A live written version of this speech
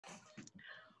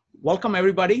Welcome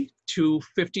everybody to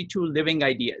 52 Living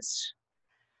Ideas.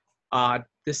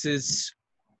 This is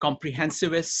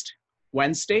Comprehensivist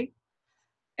Wednesday,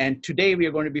 and today we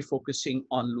are going to be focusing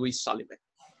on Louis Sullivan.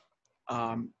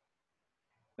 Um,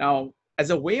 Now, as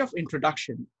a way of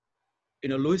introduction,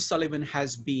 Louis Sullivan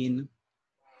has been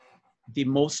the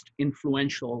most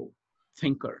influential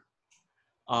thinker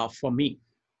for me.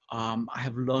 I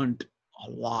have learned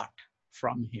a lot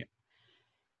from him,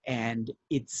 and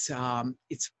it's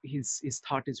his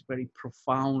thought is very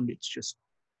profound. It's just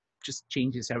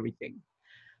changes everything.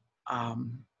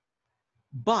 Um,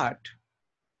 but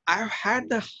I've had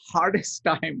the hardest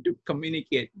time to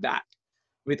communicate that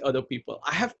with other people.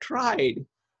 I have tried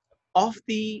of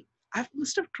the, I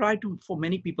must have tried to for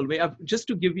many people. Just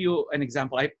to give you an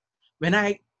example, when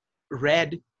I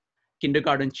read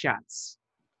Kindergarten Chats,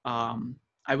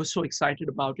 I was so excited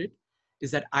about it, is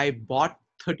that I bought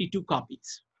 32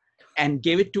 copies and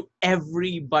gave it to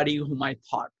everybody whom I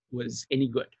thought was any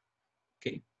good.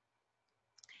 Okay.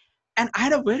 And I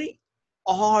had a very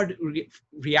odd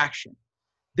reaction.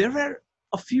 There were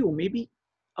a few, maybe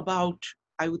about,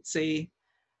 I would say,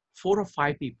 4 or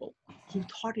 5 people who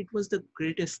thought it was the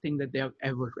greatest thing that they have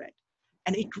ever read.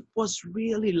 And it was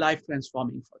really life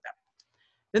transforming for them.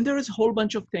 Then there is a whole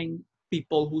bunch of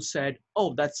people who said,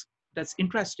 oh, that's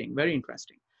interesting, very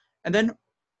interesting. And then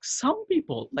some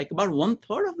people, like about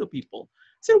 1/3 of the people,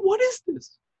 said, what is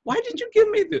this? Why did you give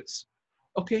me this?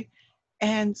 Okay.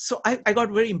 And so I got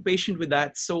very impatient with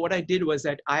that. So what I did was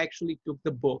that I actually took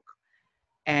the book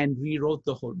and rewrote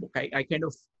the whole book. I kind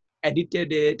of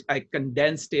edited it, I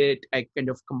condensed it, I kind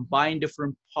of combined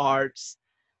different parts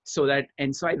so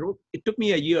I wrote, it took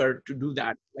me a year to do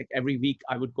that. Like every week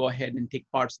I would go ahead and take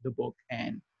parts of the book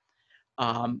and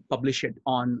publish it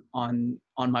on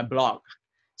my blog.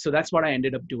 So that's what I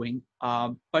ended up doing.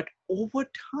 But over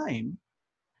time,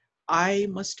 I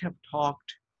must have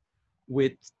talked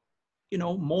with,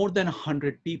 more than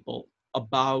 100 people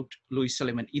about Louis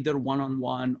Sullivan, either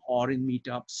one-on-one or in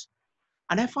meetups.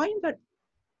 And I find that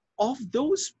of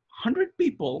those 100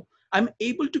 people, I'm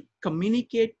able to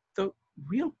communicate the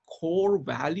real core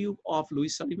value of Louis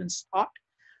Sullivan's thought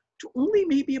to only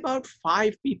maybe about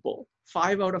 5 people,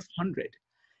 5 out of 100.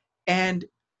 And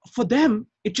for them,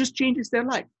 it just changes their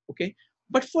life, okay?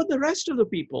 But for the rest of the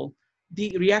people,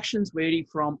 the reactions vary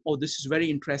from, oh, this is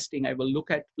very interesting, I will look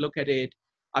at it,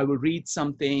 I will read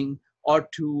something, or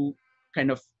to kind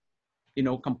of,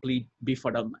 complete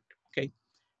befuddlement, okay?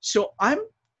 So I'm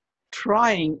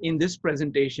trying in this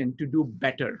presentation to do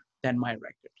better than my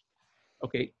record,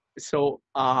 okay? So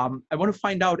I want to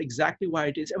find out exactly why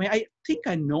it is. I mean, I think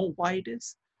I know why it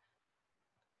is.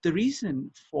 The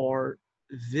reason for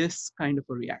this kind of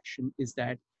a reaction is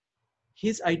that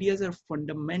his ideas are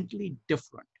fundamentally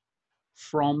different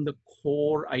from the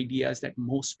core ideas that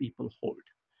most people hold.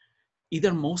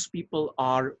 Either most people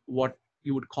are what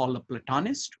you would call a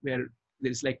Platonist, where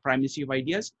there's like primacy of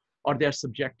ideas, or they're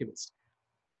subjectivist.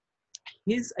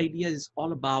 His idea is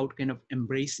all about kind of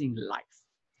embracing life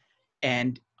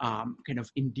and kind of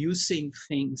inducing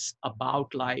things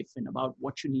about life and about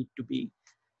what you need to be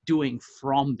doing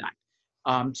from that.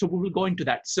 So we will go into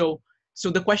that. So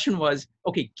the question was,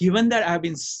 okay, given that I've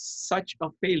been such a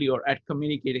failure at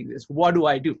communicating this, what do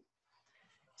I do?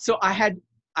 So I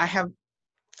have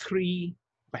 3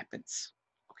 weapons,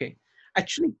 okay?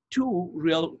 Actually 2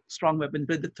 real strong weapons,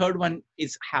 but the third one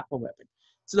is half a weapon.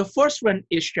 So the first one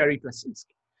is Sherri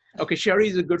Tracinski. Okay, Sherri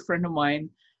is a good friend of mine.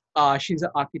 She's an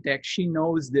architect. She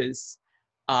knows this.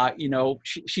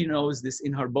 She knows this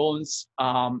in her bones,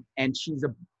 and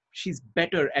she's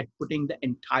better at putting the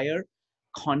entire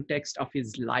context of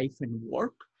his life and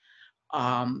work.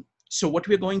 So what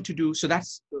we're going to do, so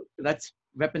that's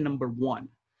weapon number 1.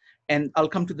 And I'll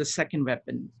come to the second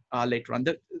weapon later on.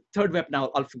 The third weapon,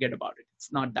 I'll forget about it.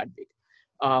 It's not that big.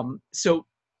 So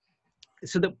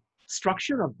the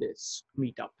structure of this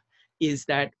meetup is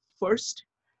that first,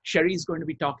 Sherri is going to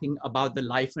be talking about the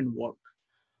life and work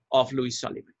of Louis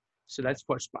Sullivan. So that's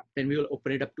first part. Then we will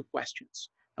open it up to questions.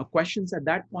 Now, questions at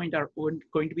that point are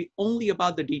going to be only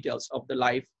about the details of the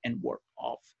life and work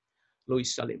of Louis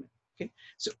Sullivan. Okay.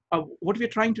 So what we're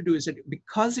trying to do is that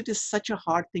because it is such a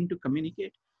hard thing to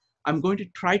communicate, I'm going to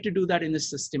try to do that in a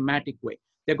systematic way.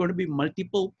 There are going to be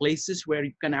multiple places where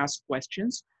you can ask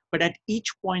questions, but at each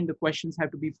point, the questions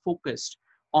have to be focused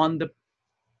on the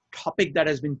topic that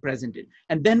has been presented.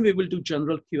 And then we will do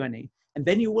general Q&A. And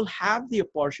then you will have the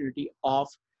opportunity of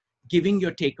giving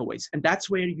your takeaways. And that's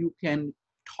where you can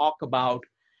talk about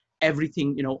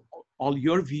everything, all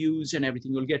your views and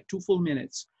everything. You'll get 2 full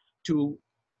minutes to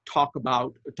talk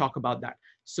about that.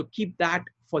 So keep that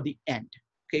for the end.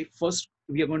 Okay, first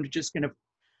we are going to just kind of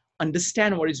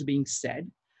understand what is being said,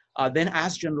 then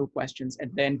ask general questions,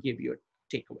 and then give your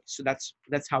takeaway. So that's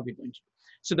how we're going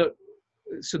to do.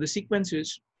 So the sequence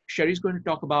is Sherri's going to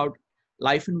talk about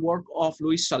life and work of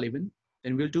Louis Sullivan.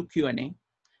 Then we'll do Q&A.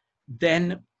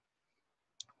 Then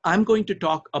I'm going to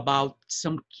talk about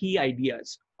some key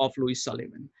ideas of Louis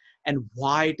Sullivan and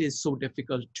why it is so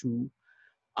difficult to,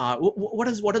 what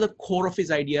are the core of his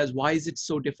ideas? Why is it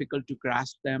so difficult to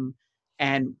grasp them?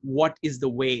 And what is the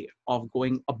way of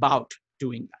going about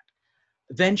doing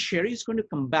that? Then Sherri is going to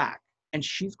come back and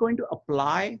she's going to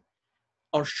apply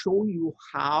or show you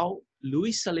how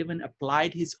Louis Sullivan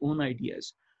applied his own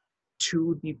ideas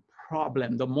to the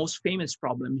problem, the most famous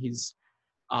problem he's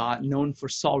known for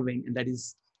solving, and that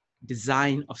is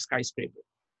design of Skyscraper.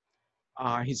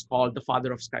 He's called the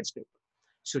father of Skyscraper.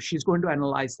 So she's going to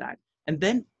analyze that. And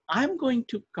then I'm going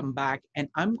to come back and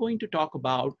I'm going to talk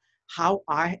about how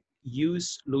I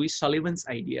use Louis Sullivan's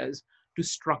ideas to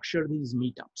structure these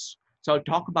meetups. So I'll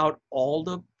talk about all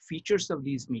the features of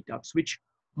these meetups, which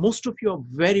most of you are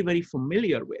very, very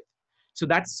familiar with. So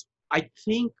that's, I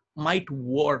think, might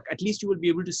work. At least you will be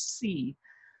able to see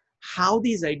how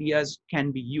these ideas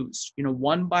can be used.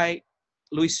 One by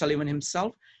Louis Sullivan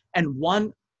himself, and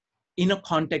one in a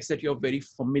context that you're very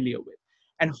familiar with.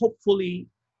 And hopefully,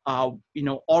 all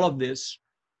of this,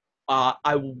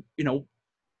 I'll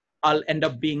end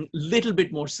up being a little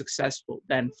bit more successful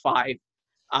than 5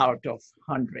 out of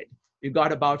 100. We've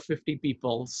got about 50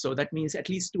 people, so that means at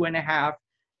least 2.5.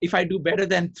 If I do better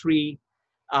than 3,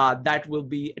 that will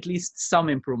be at least some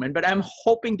improvement, but I'm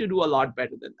hoping to do a lot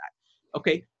better than that.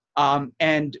 Okay,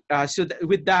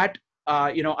 with that,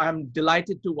 I'm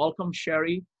delighted to welcome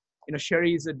Sherri.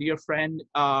 Sherri is a dear friend,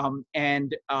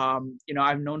 and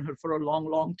I've known her for a long,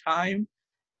 long time.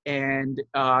 And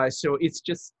so it's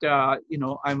just,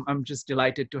 I'm just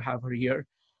delighted to have her here.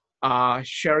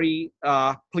 Sherri,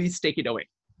 please take it away.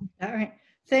 All right.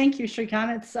 Thank you,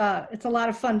 Shrikant. It's a lot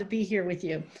of fun to be here with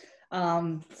you.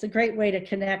 It's a great way to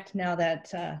connect now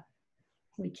that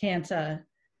we can't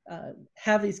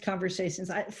have these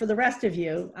conversations. For the rest of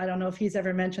you, I don't know if he's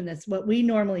ever mentioned this, what we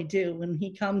normally do when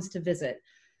he comes to visit,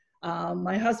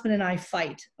 my husband and I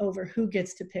fight over who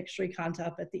gets to pick Shrikant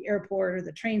up at the airport or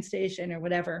the train station or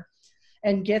whatever,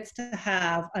 and gets to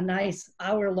have a nice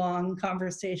hour-long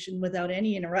conversation without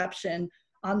any interruption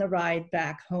on the ride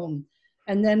back home.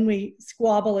 And then we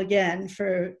squabble again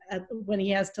for when he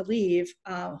has to leave,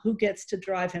 who gets to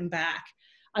drive him back.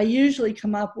 I usually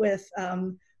come up with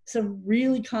some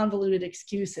really convoluted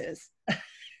excuses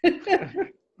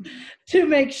to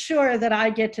make sure that I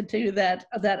get to do that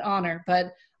honor.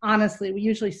 But honestly, we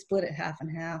usually split it half and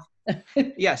half.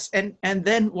 Yes, and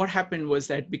then what happened was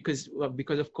that because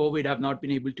of COVID, I've not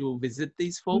been able to visit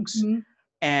these folks. Mm-hmm.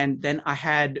 And then I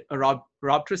had Rob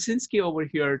Tracinski over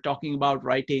here talking about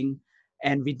writing.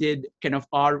 And we did kind of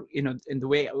our, in the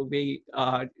way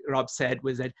Rob said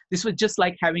was that this was just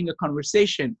like having a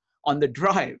conversation on the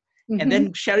drive. Mm-hmm. And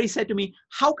then Sherri said to me,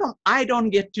 how come I don't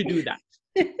get to do that?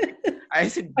 I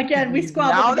said, again, we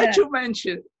squabbled now again. That you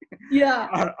mentioned.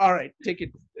 Yeah. All right, take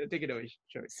it away,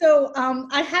 Sherri. So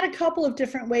I had a couple of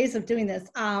different ways of doing this.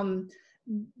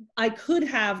 I could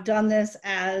have done this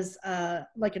as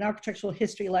like an architectural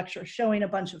history lecture, showing a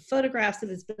bunch of photographs of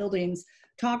his buildings,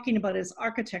 talking about his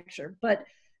architecture. But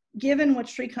given what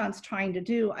Shrikant's trying to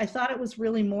do, I thought it was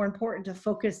really more important to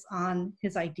focus on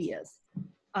his ideas.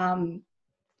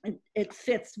 It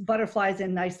fits butterflies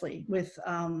in nicely with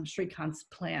Shrikant's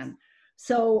plan.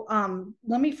 So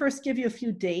let me first give you a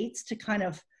few dates to kind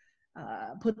of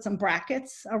put some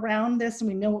brackets around this, and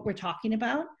we know what we're talking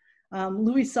about.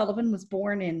 Louis Sullivan was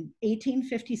born in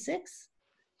 1856.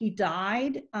 He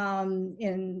died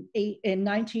in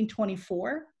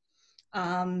 1924.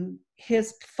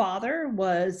 His father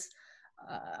was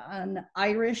an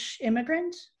Irish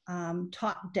immigrant,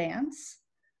 taught dance,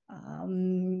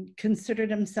 considered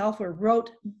himself or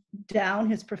wrote down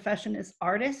his profession as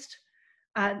artist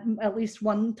at least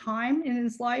one time in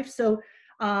his life. So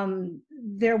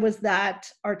there was that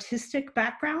artistic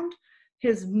background.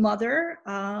 His mother,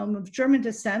 of German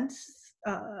descent,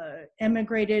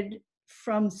 emigrated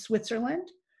from Switzerland.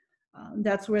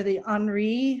 That's where the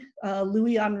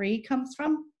Louis Henri comes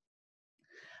from.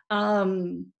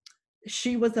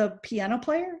 She was a piano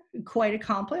player, quite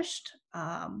accomplished.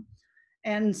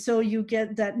 And so you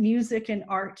get that music and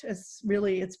art as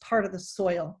really, it's part of the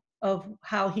soil of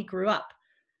how he grew up.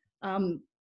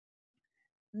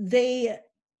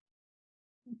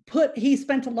 He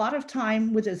spent a lot of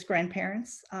time with his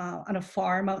grandparents on a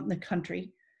farm out in the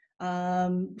country.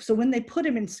 So when they put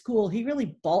him in school, he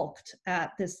really balked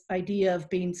at this idea of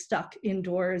being stuck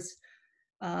indoors,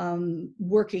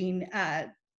 working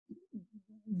at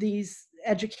these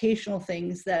educational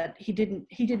things that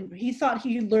he thought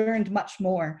he learned much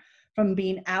more from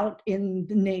being out in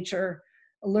the nature,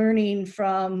 learning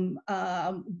from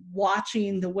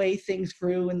watching the way things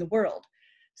grew in the world.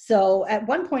 So at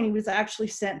one point he was actually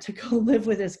sent to go live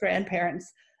with his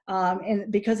grandparents,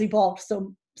 and because he balked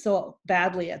so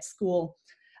badly at school.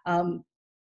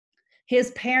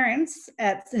 His parents,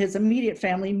 at his immediate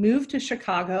family, moved to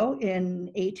Chicago in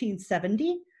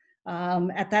 1870.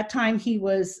 At that time, he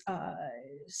was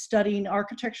studying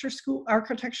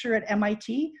architecture at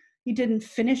MIT. He didn't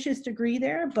finish his degree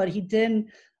there, but he then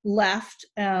left,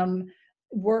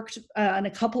 worked in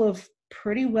a couple of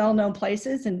pretty well-known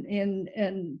places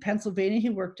in Pennsylvania. He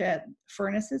worked at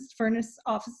furnace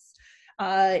office.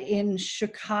 In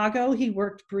Chicago, he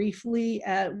worked briefly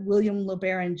at William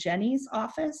LeBaron Jennings'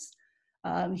 office.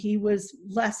 He was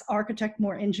less architect,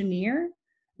 more engineer,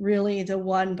 really the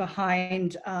one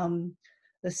behind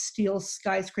the steel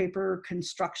skyscraper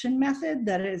construction method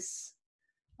that is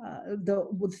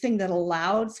the thing that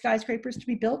allowed skyscrapers to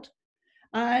be built.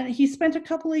 And he spent a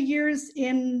couple of years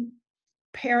in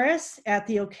Paris at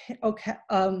the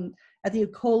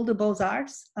École des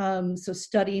Beaux-Arts, so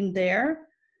studying there,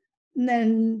 and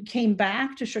then came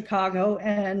back to Chicago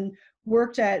and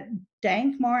worked at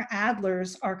Dankmar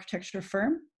Adler's architecture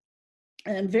firm,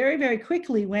 and very, very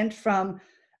quickly went from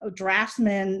a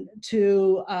draftsman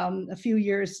to a few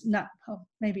years,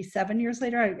 maybe 7 years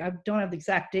later, I don't have the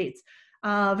exact dates,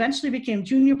 eventually became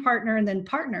junior partner and then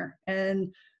partner.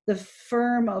 And the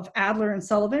firm of Adler and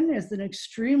Sullivan is an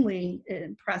extremely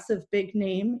impressive big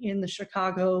name in the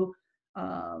Chicago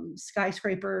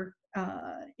skyscraper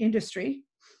industry.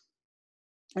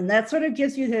 And that sort of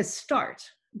gives you his start.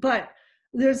 But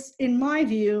there's, in my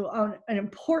view, an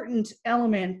important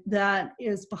element that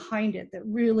is behind it that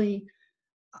really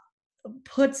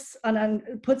puts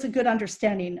a good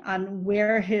understanding on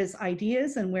where his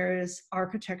ideas and where his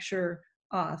architecture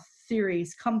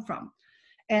theories come from.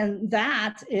 And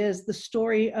that is the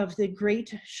story of the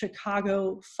Great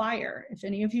Chicago Fire. If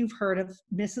any of you have heard of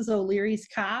Mrs. O'Leary's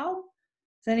cow,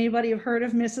 has anybody have heard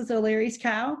of Mrs. O'Leary's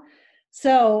cow?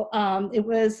 So it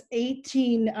was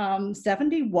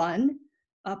 1871.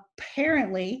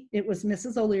 Apparently, it was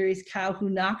Mrs. O'Leary's cow who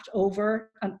knocked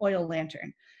over an oil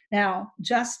lantern. Now,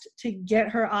 just to get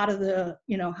her out of the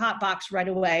hot box right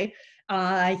away,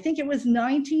 I think it was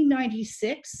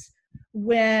 1996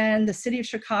 when the city of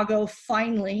Chicago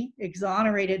finally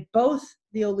exonerated both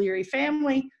the O'Leary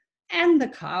family and the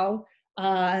cow,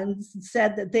 and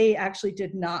said that they actually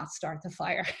did not start the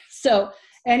fire. So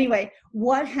anyway,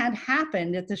 what had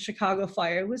happened at the Chicago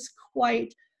fire was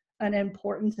quite an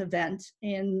important event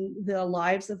in the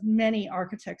lives of many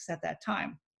architects at that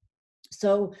time.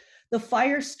 So the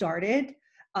fire started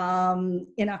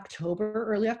in October,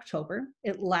 early October.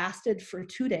 It lasted for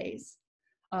 2 days.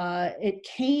 It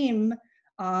came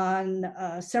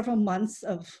on several months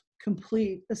of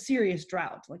a serious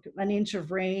drought, like an inch of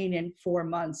rain in 4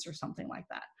 months or something like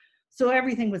that. So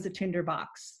everything was a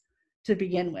tinderbox to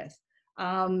begin with.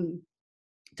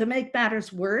 To make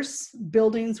matters worse,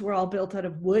 buildings were all built out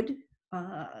of wood.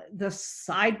 The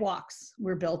sidewalks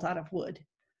were built out of wood.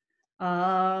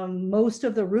 Most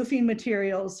of the roofing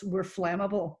materials were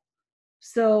flammable.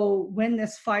 So when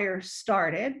this fire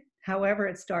started, however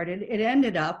it started, it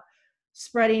ended up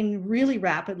spreading really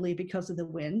rapidly because of the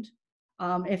wind.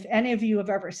 If any of you have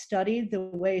ever studied the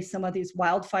way some of these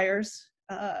wildfires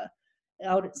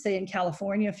out, say in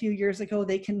California a few years ago,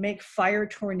 they can make fire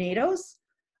tornadoes,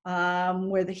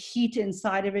 where the heat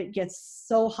inside of it gets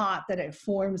so hot that it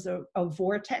forms a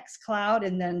vortex cloud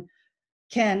and then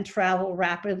can travel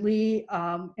rapidly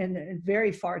in a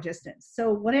very far distance.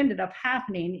 So what ended up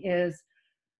happening is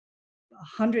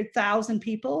 100,000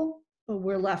 people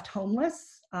were left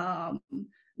homeless.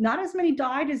 Not as many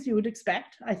died as you would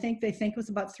expect. They think it was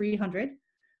about 300.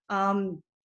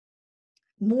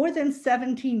 More than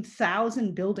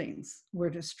 17,000 buildings were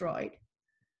destroyed.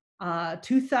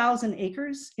 2,000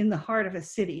 acres in the heart of a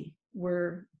city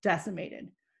were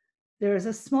decimated. There's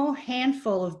a small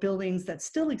handful of buildings that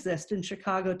still exist in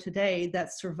Chicago today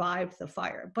that survived the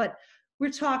fire, but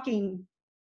we're talking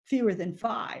fewer than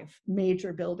 5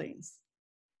 major buildings.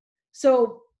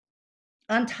 So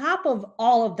on top of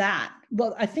all of that,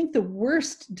 well, I think the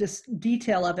worst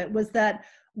detail of it was that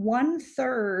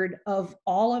 1/3 of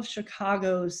all of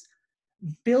Chicago's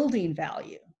building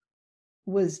value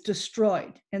was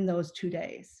destroyed in those 2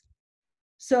 days.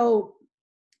 So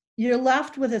you're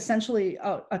left with essentially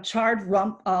a charred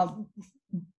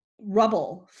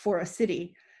rubble for a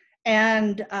city.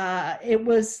 And it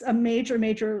was a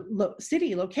major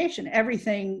city location.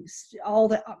 Everything, all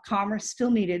the commerce still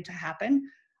needed to happen.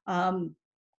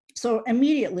 So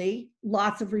immediately,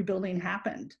 lots of rebuilding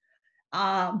happened.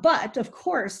 But of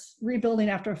course, rebuilding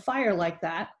after a fire like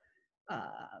that,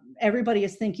 everybody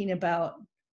is thinking about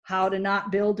how to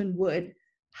not build in wood,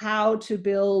 how to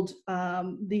build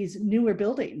these newer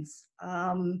buildings,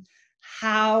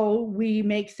 how we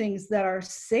make things that are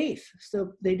safe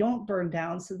so they don't burn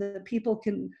down, so that people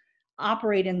can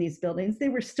operate in these buildings. They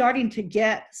were starting to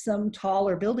get some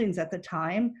taller buildings at the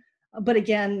time, but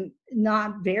again,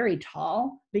 not very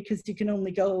tall, because you can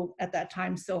only go at that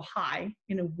time so high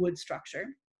in a wood structure.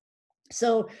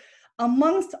 So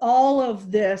amongst all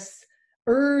of this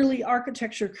early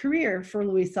architecture career for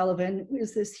Louis Sullivan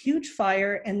is this huge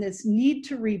fire and this need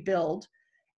to rebuild,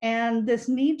 and this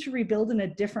need to rebuild in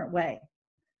a different way.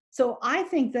 So I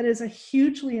think that is a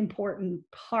hugely important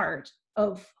part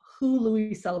of who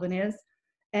Louis Sullivan is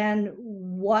and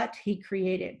what he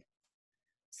created.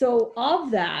 So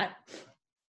of that,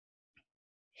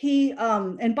 he,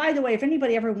 and by the way, if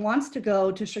anybody ever wants to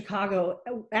go to Chicago,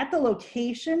 at the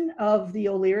location of the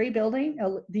O'Leary building,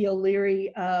 the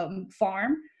O'Leary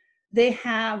farm, they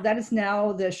have, that is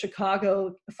now the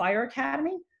Chicago Fire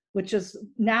Academy, which is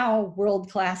now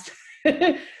world-class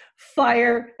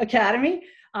fire academy.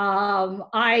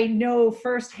 I know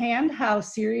firsthand how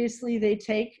seriously they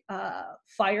take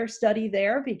fire study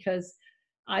there, because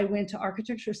I went to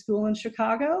architecture school in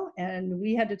Chicago, and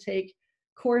we had to take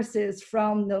courses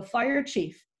from the fire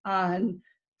chief on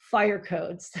fire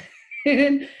codes.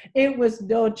 And it was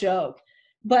no joke.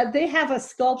 But they have a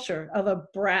sculpture of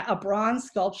a bronze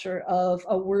sculpture of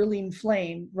a whirling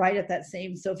flame right at that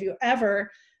same. So if you're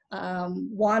ever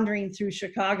wandering through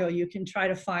Chicago, you can try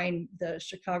to find the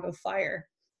Chicago fire.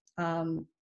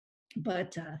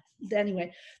 But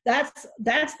anyway, that's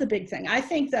the big thing. I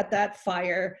think that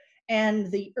fire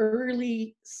and the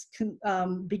early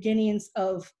beginnings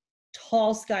of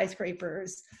tall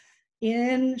skyscrapers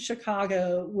in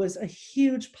Chicago was a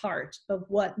huge part of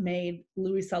what made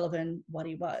Louis Sullivan what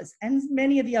he was, and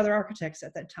many of the other architects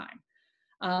at that time.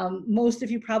 Most of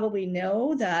you probably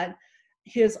know that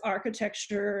his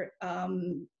architecture,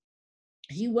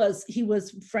 he was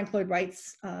Frank Lloyd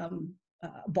Wright's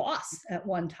boss at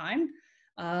one time.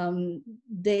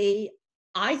 They,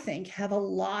 I think, have a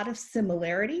lot of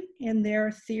similarity in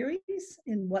their theories,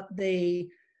 in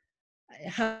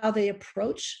how they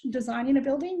approach designing a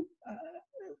building.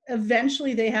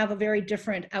 Eventually they have a very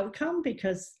different outcome,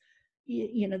 because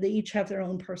you know, they each have their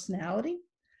own personality.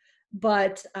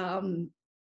 But I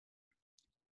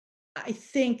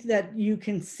think that you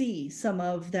can see some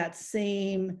of that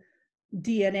same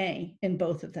DNA in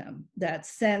both of them, that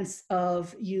sense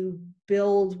of you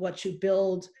build what you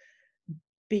build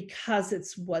because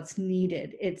it's what's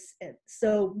needed.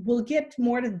 So we'll get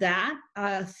more to that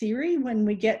theory when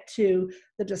we get to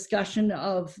the discussion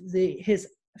of his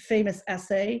famous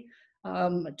essay,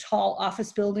 Tall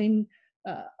Office Building,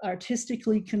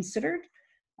 Artistically Considered.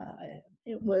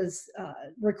 It was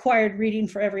required reading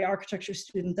for every architecture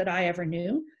student that I ever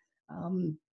knew.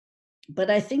 But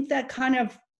I think that kind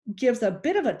of gives a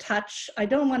bit of a touch. I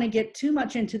don't want to get too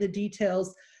much into the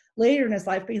details later in his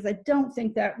life, because I don't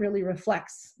think that really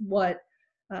reflects what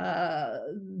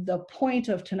the point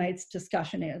of tonight's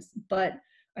discussion is. But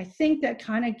I think that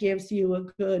kind of gives you a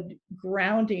good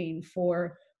grounding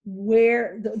for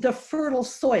where the fertile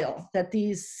soil that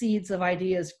these seeds of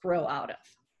ideas grow out of.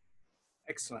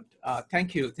 Excellent.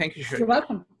 Thank you, Sherri. You're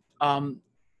welcome.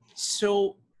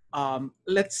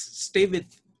 Let's stay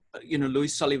with Louis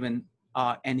Sullivan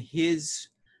and his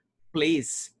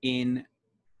place in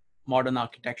modern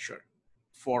architecture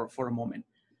for a moment.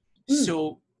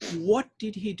 So what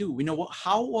did he do?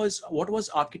 What was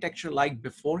architecture like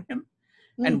before him,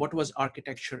 and what was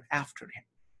architecture after him?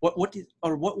 What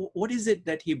is it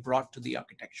that he brought to the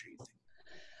architecture, you think?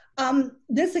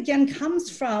 This again comes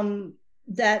from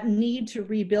that need to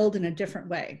rebuild in a different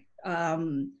way.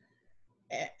 And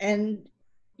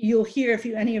you'll hear, if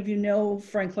any of you know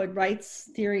Frank Lloyd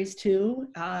Wright's theories too,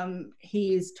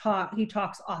 he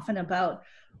talks often about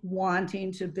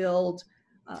wanting to build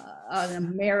an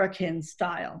American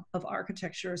style of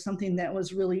architecture, something that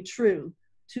was really true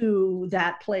to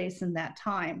that place and that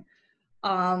time.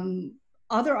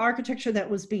 Other architecture that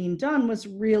was being done was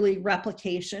really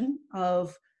replication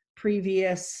of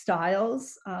previous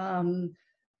styles.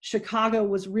 Chicago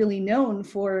was really known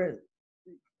for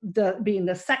being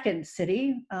the second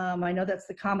city. I know that's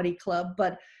the Comedy Club,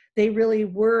 but they really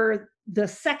were the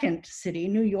second city,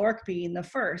 New York being the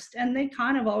first, and they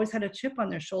kind of always had a chip on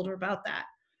their shoulder about that.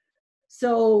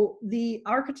 So the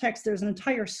architects, there's an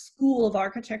entire school of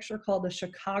architecture called the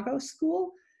Chicago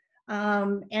School,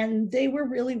 And they were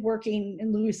really working,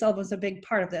 and Louis Sullivan was a big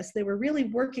part of this, they were really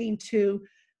working to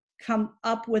come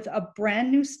up with a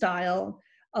brand new style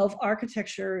of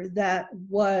architecture that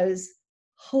was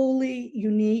wholly,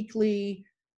 uniquely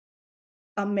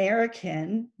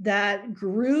American, that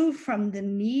grew from the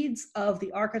needs of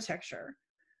the architecture,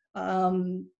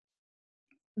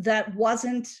 that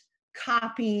wasn't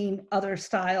copying other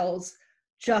styles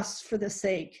just for the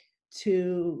sake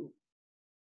to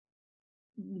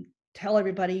tell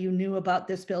everybody you knew about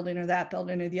this building or that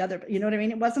building or the other. You know what I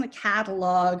mean? It wasn't a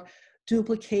catalog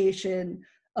duplication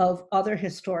of other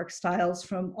historic styles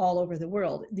from all over the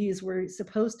world. These were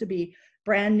supposed to be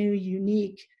brand new,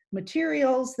 unique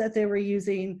materials that they were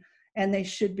using, and they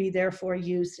should be therefore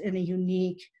used in a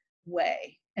unique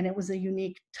way. And it was a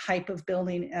unique type of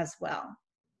building as well.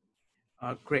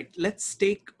 Great. Let's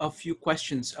take a few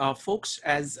questions. Folks,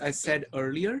 as I said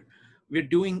earlier, we're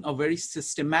doing a very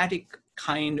systematic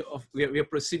kind of, we're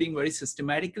proceeding very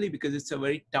systematically because it's a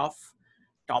very tough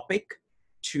topic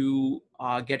to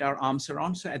get our arms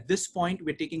around. So at this point,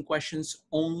 we're taking questions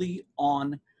only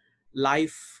on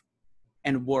life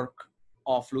and work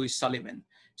of Louis Sullivan.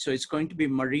 So it's going to be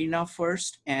Marina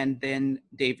first and then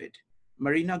David.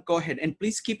 Marina, go ahead. And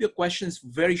please keep your questions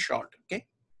very short, okay?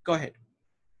 Go ahead.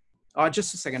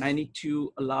 Just a second, I need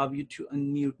to allow you to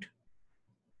unmute.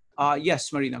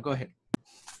 Yes, Marina, go ahead.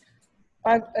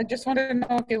 I just wanted to know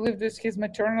if he lived with his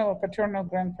maternal or paternal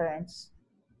grandparents.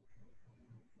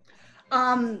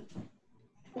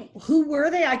 Who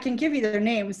were they? I can give you their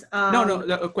names. No,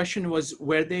 the question was,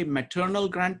 were they maternal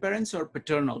grandparents or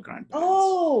paternal grandparents?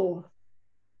 Oh,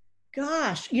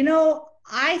 gosh. You know,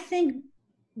 I think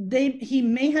he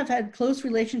may have had close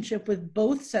relationship with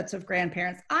both sets of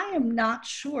grandparents. I am not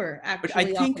sure,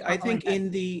 actually. But I think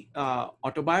in the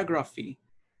autobiography,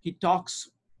 he talks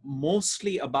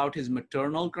mostly about his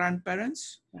maternal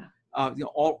grandparents. Yeah. You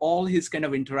know, all his kind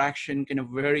of interaction, kind of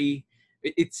very,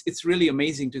 it's really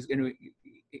amazing to, you know,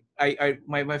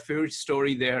 my favorite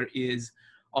story there is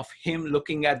of him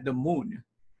looking at the moon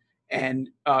and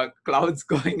clouds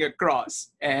going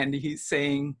across, and he's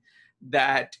saying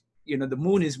that, you know, the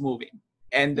moon is moving,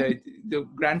 and the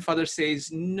grandfather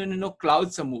says, no,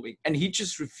 clouds are moving, and he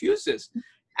just refuses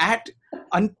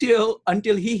until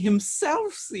he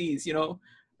himself sees, you know,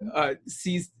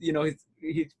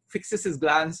 he fixes his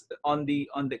glance on the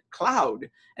cloud,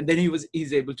 and then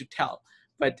he's able to tell.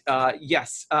 But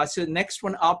yes, so the next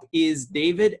one up is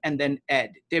David and then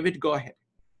Ed. David, go ahead.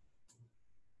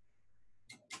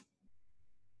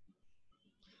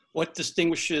 What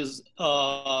distinguishes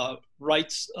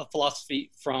Wright's philosophy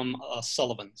from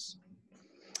Sullivan's?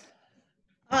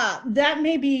 That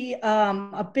may be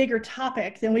a bigger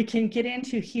topic than we can get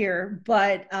into here,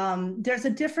 but there's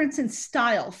a difference in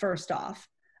style, first off.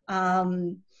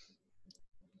 And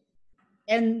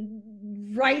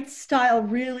Wright's style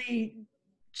really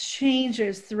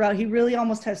changes throughout. He really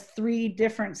almost has 3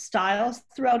 different styles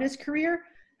throughout his career.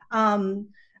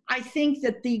 I think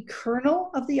that the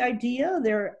kernel of the idea,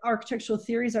 their architectural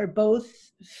theories are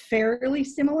both fairly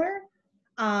similar.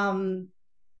 They're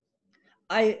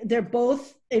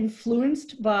both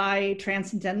influenced by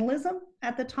transcendentalism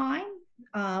at the time.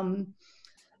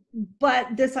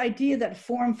 But this idea that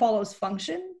form follows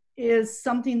function is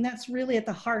something that's really at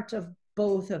the heart of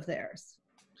both of theirs.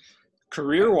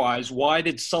 Career-wise, why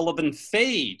did Sullivan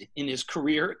fade in his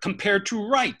career compared to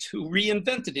Wright, who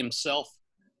reinvented himself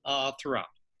throughout?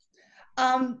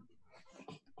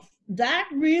 That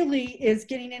really is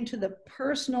getting into the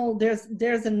personal.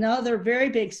 There's another very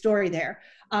big story there,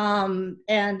 and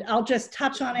I'll just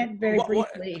touch on it very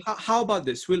briefly. How about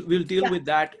this? We'll deal with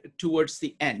that towards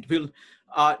the end.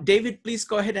 David, please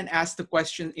go ahead and ask the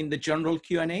question in the general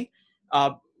Q&A.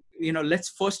 You know, let's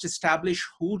first establish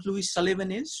who Louis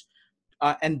Sullivan is,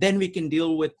 and then we can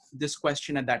deal with this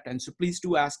question at that time. So please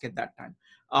do ask at that time.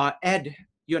 Ed,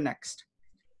 you're next.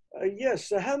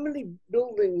 Yes. How many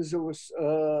buildings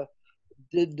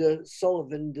did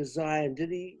Sullivan design?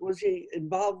 Was he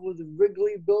involved with the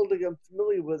Wrigley building? I'm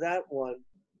familiar with that one.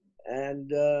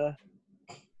 And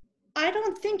I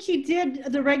don't think he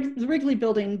did the Wrigley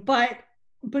building, but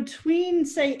between,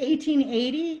 say,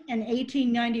 1880 and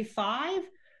 1895,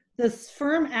 the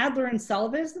firm Adler and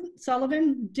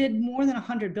Sullivan did more than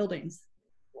 100 buildings.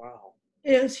 Wow.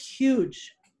 It was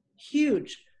huge,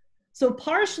 huge. So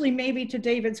partially maybe to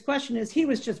David's question is he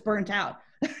was just burnt out.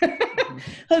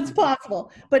 That's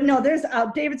possible. But no, there's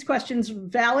David's question's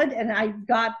valid, and I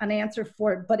got an answer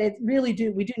for it, but we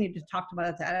do need to talk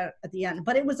about that at the end.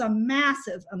 But it was a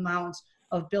massive amount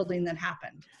of building that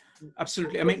happened.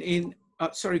 Absolutely. I mean,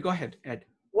 sorry, go ahead, Ed.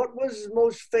 What was his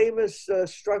most famous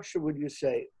structure, would you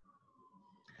say?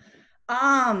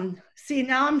 See,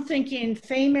 now I'm thinking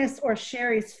famous or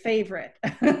Sherri's favorite.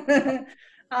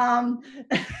 um,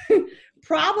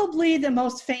 Probably the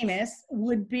most famous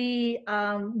would be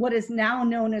what is now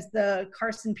known as the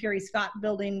Carson Peary Scott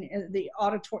building, the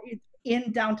auditorium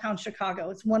in downtown Chicago.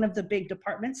 It's one of the big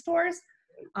department stores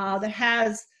that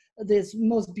has this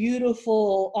most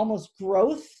beautiful, almost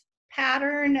growth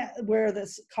pattern where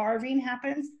this carving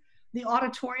happens. The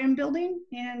auditorium building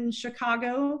in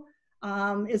Chicago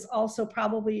is also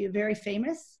probably very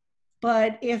famous.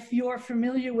 But if you're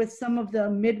familiar with some of the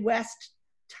Midwest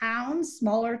towns,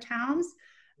 smaller towns,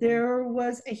 there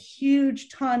was a huge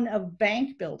ton of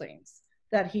bank buildings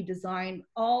that he designed,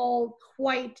 all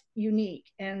quite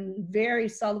unique and very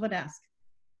Sullivan-esque.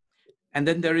 And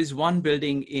then there is one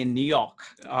building in New York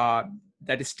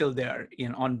that is still there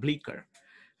on Bleecker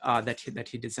that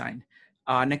he designed.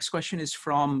 Next question is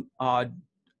from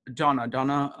Donna.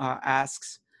 Donna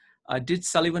asks, did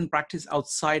Sullivan practice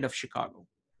outside of Chicago?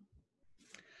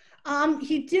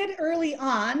 He did early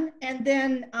on, and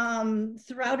then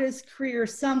throughout his career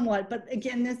somewhat. But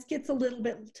again, this gets a little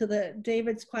bit to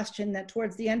David's question that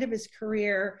towards the end of his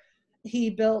career, he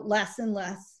built less and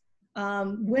less.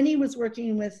 When he was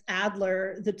working with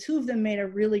Adler, the two of them made a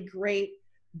really great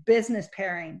business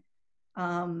pairing,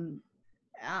 and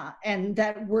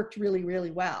that worked really,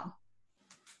 really well.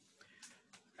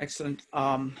 Excellent.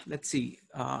 Let's see.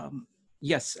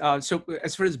 Yes. So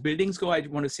as far as buildings go, I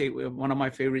want to say one of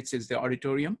my favorites is the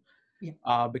auditorium,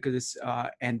 because it's,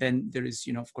 and then there is,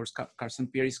 of course, Carson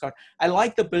Peary Scott. I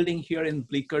like the building here in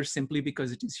Bleecker simply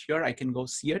because it is here. I can go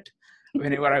see it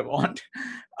whenever I want.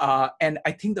 And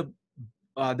I think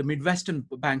the Midwestern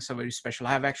banks are very special.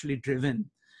 I have actually driven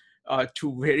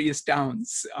to various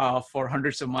towns for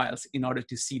hundreds of miles in order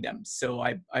to see them. So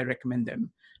I recommend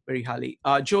them very highly.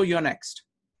 Joe, you're next.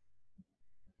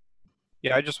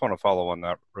 Yeah, I just want to follow on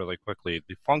that really quickly.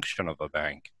 The function of a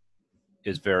bank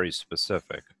is very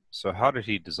specific. So how did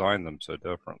he design them so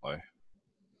differently?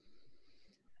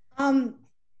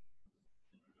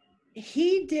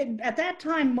 He did, at that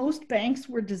time, most banks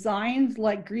were designed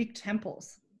like Greek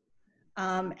temples.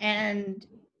 And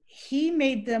he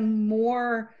made them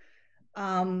more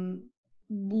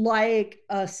like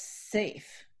a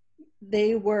safe.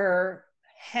 They were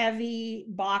heavy,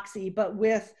 boxy, but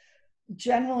with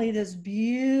generally this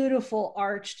beautiful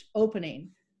arched opening,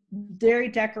 very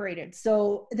decorated.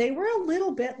 So they were a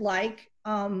little bit like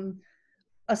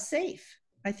a safe.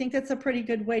 I think that's a pretty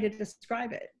good way to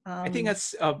describe it. I think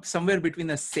that's somewhere between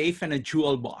a safe and a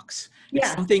jewel box. It's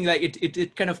Yeah. something like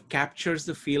it kind of captures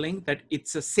the feeling that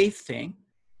it's a safe thing.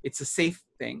 It's a safe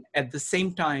thing at the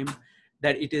same time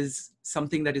that it is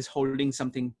something that is holding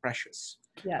something precious.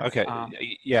 Yes. Okay.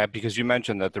 Yeah, because you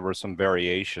mentioned that there were some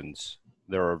variations.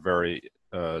 There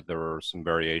were some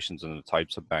variations in the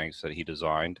types of banks that he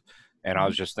designed. And I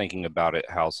was just thinking about it,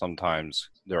 how sometimes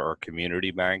there are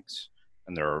community banks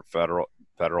and there are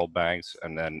federal banks.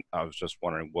 And then I was just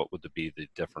wondering what would be the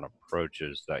different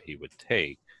approaches that he would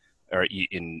take, or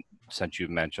since you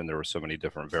mentioned there were so many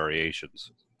different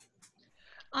variations.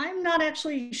 I'm not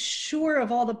actually sure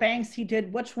of all the banks he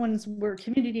did, which ones were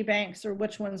community banks or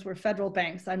which ones were federal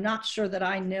banks. I'm not sure that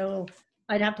I know.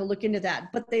 I'd have to look into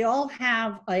that. But they all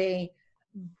have a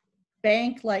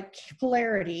bank-like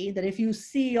clarity that if you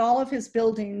see all of his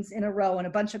buildings in a row and a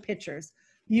bunch of pictures,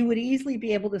 you would easily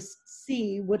be able to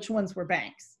see which ones were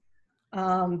banks,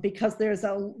 because there's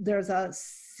a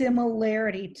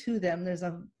similarity to them. There's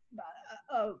a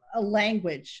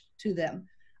language to them.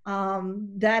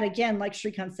 That again, like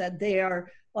Shrikant said, they are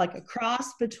like a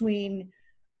cross between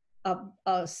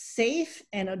a safe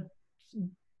and a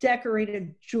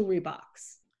decorated jewelry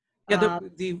box. Yeah,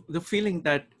 the feeling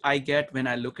that I get when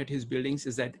I look at his buildings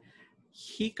is that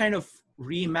he kind of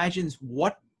reimagines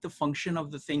what the function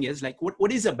of the thing is. Like,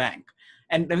 what is a bank?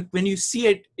 And when you see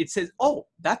it, it says, oh,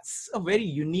 that's a very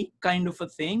unique kind of a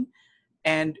thing.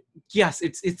 And yes,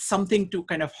 it's something to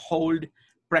kind of hold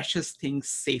precious things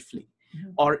safely.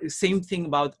 Or same thing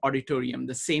about auditorium,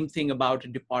 the same thing about a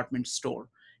department store.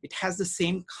 It has the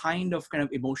same kind of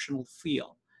emotional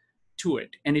feel to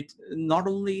it. And it not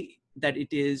only that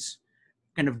it is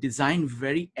kind of designed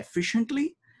very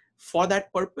efficiently for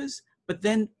that purpose, but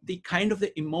then the kind of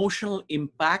the emotional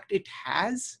impact it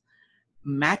has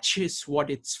matches what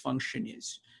its function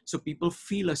is. So people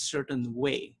feel a certain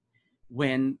way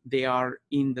when they are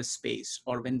in the space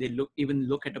or when they even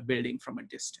look at a building from a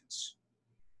distance.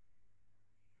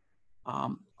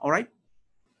 All right.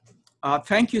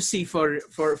 Thank you, C, for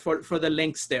the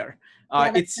links there.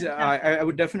 I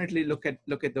would definitely look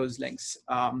at those links.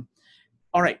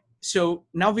 All right. So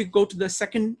now we go to the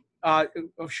second.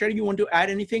 Sherri, you want to add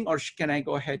anything, or can I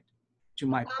go ahead? to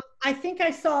my. I think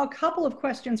I saw a couple of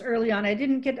questions early on. I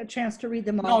didn't get a chance to read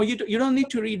them all. No, you don't need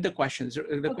to read the questions.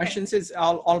 The questions is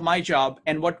all my job.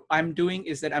 And what I'm doing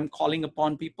is that I'm calling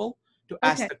upon people to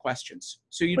ask the questions.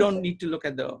 So you don't need to look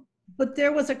at the. But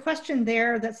there was a question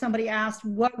there that somebody asked,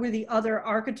 what were the other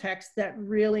architects that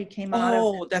really came out of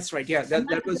Oh, that's right. Yeah,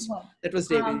 that was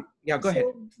David. Yeah, go ahead.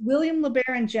 William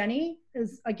LeBaron-Jenney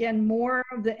is, again, more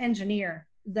of the engineer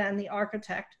than the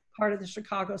architect, part of the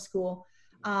Chicago school.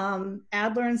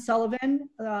 Adler and Sullivan,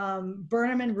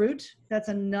 Burnham and Root, that's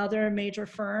another major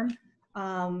firm.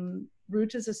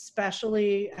 Root is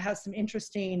has some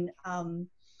interesting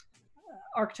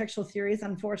architectural theories,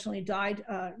 unfortunately died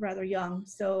rather young,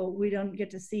 so we don't get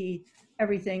to see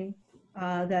everything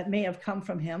that may have come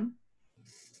from him.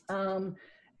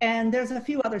 And there's a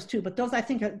few others too, but those, I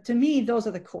think, to me, those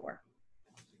are the core.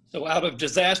 So out of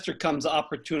disaster comes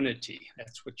opportunity.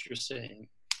 That's what you're saying.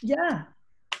 Yeah,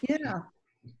 yeah.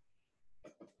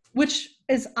 Which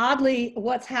is oddly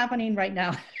what's happening right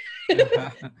now.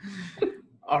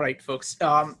 All right, folks.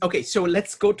 Okay, so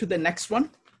let's go to the next one.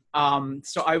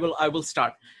 So I will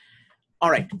start. All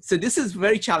right, so this is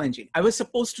very challenging. I was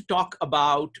supposed to talk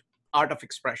about art of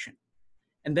expression.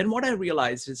 And then what I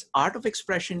realized is art of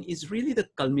expression is really the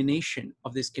culmination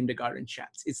of these kindergarten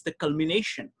chats. It's the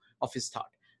culmination of his thought,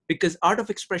 because art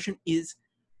of expression is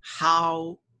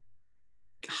how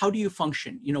do you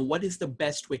function? You know, what is the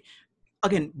best way?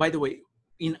 Again, by the way,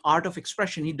 in art of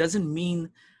expression, he doesn't mean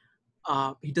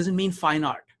fine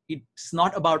art. It's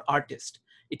not about artist.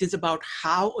 It is about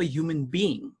how a human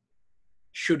being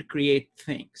should create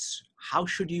things. How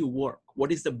should you work?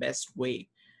 What is the best way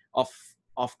of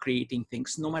creating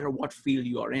things, no matter what field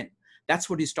you are in? That's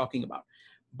what he's talking about.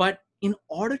 But in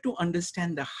order to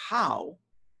understand the how,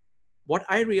 what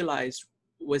I realized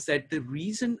was that the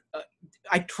reason,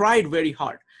 I tried very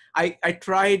hard. I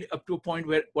tried up to a point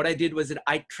where what I did was that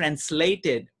I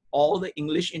translated all the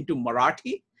English into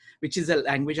Marathi, which is a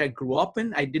language I grew up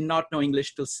in. I did not know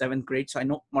English till 7th grade, so I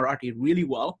know Marathi really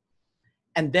well.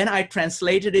 And then I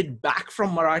translated it back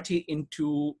from Marathi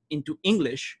into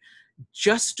English,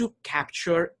 just to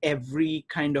capture every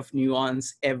kind of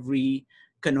nuance, every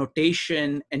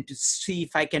connotation, and to see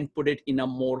if I can put it in a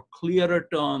more clearer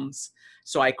terms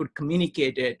so I could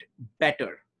communicate it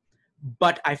better.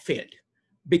 But I failed,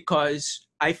 because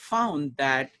I found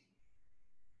that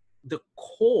the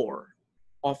core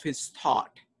of his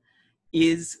thought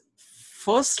is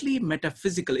firstly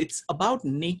metaphysical. It's about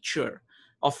nature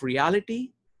of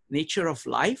reality, nature of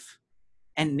life,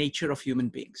 and nature of human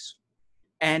beings.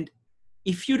 And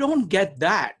if you don't get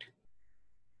that,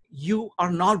 you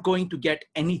are not going to get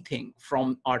anything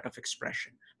from art of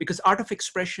expression, because art of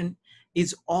expression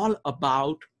is all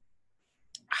about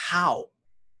how.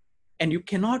 And you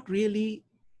cannot really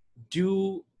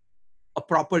do a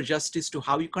proper justice to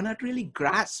how. You cannot really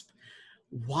grasp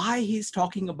why he's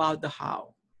talking about the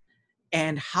how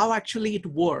and how actually it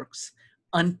works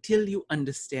until you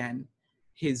understand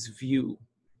his view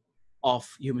of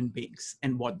human beings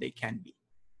and what they can be.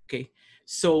 Okay,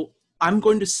 so I'm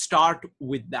going to start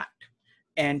with that.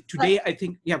 And today, I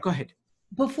think, yeah, go ahead.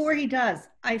 Before he does,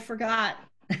 I forgot.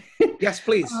 Yes,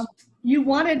 please. You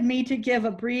wanted me to give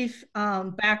a brief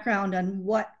background on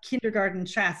what kindergarten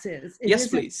chats is. Yes,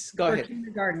 please. Go ahead.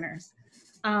 Kindergartners.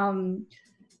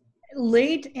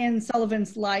 Late in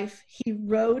Sullivan's life, he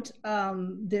wrote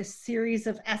this series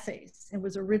of essays. It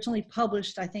was originally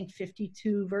published, I think,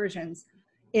 52 versions.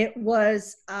 It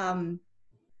was an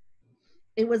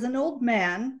old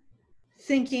man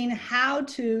thinking how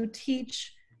to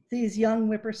teach these young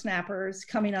whippersnappers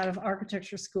coming out of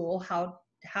architecture school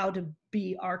how to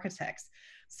be architects.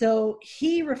 So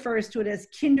he refers to it as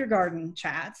kindergarten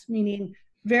chats, meaning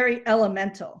very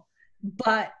elemental.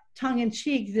 But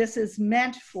tongue-in-cheek, this is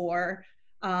meant for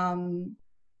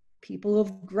people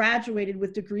who've graduated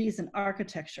with degrees in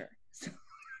architecture. So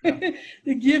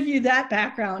to give you that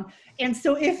background. And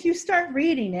so if you start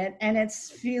reading it and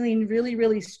it's feeling really,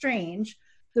 really strange,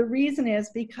 the reason is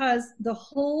because the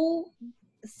whole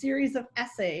series of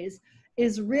essays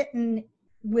is written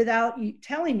without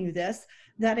telling you this,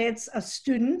 that it's a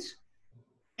student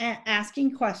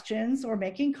asking questions or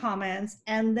making comments,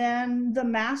 and then the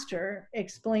master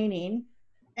explaining,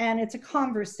 and it's a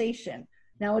conversation.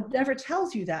 Now, it never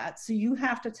tells you that, so you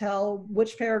have to tell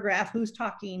which paragraph, who's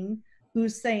talking,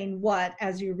 who's saying what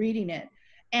as you're reading it.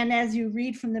 And as you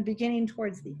read from the beginning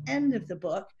towards the end of the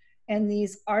book, and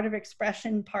these art of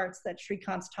expression parts that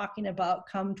Shrikant's talking about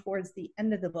come towards the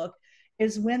end of the book,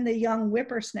 is when the young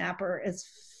whippersnapper is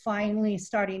finally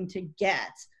starting to get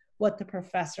what the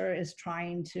professor is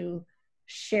trying to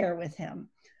share with him.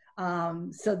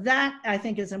 So that, I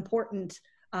think, is important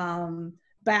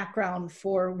background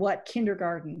for what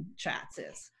kindergarten chats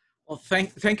is. Well,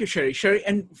 thank you, Sherri. Sherri,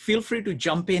 and feel free to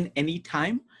jump in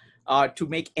anytime to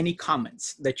make any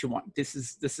comments that you want. This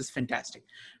is fantastic.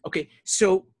 Okay,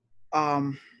 so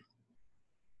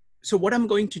so what I'm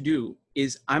going to do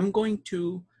is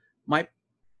my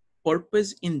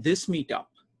purpose in this meetup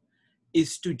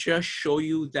is to just show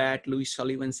you that Louis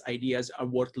Sullivan's ideas are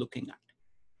worth looking at.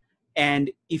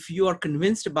 And if you are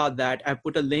convinced about that, I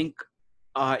put a link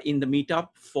in the meetup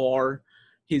for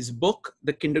his book,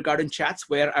 The Kindergarten Chats,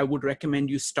 where I would recommend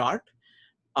you start.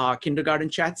 Kindergarten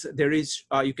Chats, there is,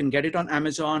 you can get it on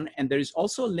Amazon, and there is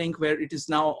also a link where it is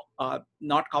now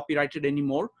not copyrighted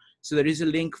anymore. So there is a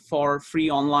link for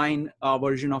free online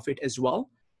version of it as well.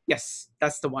 Yes,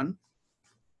 that's the one.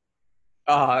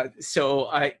 And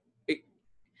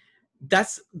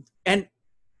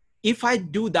if I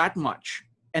do that much,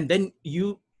 and then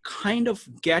you kind of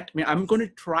get, I mean, I'm going to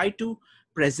try to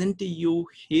present to you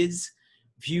his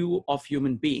view of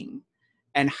human being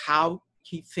and how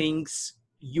he thinks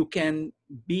you can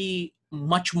be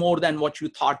much more than what you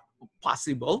thought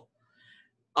possible.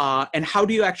 And how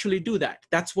do you actually do that?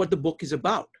 That's what the book is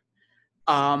about.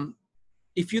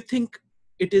 If you think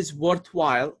it is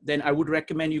worthwhile, then I would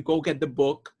recommend you go get the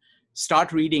book,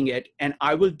 start reading it, and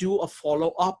I will do a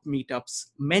follow-up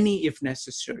meetups, many if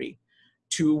necessary,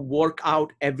 to work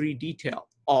out every detail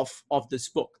of this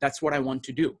book. That's what I want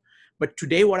to do. But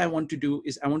today what I want to do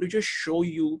is I want to just show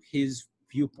you his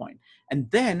viewpoint. And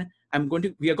then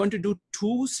we are going to do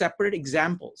 2 separate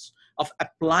examples of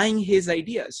applying his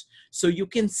ideas. So you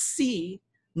can see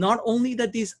not only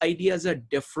that these ideas are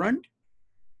different,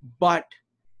 but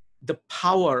the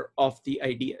power of the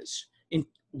ideas. In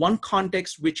one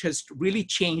context, which has really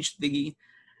changed the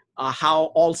how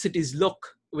all cities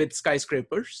look with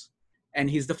skyscrapers, and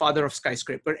he's the father of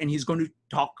Skyscraper, and he's going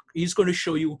to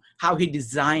show you how he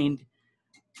designed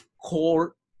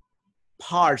core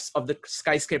parts of the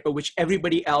skyscraper, which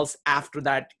everybody else after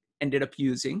that ended up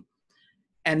using.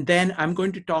 And then I'm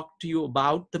going to talk to you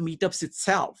about the meetups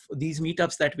itself, these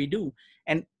meetups that we do,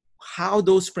 and how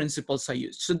those principles are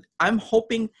used. So I'm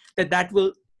hoping that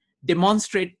will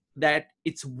demonstrate that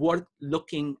it's worth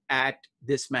looking at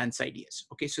this man's ideas.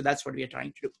 Okay, so that's what we are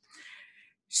trying to do.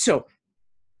 So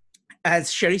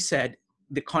as Sherri said,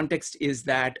 the context is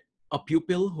that a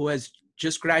pupil who has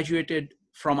just graduated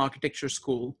from architecture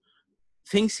school,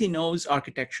 thinks he knows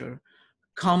architecture,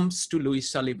 comes to Louis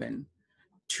Sullivan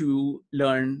to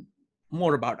learn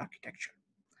more about architecture.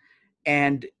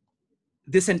 And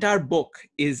this entire book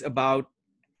is about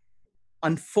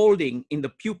unfolding in the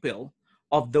pupil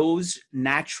of those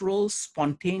natural,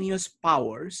 spontaneous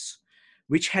powers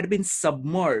which had been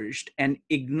submerged and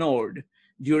ignored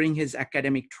during his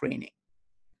academic training.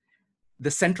 The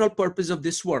central purpose of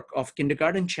this work of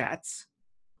Kindergarten Chats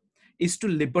is to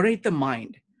liberate the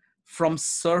mind from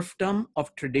serfdom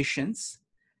of traditions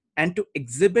and to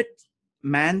exhibit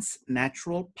man's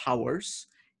natural powers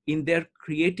in their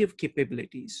creative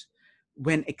capabilities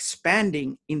when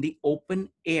expanding in the open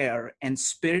air and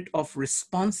spirit of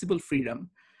responsible freedom,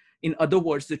 in other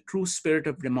words, the true spirit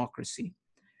of democracy,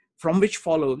 from which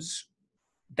follows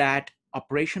that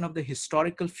operation of the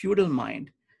historical feudal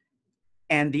mind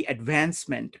and the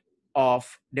advancement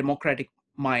of democratic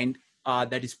mind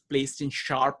that is placed in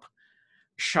sharp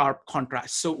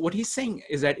contrast. So what he's saying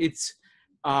is that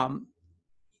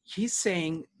he's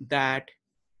saying that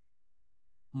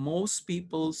most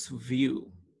people's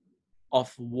view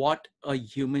of what a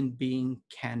human being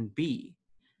can be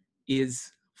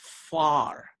is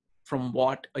far from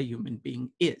what a human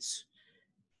being is.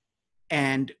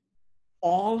 And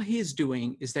all he's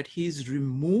doing is that he's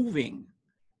removing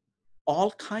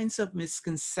all kinds of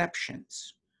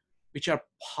misconceptions, which are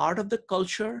part of the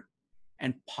culture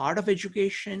and part of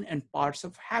education and parts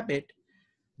of habit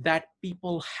that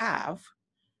people have,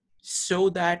 so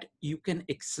that you can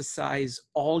exercise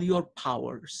all your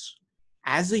powers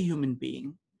as a human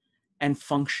being and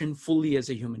function fully as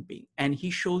a human being. And he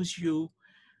shows you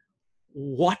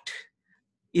what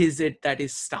is it that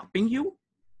is stopping you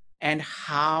and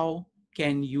how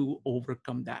can you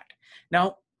overcome that.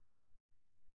 Now,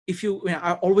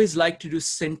 I always like to do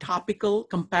syntopical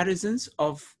comparisons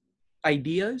of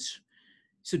ideas.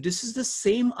 So this is the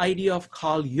same idea of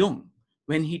Carl Jung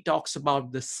when he talks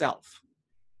about the self.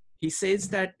 He says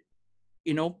that,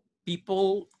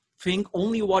 people think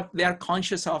only what they are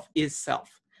conscious of is self.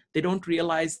 They don't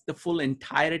realize the full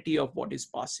entirety of what is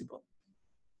possible.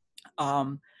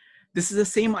 This is the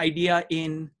same idea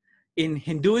in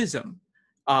Hinduism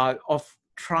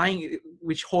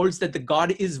which holds that the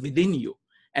God is within you.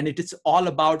 And it is all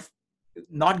about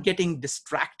not getting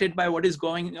distracted by what is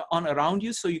going on around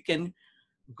you, so you can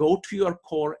go to your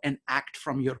core and act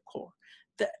from your core.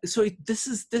 So this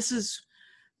is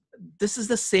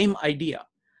the same idea.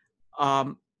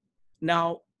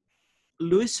 Now,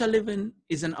 Louis Sullivan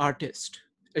is an artist.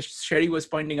 As Sherri was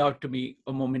pointing out to me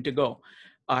a moment ago.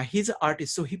 He's an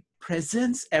artist, so he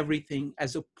presents everything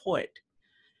as a poet,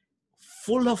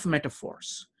 full of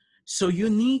metaphors. So you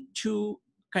need to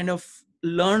kind of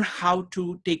learn how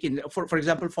to take in. For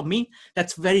example, for me,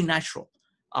 that's very natural.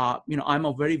 I'm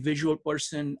a very visual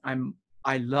person.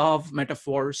 I love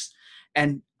metaphors,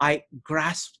 and I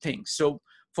grasp things. So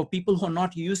for people who are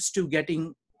not used to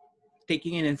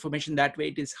taking in information that way,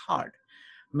 it is hard.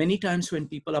 Many times when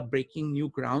people are breaking new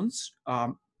grounds,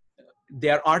 they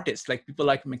are artists, like people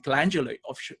like Michelangelo,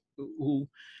 who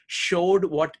showed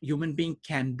what human being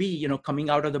can be. Coming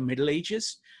out of the Middle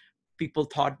Ages, people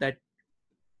thought that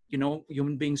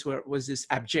human beings was this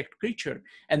abject creature,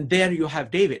 and there you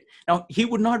have David. Now, he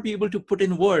would not be able to put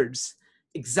in words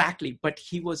exactly, but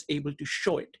he was able to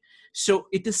show it. So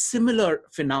it is similar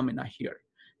phenomena here,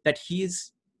 that he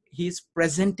is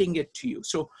presenting it to you.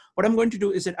 So what I'm going to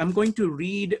do is that I'm going to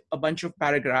read a bunch of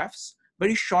paragraphs,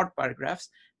 very short paragraphs,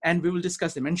 and we will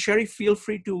discuss them. And Sherri, feel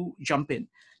free to jump in.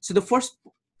 So the first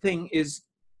thing is,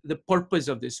 the purpose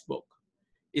of this book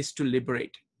is to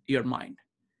liberate your mind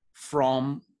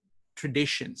from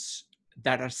traditions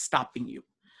that are stopping you.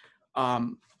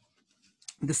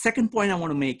 The second point I want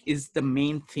to make is the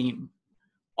main theme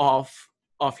of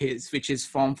his, which is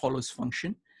form follows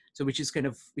function. So which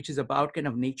is about kind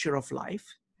of nature of life.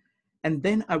 And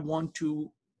then I want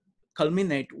to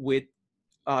culminate with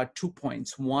 2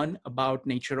 points. One, about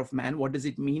nature of man. What does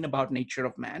it mean about nature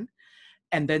of man?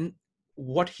 And then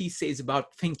what he says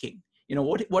about thinking.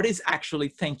 What is actually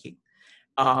thinking?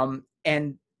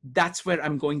 And that's where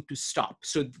I'm going to stop.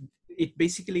 So it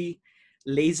basically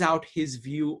lays out his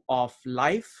view of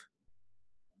life,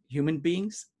 human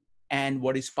beings, and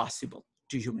what is possible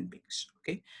to human beings,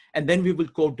 okay? And then we will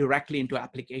go directly into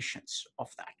applications of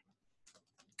that.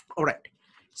 All right,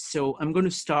 so I'm going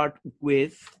to start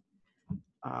with,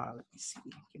 let me see,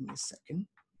 give me a second.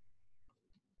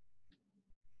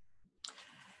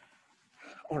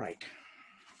 All right.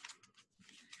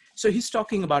 So he's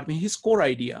talking about his core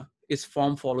idea is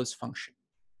form follows function,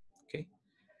 okay?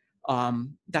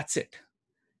 That's it.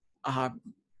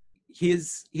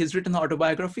 He's written an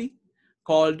autobiography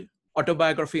called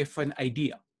Autobiography of an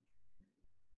Idea.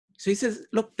 So he says,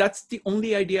 look, that's the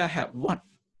only idea I have, one,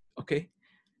 okay?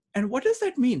 And what does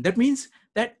that mean? That means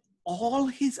that all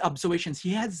his observations,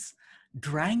 he has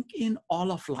drank in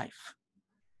all of life,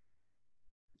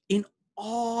 in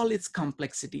all its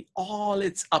complexity, all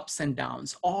its ups and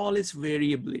downs, all its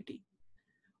variability,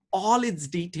 all its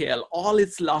detail, all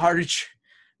its large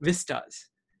vistas.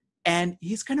 And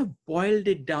he's kind of boiled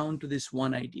it down to this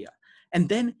one idea. And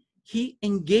then he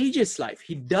engages life.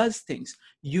 He does things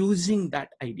using that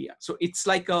idea. So it's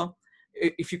like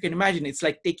if you can imagine, it's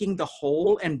like taking the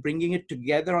whole and bringing it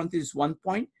together onto this one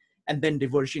point and then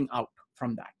diverging out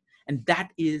from that. And that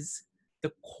is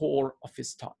the core of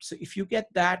his thought. So if you get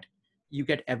that, you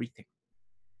get everything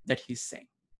that he's saying.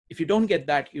 If you don't get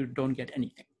that, you don't get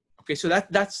anything. Okay, so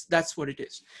that's what it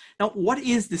is. Now, what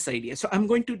is this idea? So I'm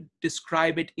going to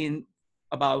describe it in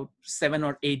about 7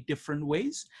 or 8 different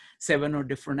ways, 7 or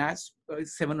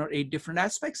 8 different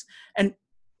aspects, and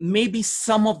maybe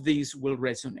some of these will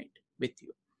resonate with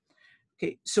you.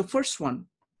 Okay, so first one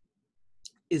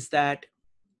is that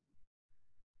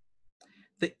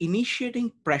the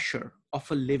initiating pressure of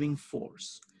a living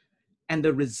force and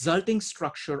the resulting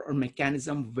structure or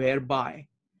mechanism whereby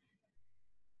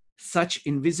such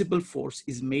invisible force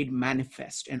is made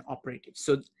manifest and operative.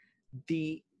 So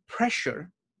the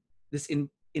pressure, this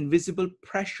invisible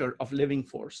pressure of living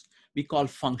force, we call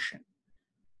function.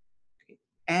 Okay.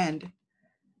 And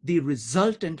the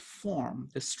resultant form,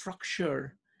 the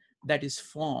structure that is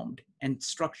formed and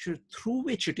structure through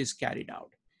which it is carried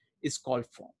out, is called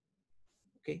form.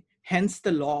 Okay. Hence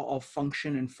the law of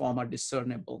function and form are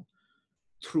discernible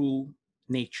through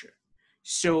nature.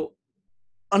 So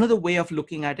another way of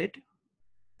looking at it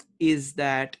is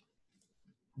that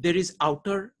there is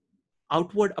outward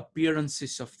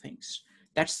appearances of things.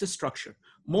 That's the structure.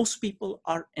 Most people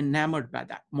are enamored by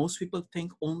that. Most people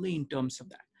think only in terms of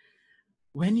that.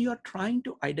 When you are trying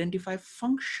to identify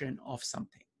function of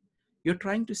something, you're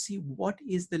trying to see what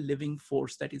is the living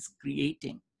force that is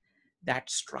creating that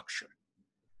structure.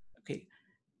 Okay,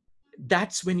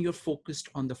 that's when you're focused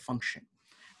on the function.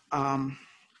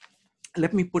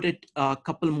 Let me put it a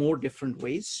couple more different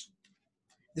ways.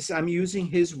 I'm using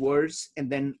his words, and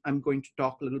then I'm going to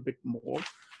talk a little bit more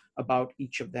about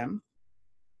each of them.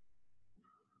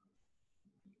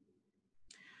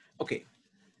 Okay.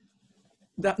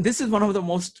 This is one of the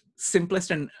most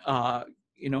simplest and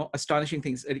astonishing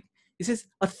things. It says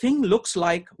a thing looks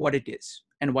like what it is,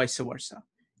 and vice versa.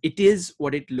 It is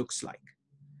what it looks like.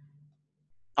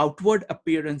 Outward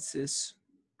appearances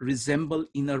resemble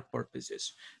inner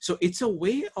purposes. So it's a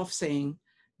way of saying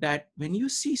that when you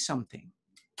see something,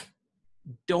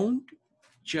 don't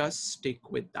just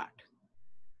stick with that.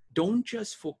 Don't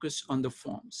just focus on the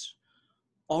forms.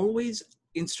 Always,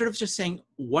 instead of just saying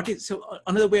what is, so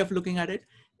another way of looking at it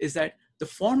is that the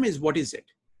form is what is it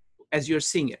as you're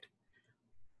seeing it.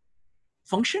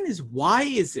 Function is why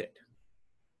is it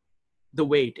the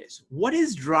way it is? What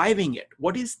is driving it?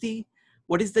 What is the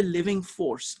living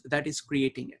force that is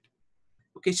creating it?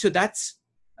 Okay, so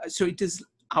so it is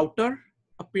outer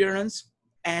appearance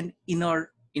and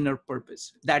inner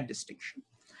purpose, that distinction.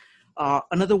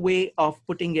 Another way of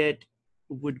putting it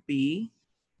would be,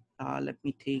 let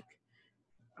me take,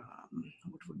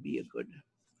 what would be a good,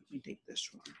 let me take this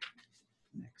one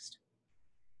next.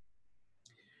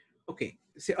 Okay,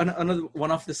 see, another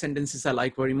one of the sentences I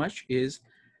like very much is,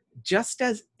 just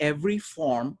as every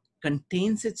form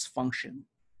contains its function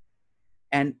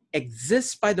and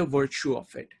exists by the virtue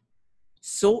of it,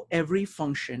 so every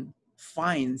function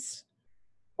finds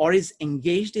or is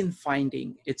engaged in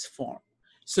finding its form.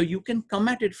 So you can come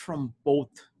at it from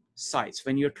both sides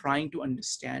when you're trying to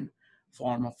understand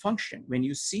form or function. When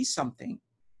you see something,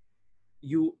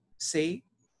 you say,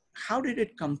 how did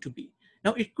it come to be?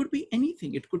 Now, it could be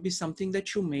anything. It could be something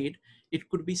that you made. It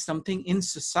could be something in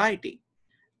society,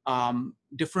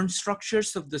 different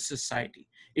structures of the society.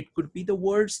 It could be the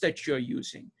words that you're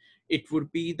using. It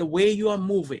would be the way you are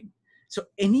moving. So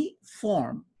any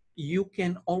form, you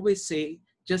can always say,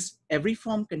 just every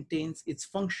form contains its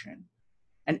function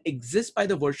and exists by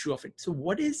the virtue of it. So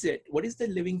what is it? What is the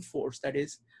living force that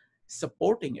is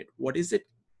supporting it? What is it?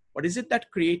 What is it that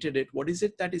created it? What is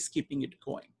it that is keeping it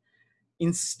going?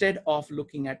 Instead of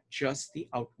looking at just the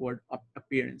outward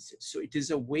appearances. So it is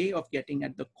a way of getting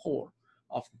at the core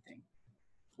of the thing.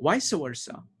 Vice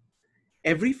versa,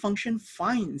 every function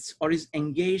finds or is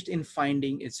engaged in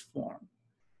finding its form.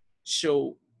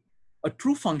 So a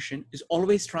true function is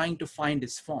always trying to find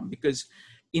its form, because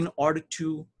in order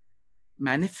to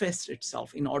manifest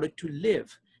itself, in order to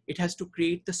live, it has to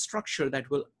create the structure that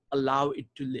will allow it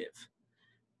to live.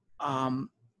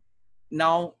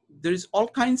 Now, there's all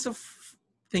kinds of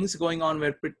things going on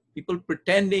where people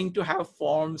pretending to have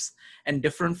forms and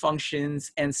different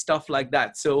functions and stuff like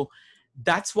that. So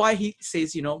that's why he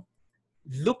says,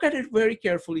 look at it very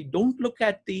carefully. Don't look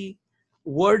at the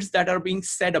words that are being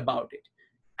said about it.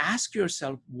 Ask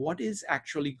yourself, what is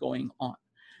actually going on?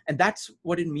 And that's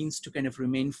what it means to kind of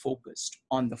remain focused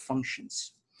on the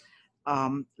functions.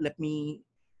 Let me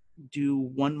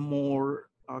do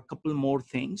a couple more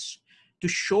things to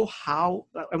show how,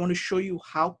 I want to show you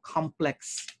how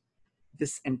complex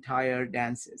this entire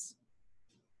dance is.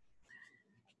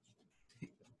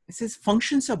 It says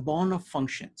functions are born of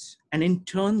functions and in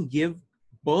turn give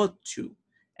birth to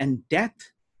and death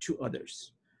to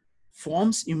others.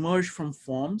 Forms emerge from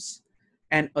forms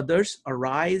and others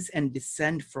arise and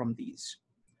descend from these.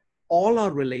 All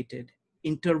are related,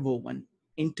 interwoven,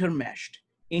 intermeshed,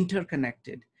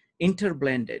 interconnected,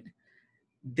 interblended.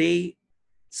 They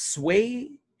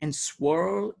sway and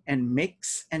swirl and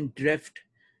mix and drift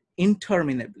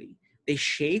interminably. They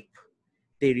shape,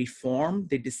 they reform,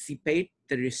 they dissipate,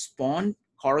 they respond,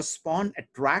 correspond,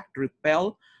 attract,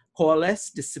 repel, coalesce,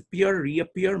 disappear,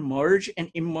 reappear, merge,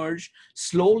 and emerge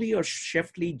slowly or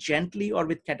swiftly, gently or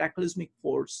with cataclysmic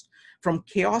force, from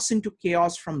chaos into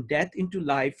chaos, from death into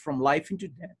life, from life into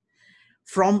death,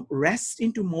 from rest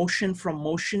into motion, from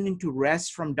motion into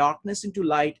rest, from darkness into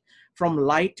light, from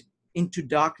light into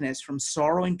darkness, from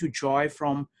sorrow into joy,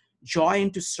 from joy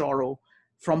into sorrow,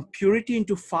 from purity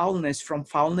into foulness, from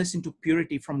foulness into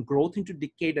purity, from growth into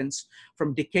decadence,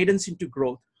 from decadence into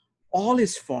growth. All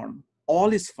is form,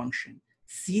 all is function,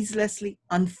 ceaselessly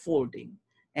unfolding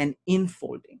and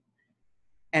infolding.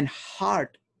 And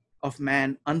heart of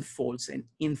man unfolds and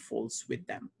infolds with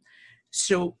them.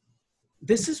 So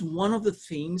this is one of the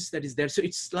themes that is there. So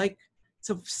it's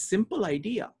a simple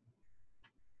idea,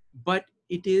 but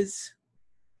it is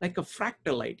like a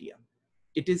fractal idea.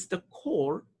 It is the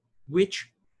core which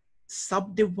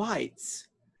subdivides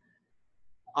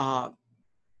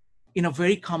in a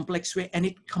very complex way, and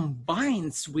it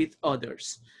combines with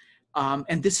others.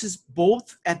 And this is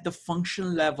both at the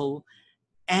function level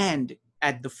and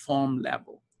at the form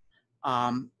level.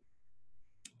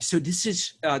 So this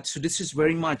is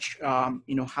very much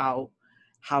how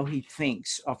he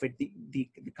thinks of it, the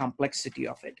complexity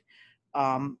of it.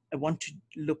 I want to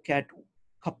look at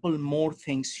couple more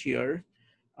things here.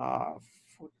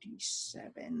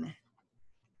 47,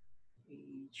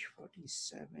 page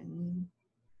 47.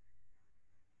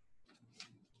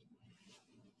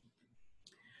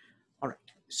 All right.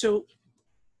 So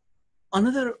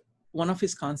another one of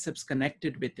his concepts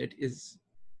connected with it is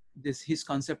his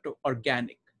concept of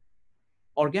organic.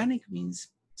 Organic means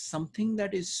something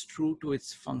that is true to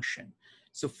its function.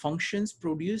 So functions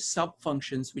produce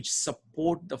sub-functions which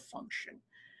support the function.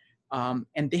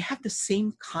 And they have the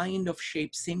same kind of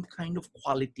shape, same kind of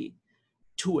quality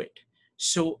to it.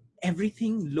 So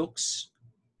everything looks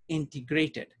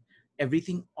integrated.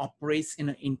 Everything operates in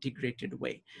an integrated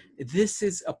way. This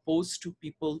is opposed to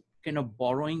people kind of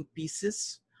borrowing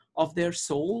pieces of their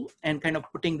soul and kind of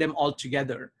putting them all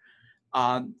together,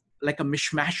 like a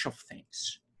mishmash of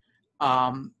things,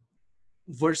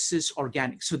 versus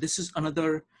organic. So this is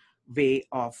another way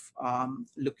of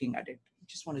looking at it. I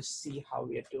just want to see how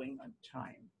we are doing on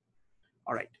time.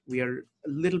 All right, we are a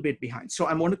little bit behind. So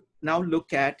I want to now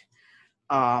look at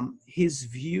his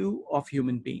view of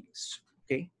human beings,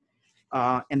 okay?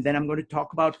 And then I'm going to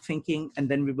talk about thinking, and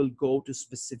then we will go to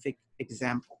specific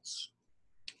examples.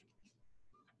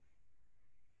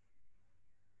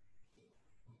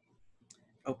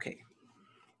 Okay.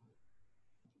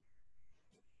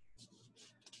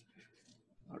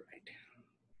 All right.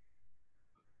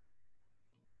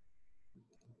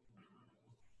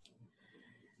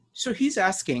 So he's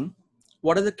asking,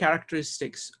 what are the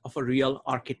characteristics of a real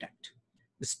architect?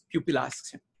 This pupil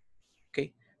asks him,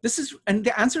 okay? This is, and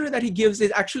the answer that he gives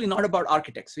is actually not about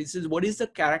architects. He says, what is the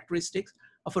characteristics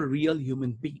of a real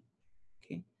human being?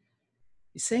 Okay.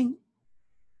 He's saying,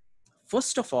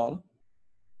 first of all,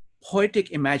 poetic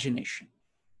imagination.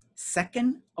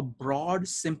 Second, a broad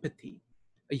sympathy,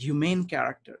 a humane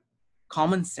character,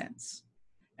 common sense,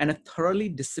 and a thoroughly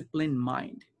disciplined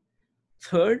mind.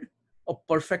 Third, a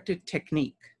perfected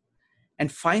technique.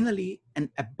 And finally, an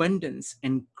abundance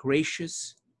and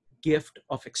gracious gift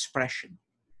of expression.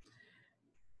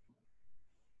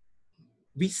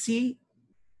 We see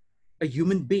a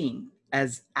human being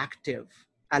as active,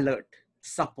 alert,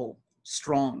 supple,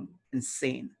 strong, and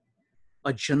sane.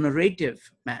 A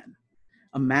generative man,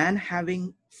 a man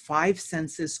having 5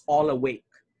 senses all awake,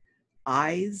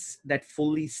 eyes that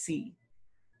fully see,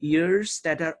 ears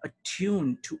that are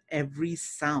attuned to every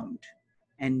sound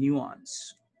and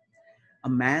nuance. A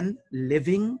man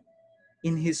living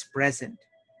in his present,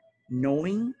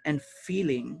 knowing and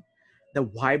feeling the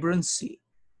vibrancy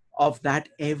of that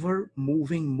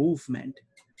ever-moving movement,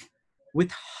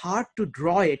 with heart to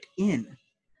draw it in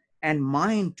and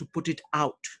mind to put it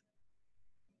out.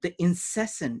 The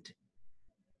incessant,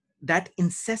 that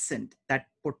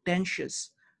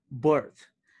portentous birth,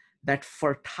 that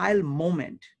fertile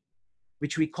moment,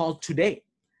 which we call today.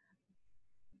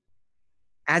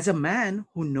 As a man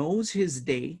who knows his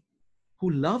day,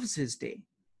 who loves his day,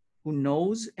 who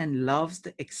knows and loves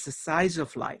the exercise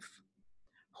of life,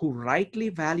 who rightly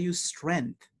values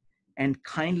strength and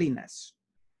kindliness,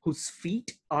 whose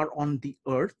feet are on the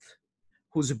earth,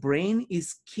 whose brain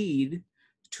is keyed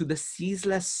to the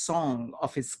ceaseless song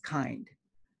of his kind,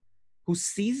 who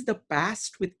sees the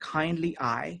past with kindly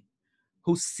eye,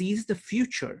 who sees the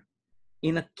future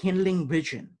in a kindling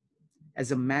vision,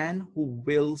 as a man who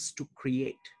wills to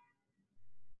create.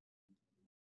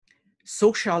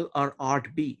 So shall our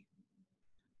art be.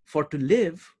 For to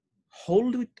live,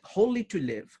 wholly to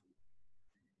live,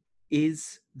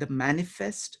 is the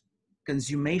manifest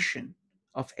consummation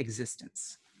of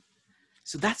existence.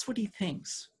 So that's what he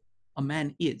thinks a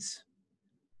man is.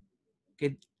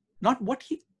 Okay, not what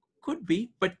he could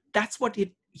be, but that's what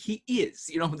he is.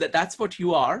 You know, that's what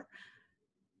you are.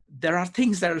 There are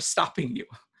things that are stopping you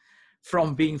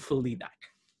from being fully that.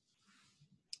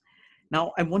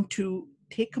 Now, I want to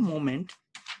take a moment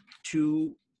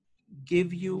to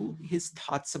give you his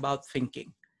thoughts about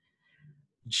thinking.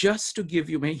 Just to give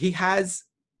you, he has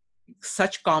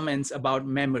such comments about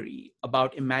memory,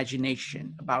 about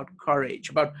imagination, about courage,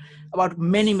 about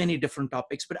many, many different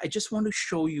topics, but I just want to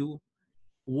show you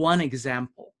one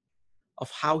example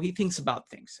of how he thinks about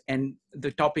things. And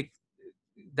the topic,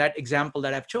 that example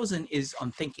that I've chosen is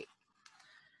on thinking.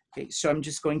 Okay, so I'm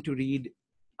just going to read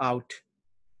out.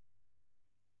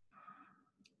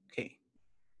 Okay.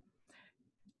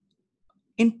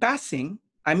 In passing,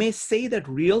 I may say that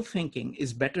real thinking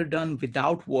is better done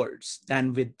without words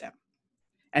than with them.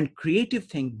 And creative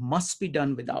thinking must be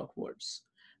done without words.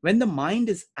 When the mind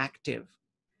is active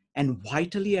and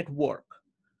vitally at work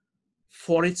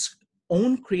for its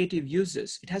own creative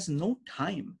uses, it has no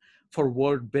time for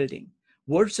word building.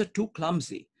 Words are too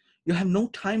clumsy. You have no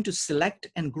time to select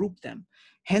and group them.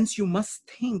 Hence, you must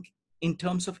think in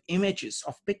terms of images,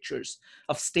 of pictures,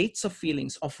 of states of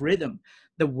feelings, of rhythm.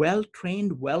 The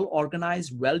well-trained,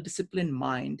 well-organized, well-disciplined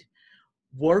mind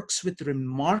works with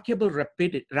remarkable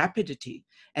rapidity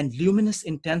and luminous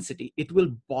intensity. It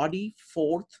will body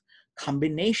forth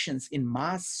combinations in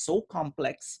mass so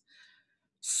complex,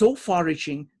 so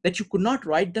far-reaching that you could not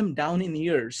write them down in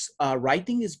years.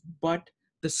 Writing is but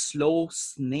the slow,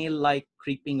 snail-like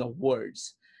creeping of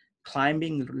words,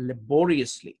 climbing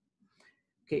laboriously.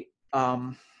 Okay, I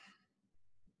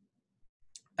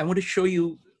want to show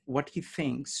you what he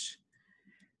thinks.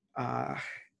 I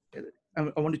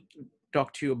want to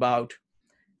talk to you about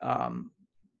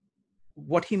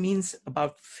what he means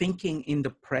about thinking in the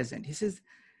present. He says,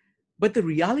 but the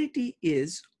reality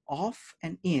is of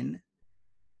and in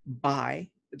by,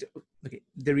 okay,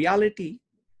 the reality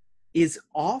is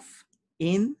of,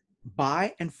 in,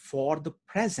 by, and for the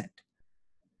present,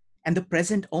 and the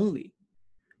present only.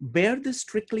 Bear this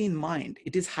strictly in mind.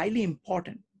 It is highly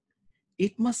important.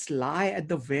 It must lie at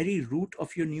the very root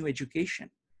of your new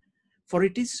education, for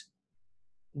it is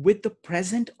with the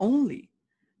present only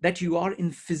that you are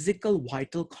in physical,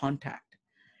 vital contact.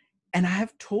 And I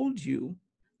have told you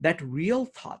that real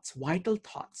thoughts, vital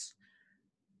thoughts,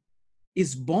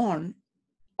 is born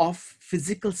of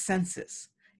physical senses.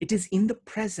 It is in the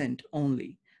present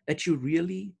only that you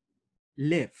really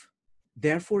live.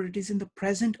 Therefore, it is in the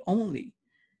present only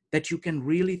that you can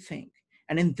really think.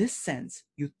 And in this sense,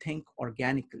 you think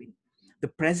organically. The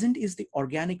present is the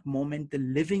organic moment, the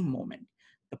living moment.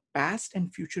 The past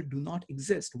and future do not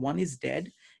exist. One is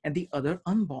dead and the other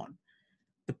unborn.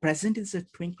 The present is a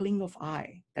twinkling of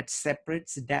eye that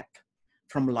separates death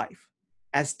from life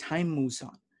as time moves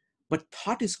on. But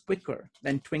thought is quicker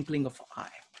than twinkling of eye.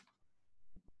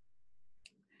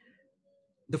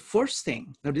 The first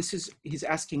thing, now this is, he's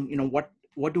asking,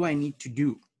 what do I need to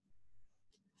do?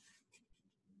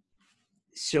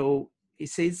 So he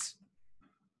says,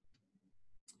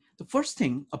 the first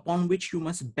thing upon which you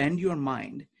must bend your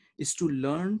mind is to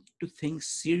learn to think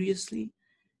seriously,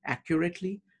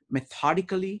 accurately,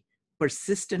 methodically,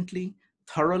 persistently,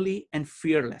 thoroughly, and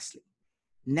fearlessly.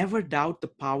 Never doubt the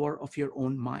power of your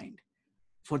own mind,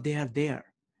 for they are there,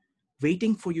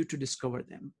 waiting for you to discover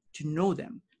them, to know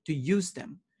them, to use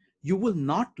them. You will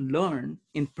not learn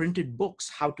in printed books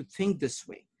how to think this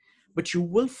way, but you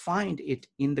will find it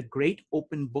in the great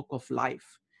open book of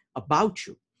life about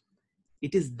you.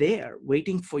 It is there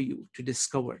waiting for you to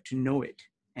discover, to know it,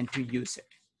 and to use it.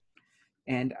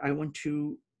 And I want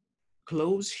to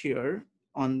close here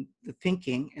on the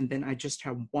thinking, and then I just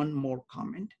have one more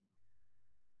comment.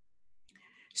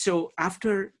 So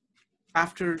after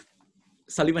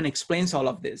Sullivan explains all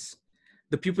of this,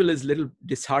 the pupil is a little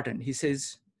disheartened. He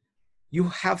says, "You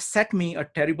have set me a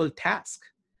terrible task.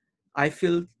 I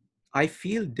feel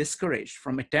discouraged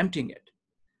from attempting it."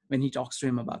 When he talks to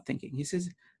him about thinking, he says,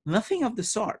 "Nothing of the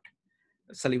sort,"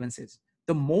 Sullivan says.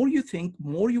 "The more you think,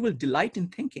 more you will delight in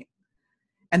thinking.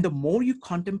 And the more you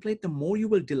contemplate, the more you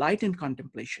will delight in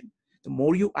contemplation. The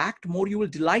more you act, more you will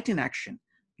delight in action.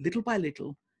 Little by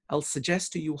little, I'll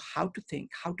suggest to you how to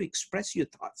think, how to express your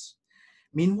thoughts.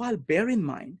 Meanwhile, bear in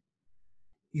mind,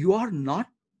 you are not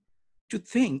to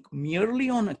think merely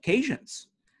on occasions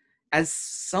as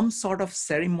some sort of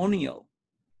ceremonial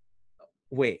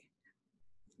way,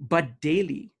 but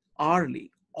daily,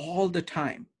 hourly, all the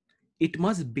time. It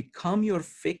must become your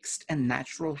fixed and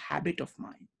natural habit of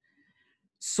mind.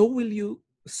 So will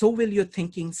your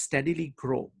thinking steadily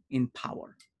grow in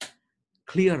power,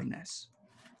 clearness,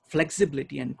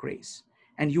 flexibility, and grace.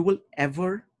 And you will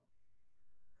ever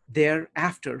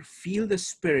thereafter feel the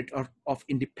spirit of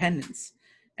independence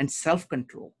and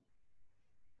self-control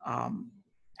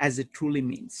as it truly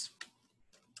means.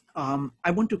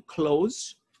 I want to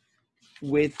close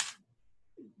with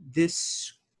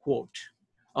this quote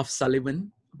of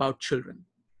Sullivan about children.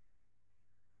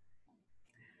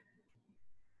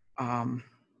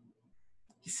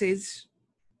 He says,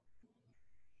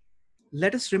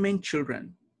 "Let us remain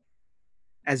children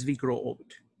as we grow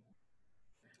old.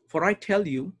 For I tell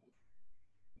you,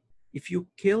 if you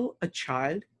kill the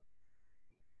child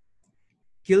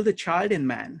in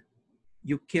man,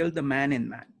 you kill the man in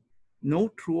man. No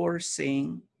truer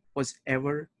saying was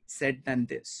ever said than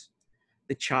this.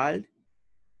 The child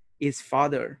is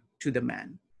father to the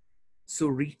man. So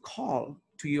recall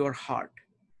to your heart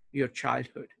your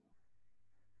childhood,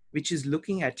 which is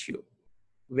looking at you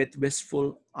with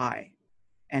wistful eye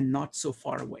and not so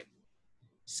far away."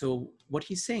 So what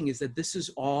he's saying is that this is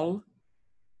all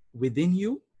within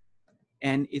you,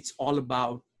 and it's all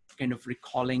about kind of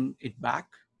recalling it back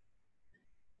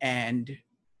and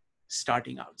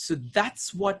starting out. So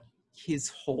that's what his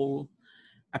whole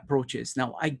approaches.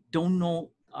 Now, I don't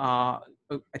know, I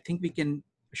think we can,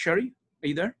 Sherri, are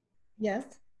you there?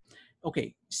 Yes.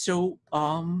 Okay, so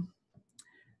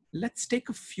let's take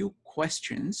a few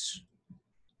questions.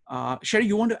 Sherri,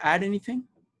 you want to add anything?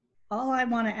 All I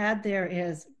want to add there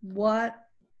is what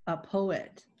a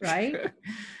poet, right?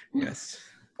 Yes,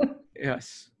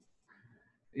 yes,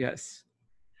 yes.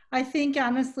 I think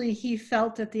honestly, he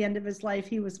felt at the end of his life,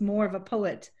 he was more of a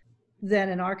poet than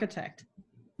an architect,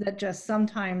 that just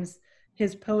sometimes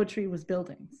his poetry was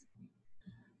buildings.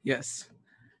 Yes.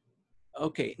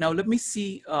 Okay, now let me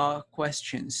see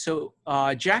questions. So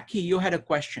Jackie, you had a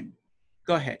question.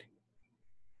 Go ahead.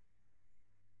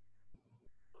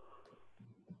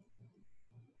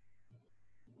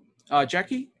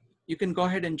 Jackie, you can go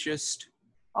ahead and just.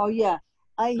 Oh, yeah.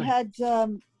 I Go ahead.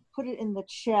 had put it in the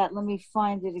chat. Let me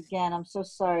find it again. I'm so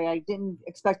sorry. I didn't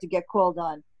expect to get called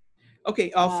on.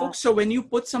 Okay, folks, so when you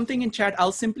put something in chat,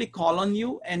 I'll simply call on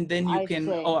you and then you I can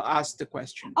see. ask the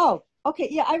question. Oh, okay.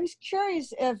 Yeah, I was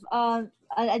curious if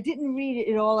I didn't read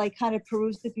it at all. I kind of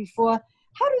perused it before.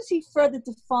 How does he further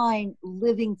define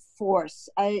living force?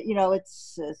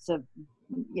 It's a,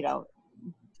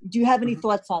 do you have any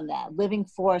thoughts on that? Living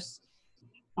force,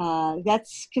 that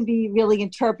can be really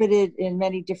interpreted in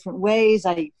many different ways.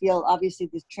 I feel obviously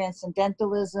there's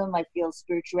transcendentalism. I feel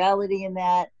spirituality in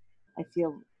that. I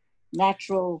feel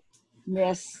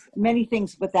naturalness, many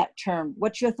things with that term.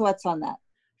 What's your thoughts on that?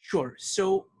 Sure.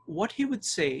 So what he would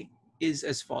say is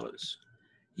as follows.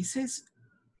 He says,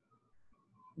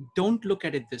 don't look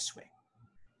at it this way.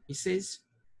 He says,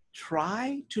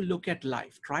 try to look at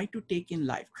life, try to take in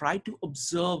life, try to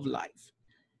observe life.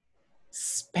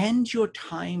 Spend your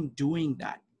time doing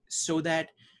that so that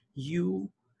you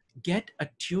get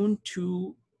attuned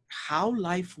to how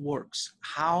life works,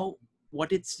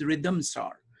 what its rhythms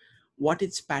are, what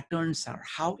its patterns are,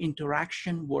 how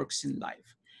interaction works in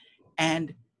life.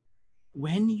 And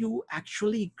when you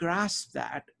actually grasp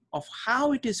that of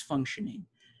how it is functioning,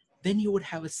 then you would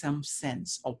have some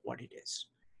sense of what it is.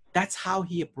 That's how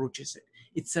he approaches it.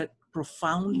 It's a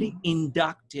profoundly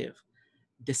inductive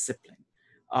discipline.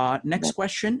 Next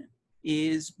question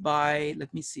is by,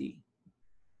 let me see.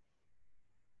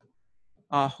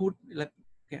 Okay,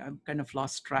 I'm kind of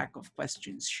lost track of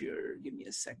questions here. Give me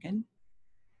a second.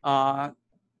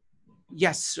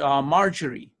 Yes,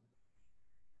 Marjorie.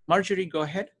 Marjorie, go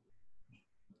ahead.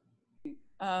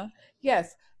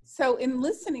 Yes. So in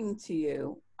listening to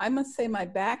you, I must say my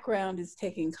background is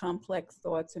taking complex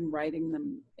thoughts and writing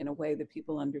them in a way that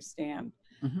people understand.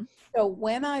 Mm-hmm. So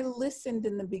when I listened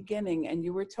in the beginning and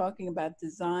you were talking about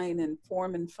design and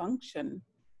form and function,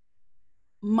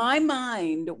 my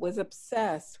mind was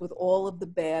obsessed with all of the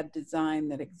bad design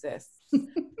that exists.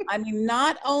 I mean,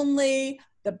 not only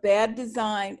the bad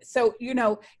design. So,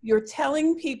 you're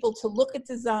telling people to look at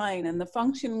design and the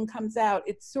function comes out.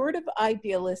 It's sort of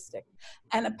idealistic.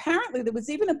 And apparently there was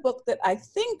even a book that I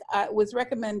think was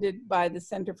recommended by the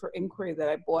Center for Inquiry that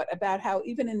I bought about how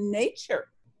even in nature,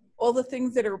 all the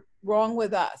things that are wrong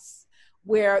with us,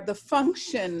 where the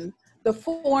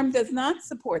form does not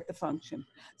support the function.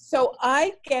 So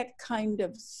I get kind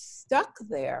of stuck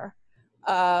there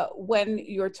when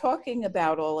you're talking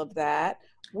about all of that,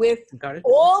 with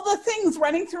all the things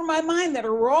running through my mind that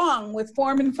are wrong with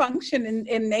form and function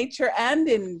in nature and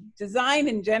in design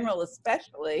in general,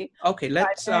 especially. Okay,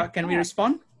 can we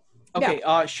respond? Okay,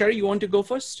 yeah. Sherri, you want to go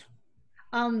first?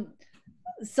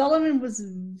 Sullivan was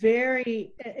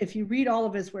if you read all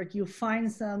of his work, you'll find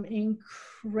some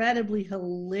incredibly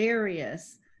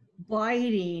hilarious,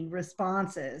 biting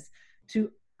responses to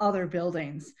other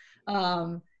buildings.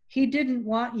 He didn't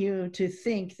want you to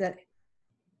think that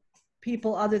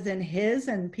people other than his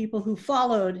and people who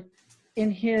followed in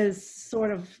his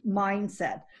sort of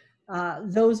mindset,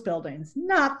 those buildings,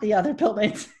 not the other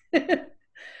buildings.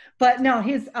 But no,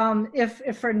 his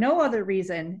if for no other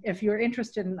reason, if you're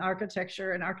interested in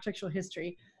architecture and architectural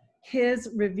history, his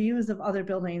reviews of other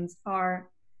buildings are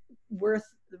worth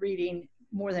reading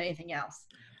more than anything else.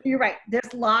 You're right.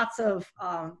 There's lots of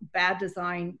bad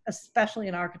design, especially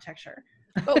in architecture.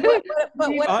 But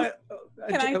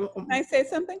can I say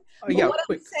something? Yeah, what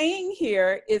I'm saying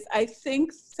here is I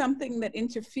think something that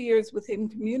interferes with him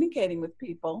communicating with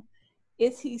people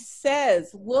is he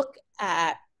says, look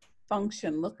at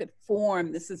function, look at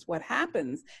form, this is what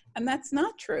happens. And that's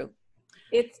not true.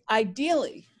 It's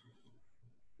ideally,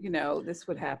 this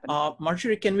would happen.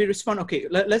 Marjorie, can we respond? Okay,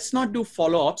 let's not do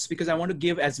follow-ups because I want to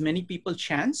give as many people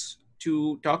chance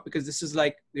to talk because this is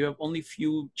like, we have only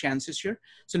few chances here.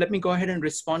 So let me go ahead and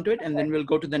respond to it and then we'll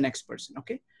go to the next person,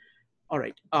 okay? All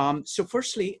right, so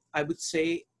firstly, I would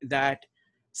say that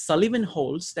Sullivan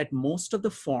holds that most of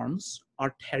the forms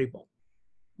are terrible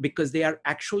because they are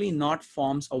actually not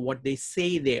forms of what they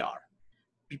say they are.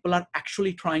 People are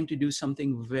actually trying to do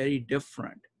something very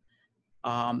different.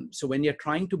 So when you're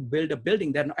trying to build a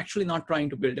building, they're actually not trying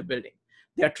to build a building.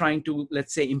 They're trying to,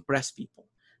 let's say, impress people.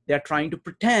 They're trying to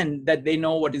pretend that they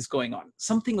know what is going on,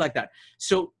 something like that.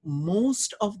 So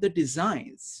most of the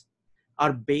designs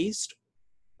are based,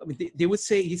 I mean, they would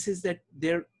say, he says that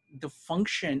the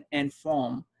function and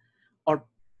form are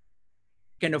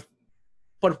kind of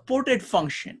purported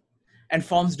function and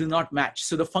forms do not match.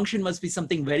 So the function must be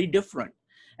something very different.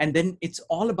 And then it's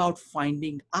all about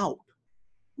finding out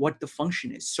what the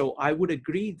function is. So I would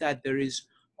agree that there is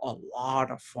a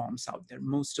lot of forms out there,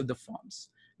 most of the forms,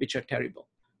 which are terrible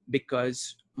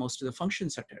because most of the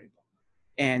functions are terrible.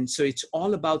 And so it's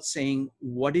all about saying,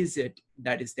 what is it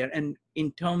that is there? And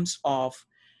in terms of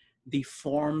the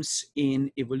forms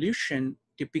in evolution,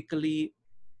 typically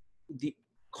the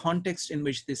context in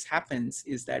which this happens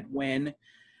is that when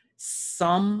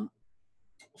some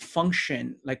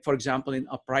function, like for example, in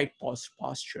upright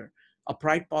posture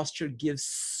gives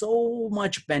so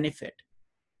much benefit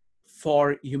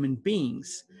for human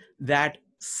beings that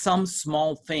some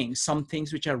small things, some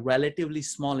things which are relatively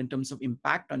small in terms of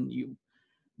impact on you,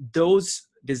 those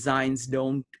designs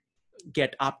don't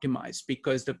get optimized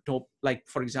because the top, like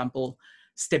for example,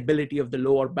 stability of the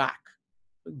lower back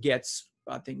gets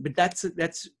a thing. But that's a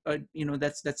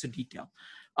detail.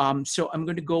 So I'm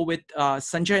going to go with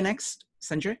Sanjay next.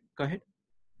 Sanjay, go ahead.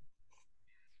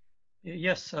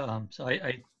 Yes, so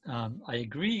I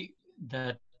agree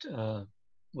that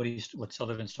what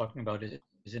Sullivan's talking about is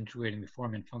integrating the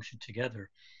form and function together,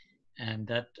 and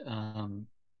that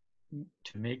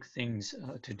to make things,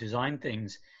 to design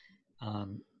things,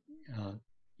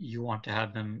 you want to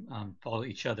have them follow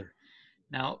each other.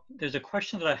 Now, there's a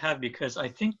question that I have because I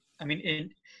think, I mean,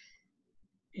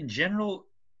 in general,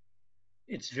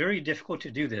 it's very difficult to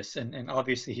do this, and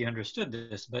obviously he understood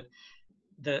this, but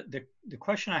the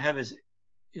question I have is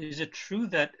it true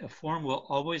that a form will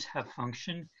always have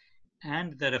function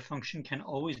and that a function can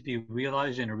always be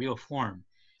realized in a real form?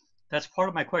 That's part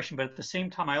of my question, but at the same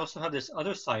time, I also have this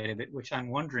other side of it, which I'm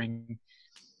wondering,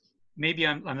 maybe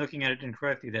I'm looking at it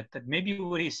incorrectly, that maybe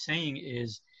what he's saying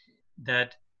is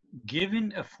that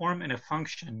given a form and a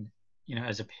function,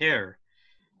 as a pair,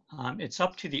 it's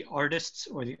up to the artist's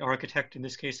or the architect, in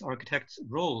this case, architect's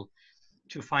role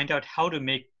to find out how to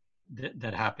make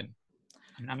that happen.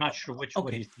 I mean, I'm not sure which. Okay.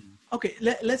 What he's saying. Okay.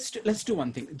 Let's do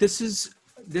one thing. This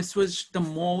was the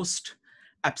most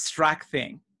abstract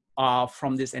thing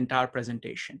from this entire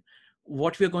presentation.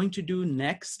 What we're going to do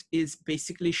next is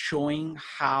basically showing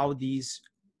how these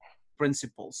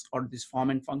principles or this form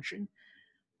and function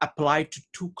apply to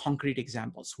two concrete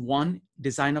examples. One,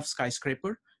 design of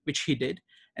Skyscraper, which he did,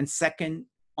 and second,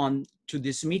 on to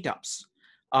these meetups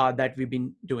that we've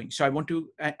been doing. So I want to,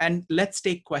 and let's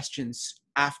take questions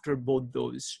after both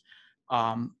those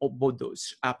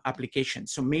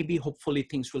applications. So maybe hopefully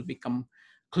things will become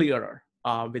clearer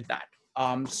with that.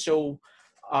 So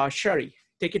Sherri,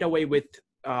 take it away with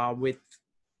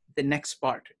the next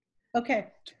part. Okay.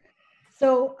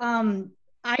 So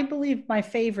I believe my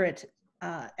favorite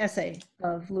essay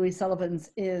of Louis Sullivan's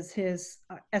is his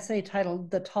essay titled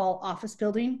 "The Tall Office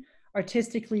Building,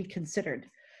 Artistically Considered."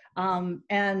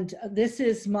 And this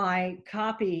is my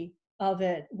copy of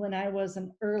it when I was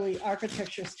an early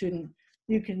architecture student.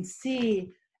 You can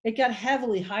see it got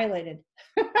heavily highlighted.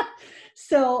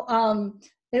 So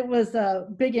it was a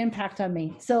big impact on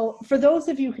me. So for those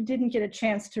of you who didn't get a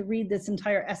chance to read this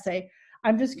entire essay,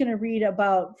 I'm just going to read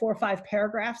about 4 or 5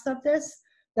 paragraphs of this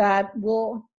that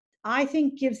will, I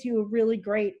think, gives you a really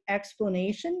great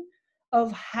explanation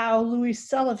of how Louis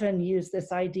Sullivan used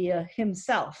this idea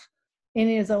himself in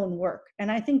his own work.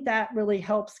 And I think that really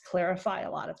helps clarify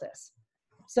a lot of this.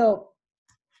 So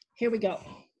here we go.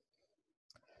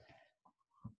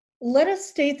 Let us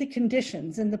state the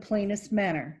conditions in the plainest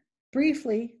manner.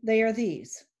 Briefly, they are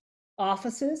these.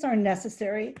 Offices are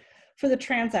necessary for the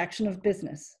transaction of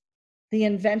business. The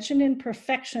invention and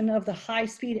perfection of the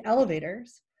high-speed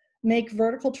elevators make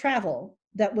vertical travel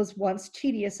that was once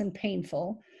tedious and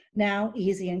painful, now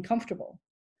easy and comfortable.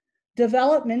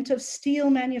 Development of steel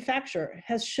manufacture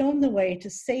has shown the way to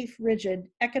safe, rigid,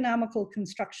 economical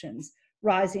constructions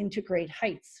rising to great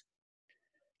heights.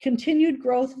 Continued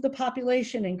growth of the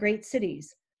population in great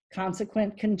cities,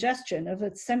 consequent congestion of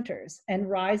its centers, and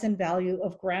rise in value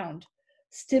of ground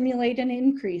stimulate an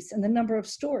increase in the number of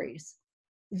stories.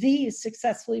 These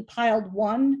successfully piled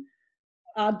one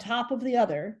on top of the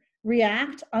other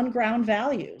react on ground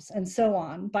values and so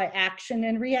on by action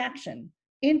and reaction,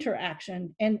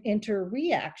 interaction and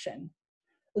interreaction.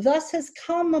 Thus has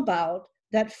come about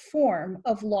that form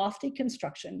of lofty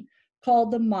construction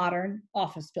called the modern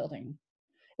office building.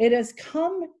 It has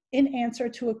come in answer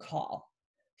to a call,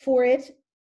 for in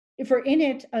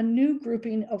it a new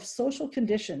grouping of social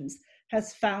conditions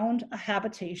has found a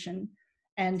habitation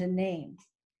and a name.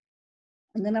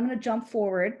 And then I'm going to jump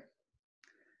forward,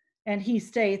 and he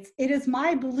states, it is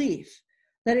my belief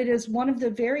that it is one of the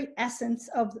very essence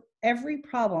of every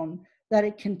problem that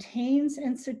it contains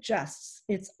and suggests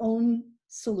its own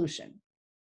solution.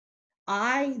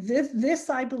 This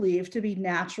I believe to be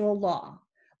natural law.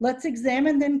 Let's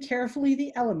examine then carefully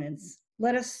the elements.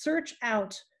 Let us search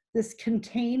out this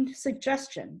contained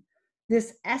suggestion,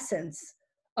 this essence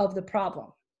of the problem.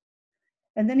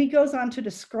 And then he goes on to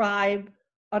describe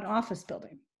an office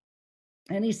building.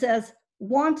 And he says,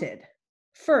 wanted,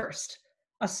 first,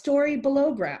 a story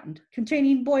below ground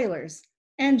containing boilers,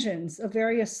 engines of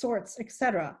various sorts,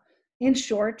 etc. In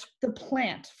short, the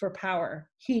plant for power,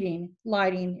 heating,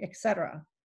 lighting, etc.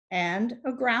 And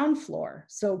a ground floor,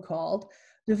 so-called,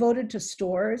 devoted to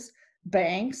stores,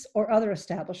 banks, or other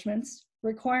establishments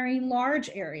requiring large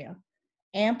area,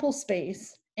 ample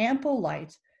space, ample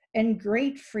light, and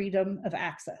great freedom of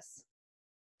access.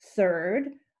 Third,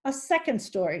 a second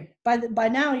story. By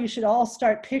now, you should all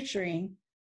start picturing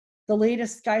the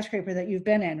latest skyscraper that you've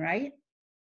been in, right?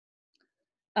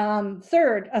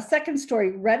 Third, a second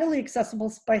story readily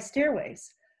accessible by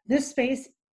stairways. This space,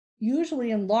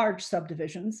 usually in large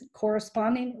subdivisions,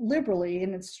 corresponding liberally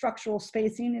in its structural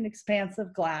spacing and expanse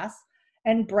of glass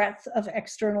and breadth of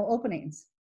external openings.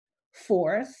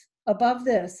 Fourth, above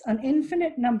this, an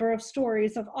infinite number of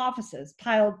stories of offices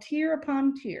piled tier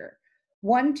upon tier,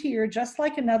 one tier just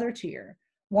like another tier,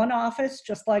 one office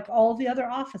just like all the other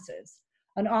offices,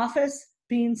 an office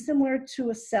being similar to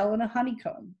a cell in a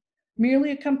honeycomb, merely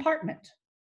a compartment.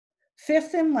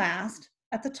 Fifth and last,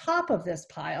 at the top of this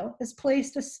pile is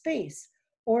placed a space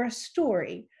or a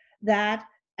story that,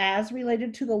 as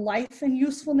related to the life and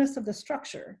usefulness of the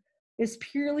structure, is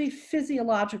purely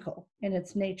physiological in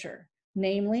its nature,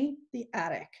 namely the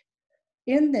attic.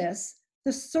 In this,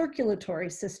 the circulatory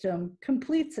system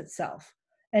completes itself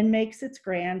and makes its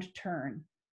grand turn.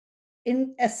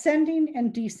 In ascending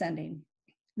and descending,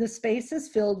 the space is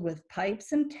filled with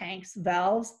pipes and tanks,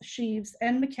 valves, sheaves,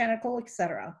 and mechanical,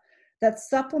 etc., that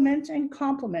supplement and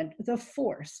complement the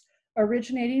force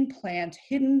originating plant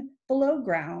hidden below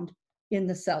ground in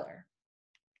the cellar.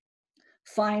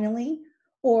 Finally,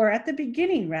 or at the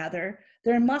beginning rather,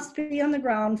 there must be on the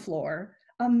ground floor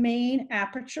a main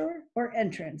aperture or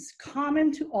entrance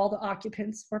common to all the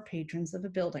occupants or patrons of a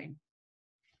building.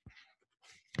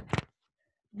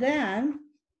 Then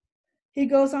he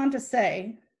goes on to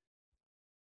say,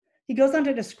 he goes on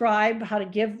to describe how to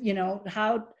give,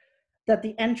 how that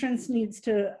the entrance needs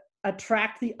to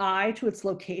attract the eye to its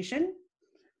location.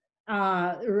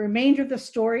 The remainder of the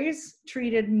stories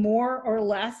treated more or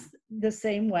less the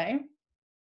same way.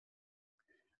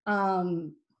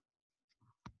 And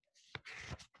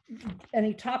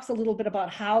he talks a little bit about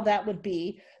how that would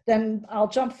be. Then I'll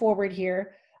jump forward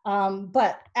here.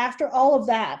 But after all of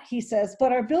that, he says,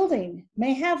 but our building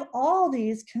may have all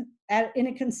these in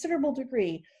a considerable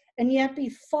degree, and yet be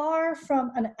far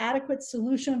from an adequate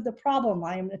solution of the problem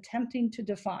I am attempting to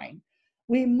define.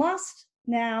 We must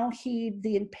now heed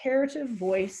the imperative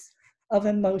voice of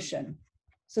emotion.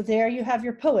 So there you have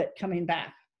your poet coming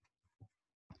back.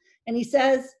 And he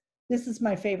says, this is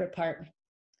my favorite part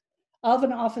of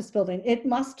an office building. It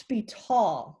must be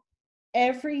tall,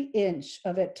 every inch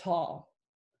of it tall.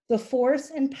 The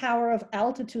force and power of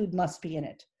altitude must be in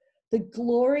it. The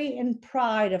glory and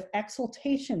pride of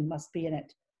exaltation must be in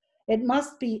it. It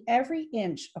must be every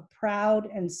inch a proud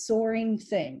and soaring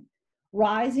thing,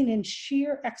 rising in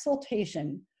sheer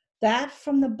exaltation, that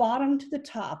from the bottom to the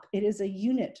top, it is a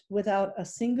unit without a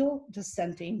single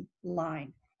dissenting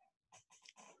line.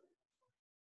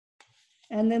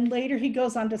 And then later he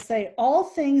goes on to say, all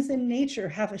things in nature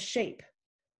have a shape,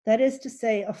 that is to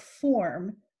say, a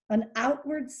form, an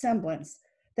outward semblance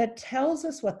that tells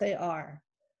us what they are,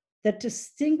 that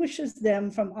distinguishes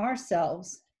them from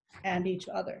ourselves and each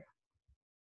other.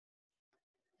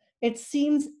 It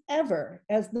seems ever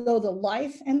as though the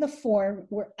life and the form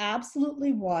were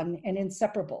absolutely one and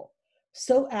inseparable.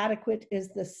 So adequate is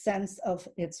the sense of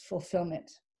its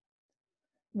fulfillment.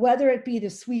 Whether it be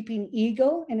the sweeping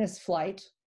eagle in his flight,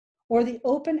 or the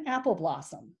open apple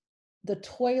blossom, the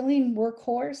toiling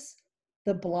workhorse,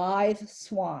 the blithe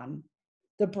swan,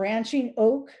 the branching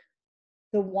oak,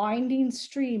 the winding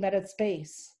stream at its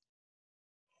base,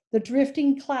 the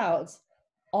drifting clouds,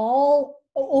 all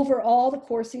over all the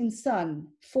coursing sun,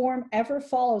 form ever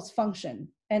follows function,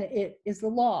 and it is the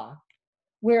law.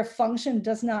 Where function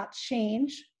does not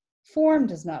change, form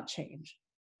does not change.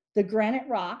 The granite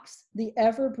rocks, the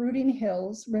ever-brooding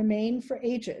hills remain for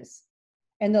ages,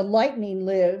 and the lightning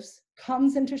lives,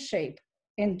 comes into shape,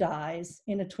 and dies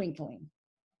in a twinkling.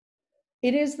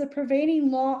 It is the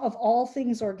pervading law of all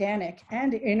things organic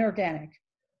and inorganic,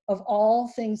 of all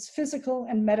things physical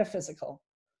and metaphysical,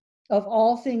 of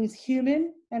all things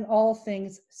human and all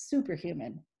things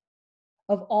superhuman,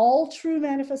 of all true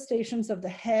manifestations of the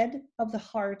head, of the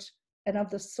heart, and of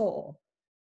the soul,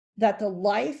 that the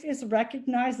life is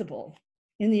recognizable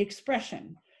in the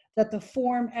expression that the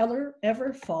form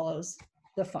ever follows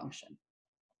the function.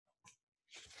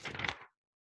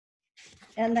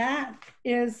 And that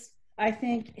is, I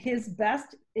think, his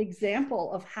best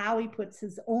example of how he puts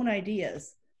his own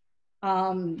ideas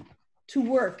to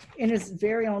work in his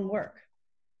very own work.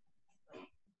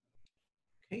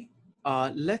 Okay,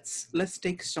 let's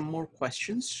take some more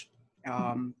questions.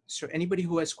 So anybody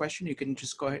who has a question, you can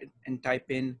just go ahead and type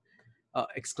in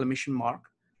exclamation mark.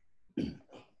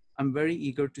 I'm very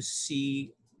eager to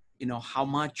see, how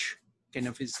much kind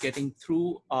of is getting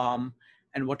through.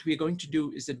 And what we're going to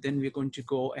do is that then we're going to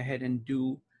go ahead and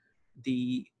do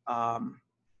the,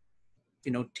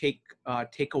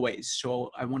 takeaways.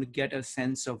 So I want to get a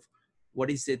sense of what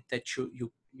is it that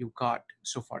you got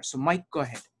so far. So Mike, go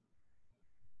ahead.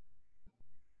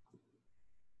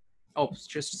 Oh,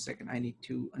 just a second. I need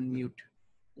to unmute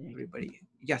everybody.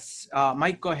 Yes,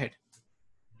 Mike, go ahead.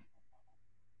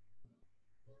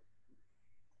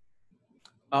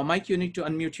 Mike, you need to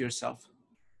unmute yourself.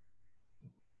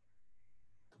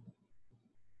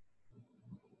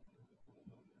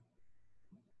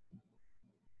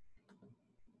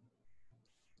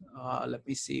 Let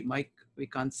me see, Mike, we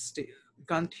can't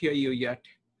hear you yet.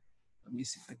 Let me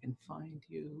see if I can find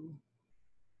you.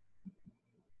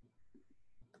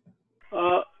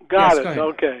 Got Yes, it.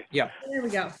 Okay. Yeah. There we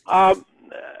go. I've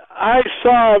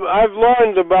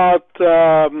learned about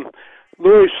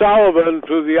Louis Sullivan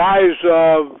through the eyes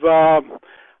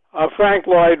of Frank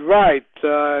Lloyd Wright,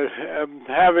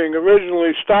 having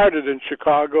originally started in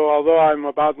Chicago, although I'm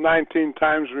about 19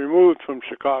 times removed from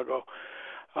Chicago.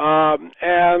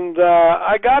 And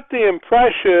I got the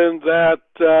impression that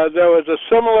there was a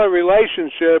similar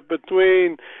relationship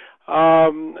between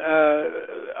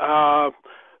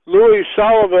Louis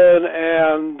Sullivan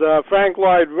and Frank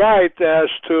Lloyd Wright as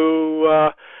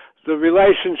to the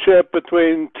relationship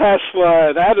between Tesla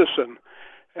and Edison.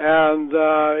 And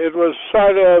it was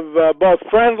sort of both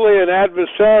friendly and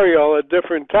adversarial at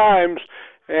different times,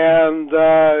 and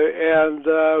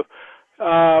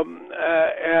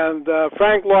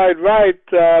Frank Lloyd Wright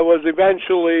was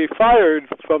eventually fired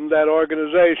from that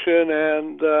organization,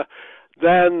 and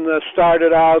then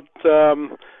started out,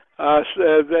 then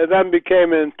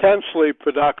became intensely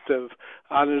productive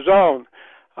on his own.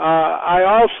 I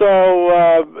also,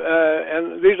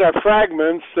 and these are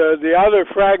fragments, the other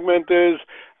fragment is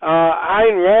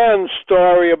Ayn Rand's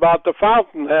story about the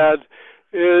fountainhead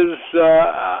is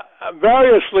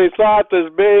variously thought as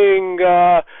being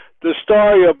the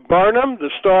story of Burnham, the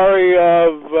story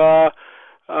of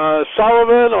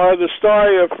Sullivan, or the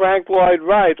story of Frank Lloyd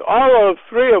Wright, all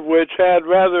three of which had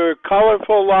rather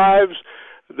colorful lives.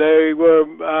 They were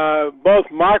both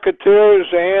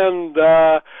marketeers and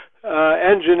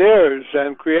engineers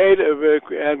and creative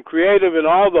in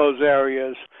all those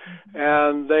areas,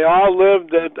 and they all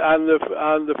lived on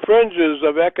the fringes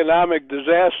of economic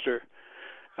disaster.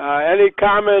 Any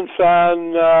comments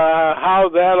on how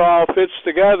that all fits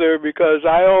together? Because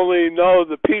I only know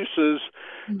the pieces,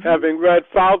 having read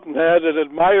Fountainhead and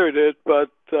admired it, but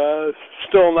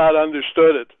still not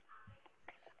understood it.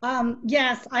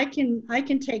 Yes, I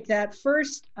can take that.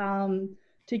 First,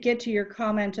 to get to your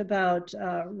comment about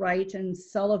Wright and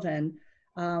Sullivan.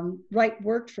 Wright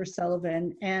worked for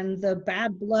Sullivan, and the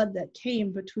bad blood that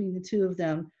came between the two of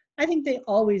them, I think they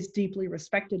always deeply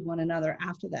respected one another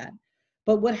after that.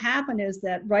 But what happened is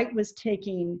that Wright was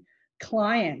taking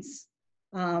clients,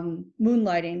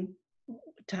 moonlighting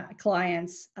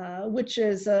clients, which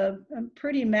is a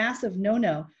pretty massive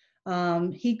no-no.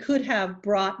 He could have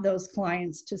brought those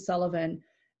clients to Sullivan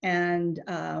and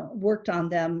worked on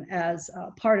them as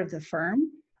part of the firm.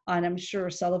 And I'm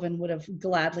sure Sullivan would have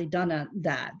gladly done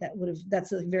that.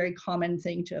 That's a very common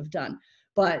thing to have done.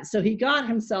 But so he got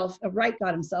himself, Wright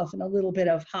got himself in a little bit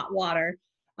of hot water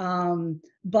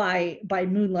by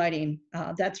moonlighting.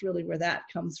 That's really where that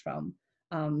comes from.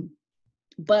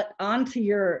 But on to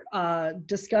your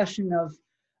discussion of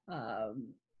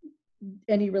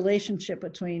any relationship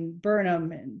between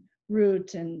Burnham and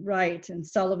Root and Wright and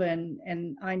Sullivan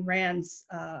and Ayn Rand's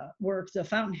work, The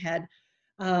Fountainhead,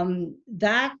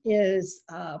 that is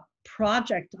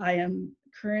project I am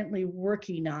currently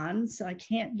working on, so I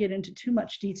can't get into too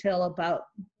much detail about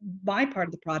my part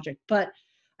of the project, but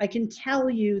I can tell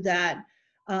you that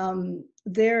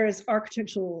there is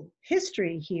architectural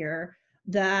history here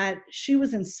that she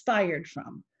was inspired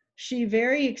from. She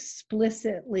very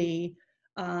explicitly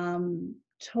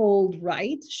told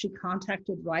Wright, she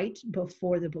contacted Wright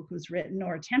before the book was written,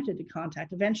 or attempted to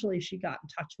contact. Eventually she got in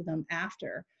touch with him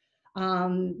after.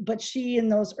 But she, in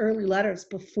those early letters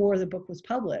before the book was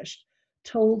published,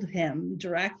 told him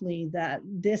directly that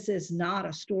this is not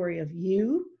a story of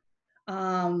you,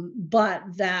 but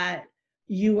that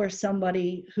you are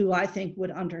somebody who I think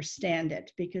would understand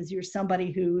it, because you're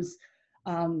somebody who's,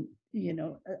 you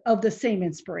know, of the same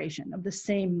inspiration, of the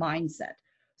same mindset.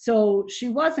 So she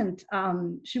wasn't,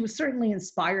 she was certainly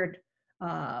inspired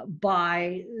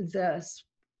by this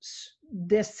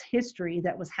history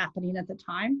that was happening at the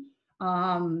time,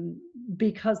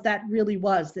 because that really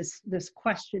was this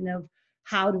question of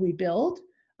how do we build?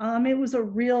 It was a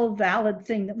real valid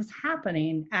thing that was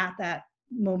happening at that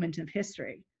moment of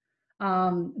history.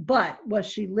 But was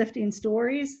she lifting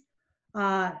stories?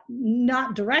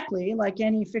 Not directly, like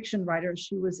any fiction writer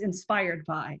she was inspired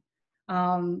by.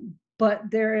 But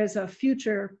there is a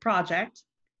future project,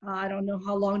 I don't know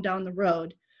how long down the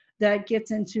road, that gets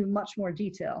into much more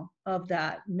detail of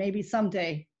that. Maybe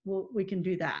someday we can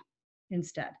do that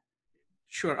instead.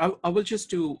 Sure. I will just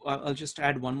do, I'll just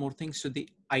add one more thing. So the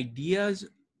ideas,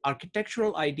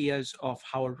 architectural ideas of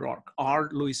Howard Roark are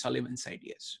Louis Sullivan's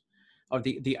ideas, or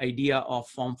the idea of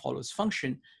form follows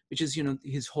function, which is, you know,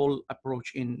 his whole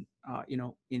approach in, you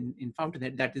know, in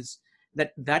Fountainhead. That is,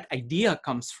 that idea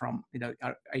comes from, you know,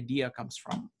 our idea comes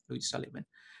from Louis Sullivan.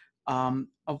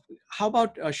 How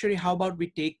about, Sherri, how about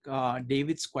we take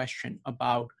David's question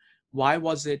about why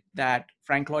was it that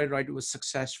Frank Lloyd Wright was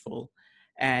successful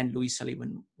and Louis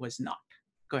Sullivan was not?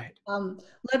 Go ahead.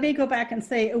 Let me go back and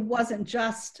say it wasn't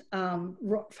just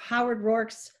Howard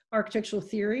Roark's architectural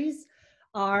theories,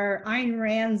 are Ayn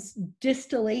Rand's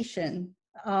distillation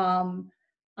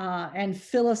and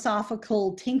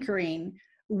philosophical tinkering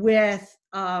with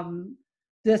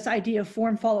this idea of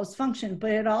form follows function,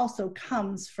 but it also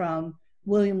comes from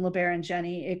William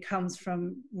LeBaron-Jenney, it comes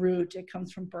from Root, it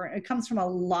comes from Byrne, it comes from a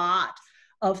lot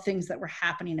of things that were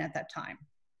happening at that time.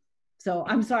 So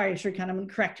I'm sorry, Shrikant, I'm going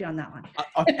to correct you on that one.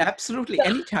 Absolutely,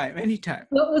 anytime, anytime.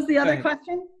 What was the other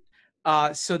question?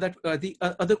 So that the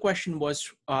other question was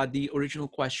the original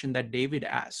question that David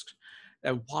asked.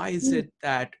 Why is it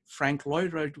that Frank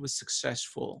Lloyd Wright was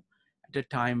successful at a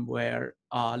time where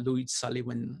Louis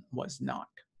Sullivan was not?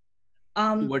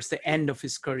 Towards the end of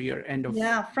his career,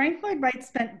 Yeah, Frank Lloyd Wright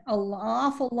spent an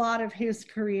awful lot of his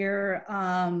career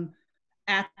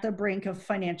at the brink of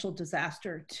financial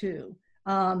disaster too.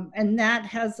 And that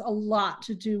has a lot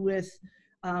to do with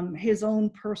his own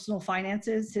personal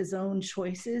finances, his own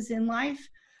choices in life.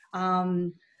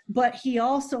 But he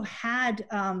also had,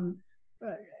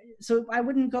 so I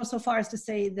wouldn't go so far as to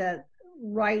say that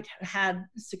Wright had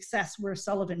success where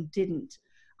Sullivan didn't.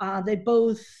 They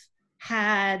both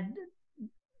had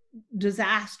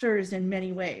disasters in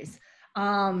many ways.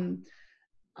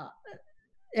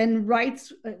 And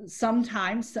Wright's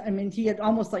sometimes, I mean, he had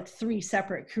almost like 3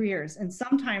 separate careers, and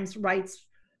sometimes Wright's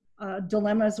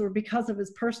dilemmas were because of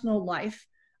his personal life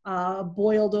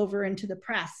boiled over into the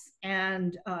press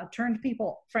and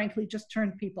frankly, just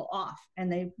turned people off,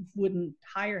 and they wouldn't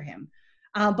hire him.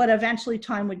 But eventually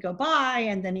time would go by,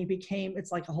 and then he became,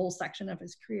 it's like a whole section of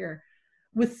his career.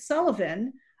 With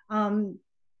Sullivan, from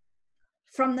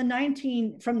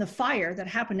the fire that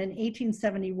happened in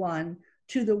 1871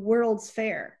 to the World's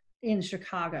Fair in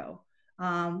Chicago,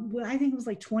 I think it was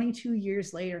like 22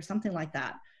 years later, something like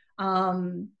that.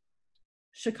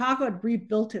 Chicago had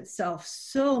rebuilt itself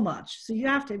so much. So you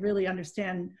have to really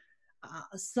understand,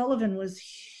 Sullivan was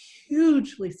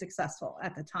hugely successful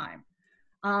at the time.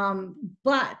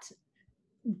 But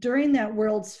during that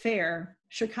World's Fair,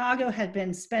 Chicago had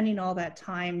been spending all that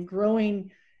time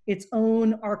growing its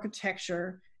own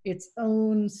architecture, its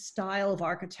own style of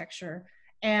architecture.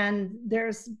 And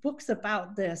there's books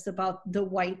about this, about the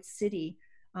White City.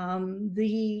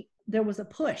 There was a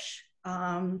push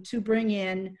to bring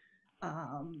in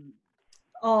a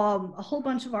whole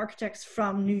bunch of architects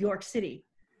from New York City,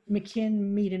 McKin,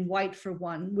 Mead, and White for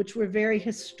one, which were very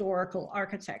historical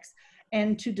architects,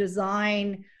 and to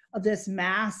design this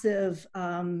massive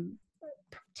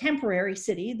temporary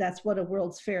city, that's what a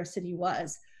World's Fair city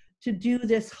was, to do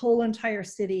this whole entire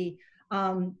city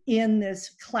in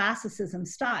this classicism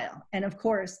style. And of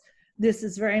course, this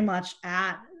is very much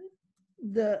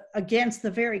against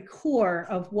the very core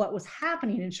of what was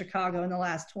happening in Chicago in the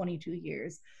last 22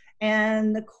 years.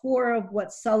 and the core of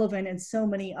what Sullivan and so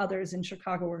many others in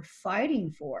Chicago were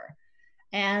fighting for.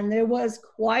 And there was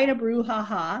quite a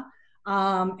brouhaha.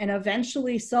 And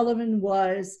eventually Sullivan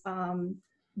was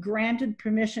granted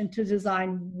permission to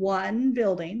design one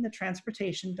building, the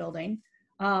transportation building.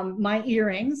 My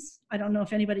earrings, I don't know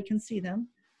if anybody can see them.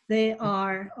 They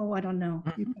are, oh, I don't know,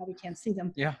 you probably can't see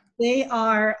them. Yeah. They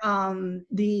are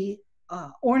the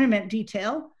ornament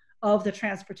detail of the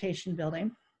transportation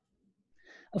building.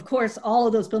 Of course, all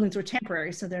of those buildings were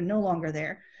temporary, so they're no longer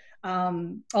there.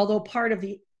 Although part of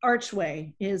the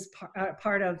archway is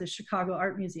part of the Chicago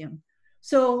Art Museum.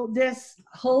 So this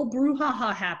whole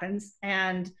brouhaha happens,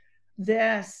 and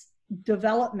this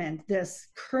development, this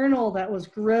kernel that was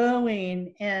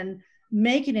growing and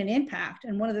making an impact.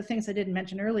 And one of the things I didn't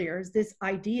mention earlier is this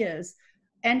ideas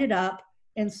ended up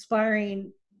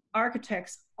inspiring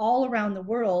architects all around the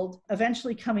world,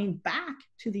 eventually coming back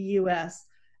to the US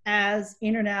as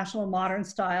international modern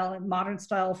style, and modern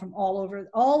style from all over.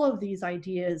 All of these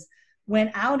ideas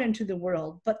went out into the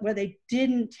world, but where they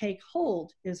didn't take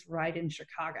hold is right in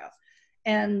Chicago.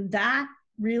 And that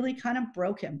really kind of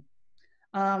broke him.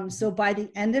 So by the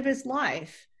end of his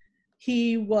life,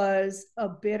 he was a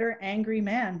bitter, angry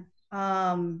man,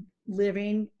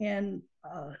 living in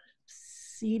a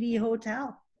seedy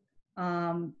hotel.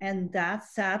 And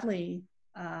that's sadly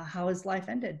how his life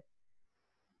ended.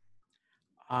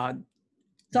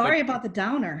 Sorry about the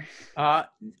downer.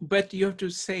 But you have to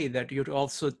say that you have to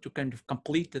also, to kind of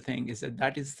complete the thing, is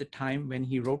that is the time when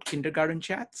he wrote Kindergarten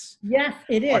Chats. Yes,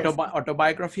 it is.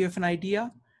 Autobiography of an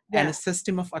Idea, and a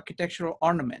system of architectural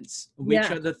ornaments, which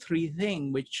are the three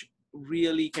things which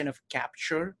really kind of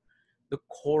capture the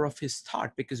core of his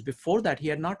thought, because before that he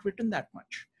had not written that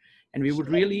much. And we would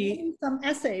really some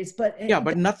essays, but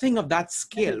but nothing of that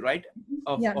scale, right?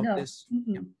 Of this.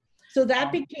 So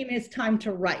that became his time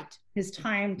to write, his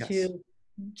time to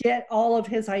get all of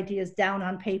his ideas down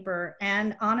on paper.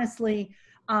 And honestly,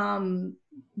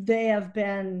 they have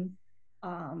been,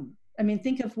 I mean,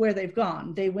 think of where they've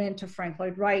gone. They went to Frank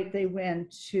Lloyd Wright, they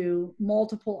went to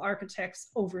multiple architects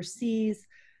overseas,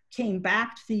 came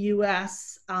back to the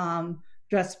US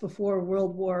just before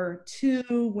World War II,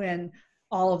 when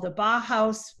all of the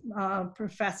Bauhaus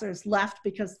professors left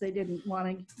because they didn't want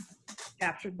to get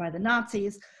captured by the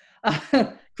Nazis.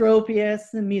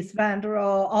 Gropius and Mies van der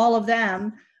Rohe, all of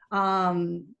them,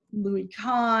 Louis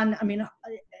Kahn, I mean,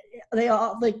 they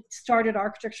all started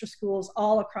architecture schools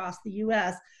all across the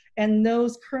US, and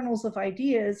those kernels of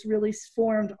ideas really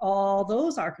formed all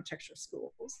those architecture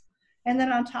schools. And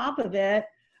then on top of it,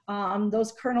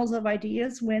 those kernels of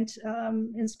ideas went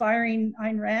inspiring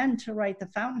Ayn Rand to write The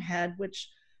Fountainhead,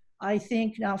 which I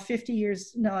think now 50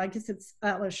 years, no, I guess it's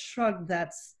Atlas Shrugged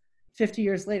that's 50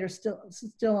 years later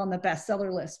still on the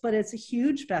bestseller list, but it's a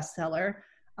huge bestseller.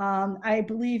 I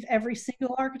believe every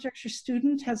single architecture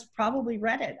student has probably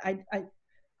read it.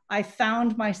 I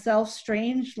found myself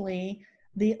strangely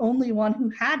the only one who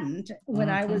hadn't when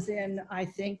I was in, I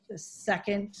think, the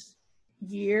second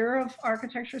year of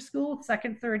architecture school,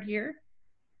 second, third year.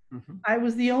 I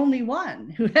was the only one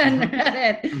who hadn't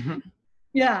read it.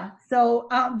 Yeah, so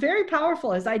very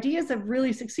powerful. His ideas have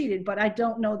really succeeded, but I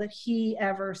don't know that he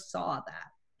ever saw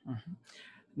that.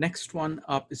 Next one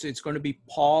up is, it's going to be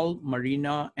Paul,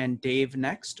 Marina, and Dave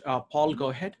next. Paul, go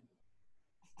ahead.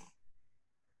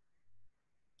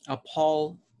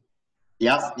 Paul.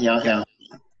 Yeah.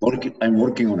 I'm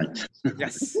working on it.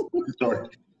 Yes. Sorry.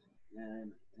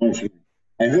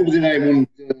 I hope that I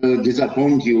won't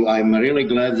disappoint you. I'm really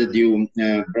glad that you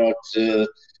brought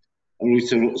Louis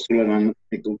Sullivan,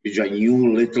 which I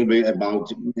knew a little bit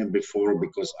about before,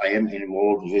 because I am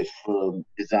involved with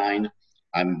design.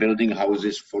 I'm building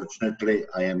houses. Fortunately,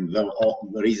 I am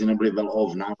reasonably well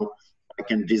off now. I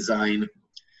can design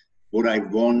what I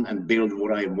want and build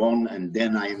what I want, and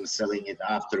then I am selling it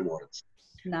afterwards.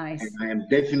 Nice. And I am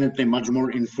definitely much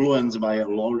more influenced by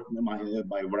Lloyd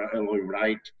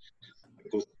Wright,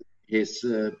 because his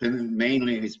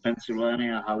mainly his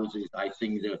Pennsylvania houses, I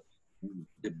think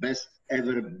the best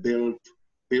ever built,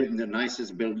 the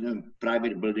nicest building,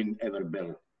 private building ever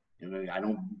built. You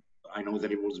know, I know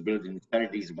that it was built in the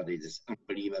 30s, but it is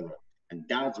unbelievable. And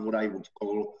that's what I would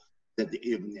call that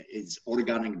it's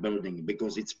organic building,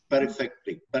 because it's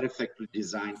perfectly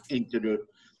designed into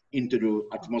the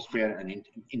atmosphere and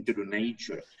into the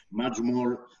nature, much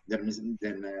more than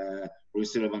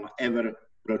Louis Sullivan ever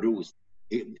produced.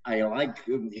 I like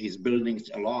his buildings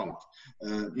a lot.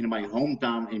 In my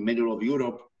hometown in middle of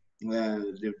Europe,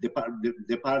 the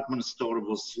department store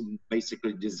was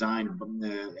basically designed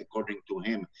according to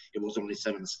him. It was only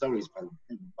 7 stories,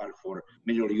 but for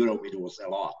middle Europe it was a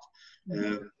lot.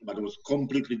 but it was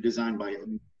completely designed by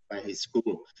his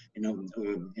school. You know,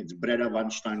 it's Breda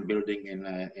Weinstein building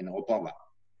in Opava,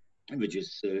 which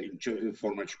is in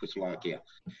former Czechoslovakia.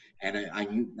 And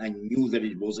I knew that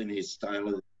it was in his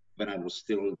style when I was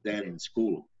still there in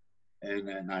school.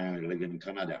 And I live in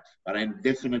Canada. But I'm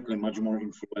definitely much more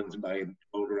influenced by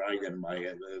Wright and by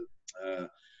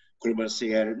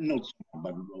Corbusier, not so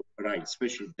much, but Wright,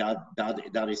 especially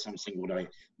that is something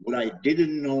what I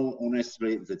didn't know,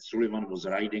 honestly, that Sullivan was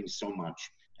writing so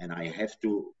much, and I have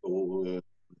to,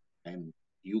 and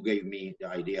you gave me the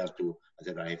idea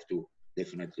that I have to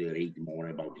definitely read more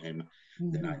about him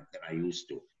than I used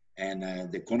to. And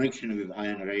the connection with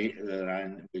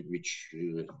Ryan, which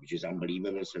is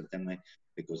unbelievable, certainly,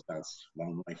 because that's one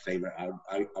of my favorite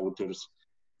authors.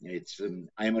 It's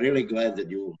I am really glad that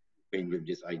you came with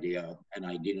this idea, and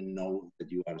I didn't know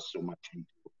that you are so much into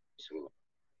it. So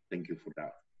thank you for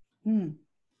that.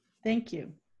 Thank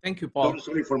you. Thank you, Paul.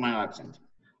 Sorry for my accent.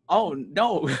 Oh,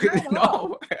 no,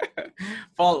 no.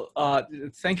 Paul,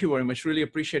 thank you very much. Really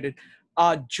appreciate it.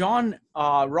 John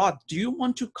Roth, do you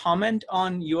want to comment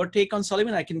on your take on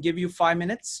Sullivan? I can give you 5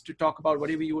 minutes to talk about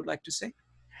whatever you would like to say.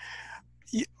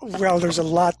 Well, there's a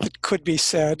lot that could be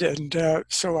said, and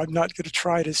so I'm not going to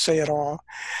try to say it all.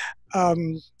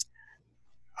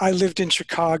 I lived in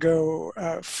Chicago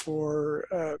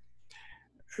for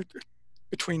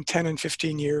between 10 and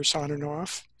 15 years on and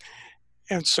off.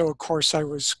 And so, of course, I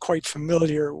was quite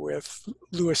familiar with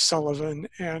Louis Sullivan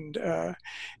and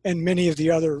many of the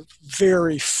other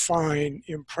very fine,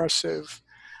 impressive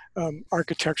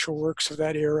architectural works of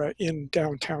that era in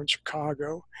downtown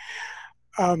Chicago.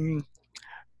 Over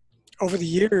the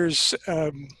years,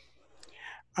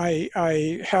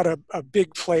 I had a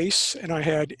big place, and I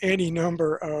had any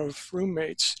number of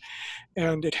roommates.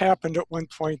 And it happened at one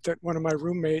point that one of my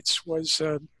roommates was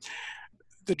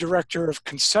the director of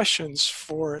concessions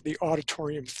for the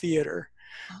Auditorium Theater,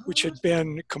 which had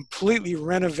been completely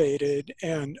renovated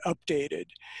and updated.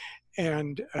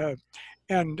 And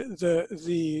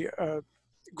the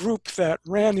group that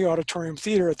ran the Auditorium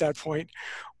Theater at that point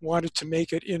wanted to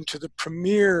make it into the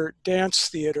premier dance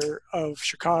theater of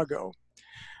Chicago.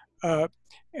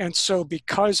 And so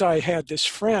because I had this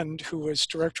friend who was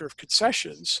director of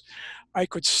concessions, I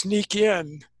could sneak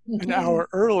in an hour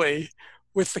early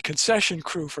with the concession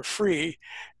crew for free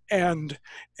and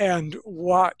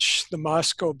watch the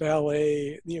Moscow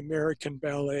Ballet, the American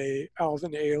Ballet,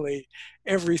 Alvin Ailey,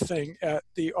 everything at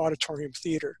the Auditorium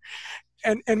Theater.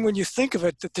 And when you think of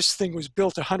it, that this thing was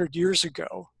built 100 years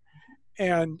ago,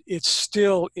 and it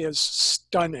still is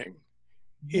stunning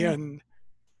in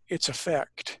its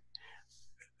effect,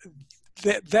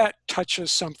 that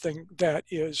touches something that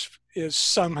is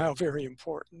somehow very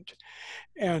important.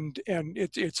 And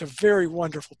it's a very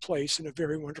wonderful place, and a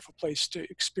very wonderful place to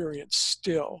experience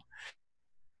still.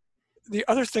 The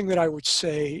other thing that I would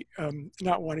say,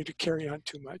 not wanting to carry on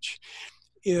too much,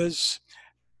 is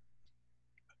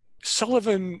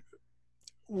Sullivan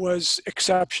was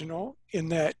exceptional in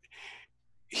that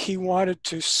he wanted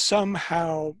to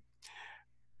somehow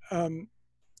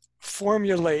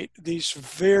formulate these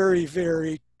very,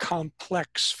 very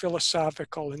complex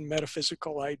philosophical and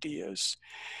metaphysical ideas.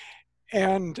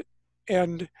 And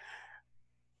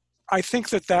I think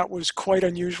that was quite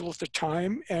unusual at the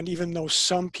time. And even though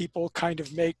some people kind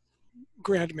of make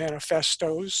grand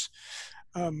manifestos,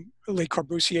 Le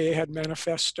Corbusier had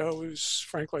manifestos,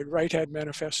 Frank Lloyd Wright had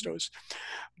manifestos,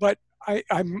 but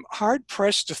I'm hard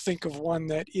pressed to think of one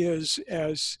that is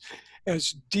as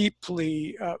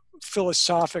deeply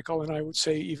philosophical, and I would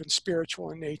say even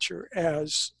spiritual in nature,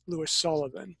 as Louis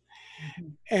Sullivan.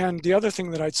 And the other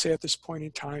thing that I'd say at this point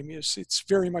in time is it's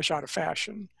very much out of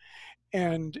fashion.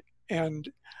 And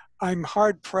I'm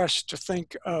hard pressed to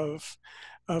think of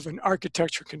an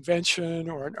architecture convention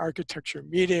or an architecture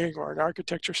meeting or an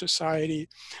architecture society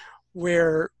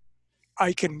where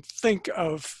I can think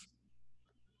of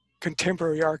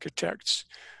contemporary architects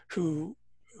who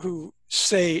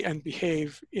say and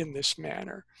behave in this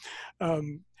manner.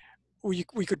 We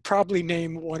could probably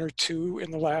name one or two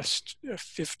in the last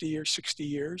 50 or 60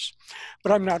 years,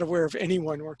 but I'm not aware of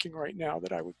anyone working right now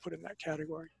that I would put in that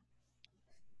category.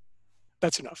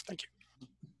 That's enough. Thank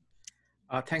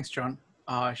you. Thanks, John.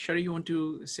 Sherri, you want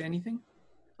to say anything?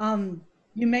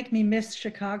 You make me miss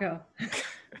Chicago.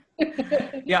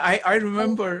 Yeah, I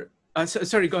remember.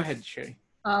 Sorry, go ahead, Sherri.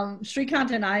 Shrikant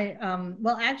and I,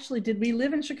 well, actually, did we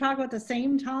live in Chicago at the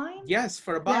same time? Yes,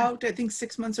 for about, I think,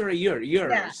 6 months or a year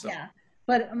or so. Yeah.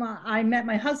 But I met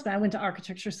my husband. I went to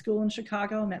architecture school in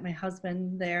Chicago, met my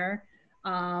husband there,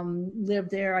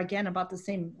 lived there again about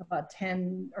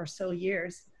 10 or so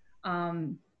years.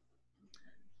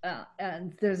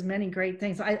 and there's many great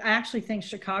things. I actually think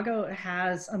Chicago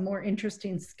has a more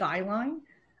interesting skyline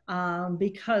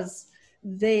because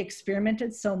they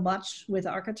experimented so much with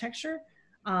architecture.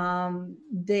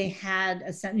 They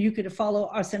had, you could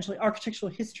follow essentially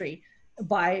architectural history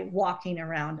by walking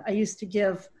around. I used to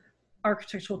give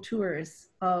architectural tours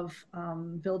of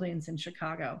buildings in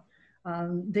Chicago.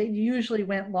 They usually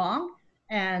went long,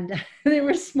 and they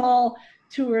were small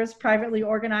tours, privately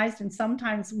organized, and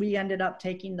sometimes we ended up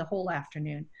taking the whole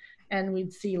afternoon, and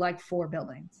we'd see like 4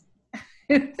 buildings.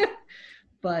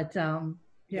 But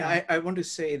yeah, I want to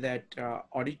say that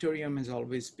auditorium has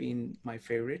always been my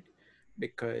favorite,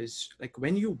 because like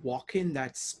when you walk in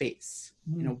that space,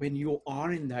 you know, when you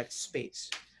are in that space,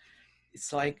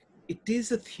 it's like it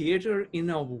is a theater in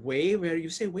a way where you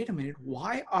say, wait a minute,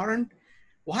 why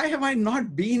have I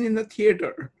not been in the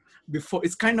theater before?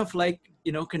 It's kind of like,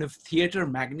 you know, kind of theater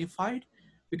magnified,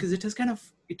 because it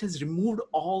has removed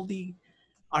all the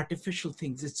artificial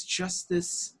things. It's just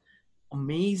this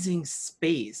amazing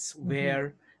space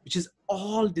which is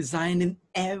all designed in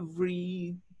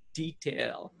every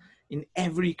detail, in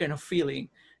every kind of feeling,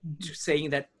 to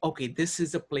saying that, okay, this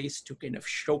is a place to kind of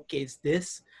showcase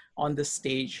this on the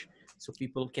stage so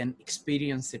people can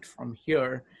experience it from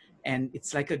here. And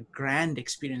it's like a grand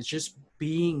experience just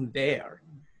being there.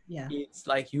 Yeah. It's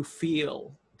like you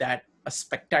feel that a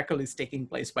spectacle is taking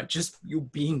place by just you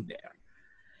being there.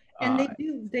 And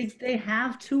they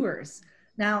have tours.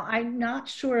 Now, I'm not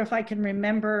sure if I can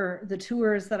remember the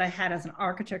tours that I had as an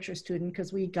architecture student,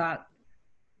 because we got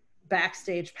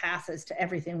backstage passes to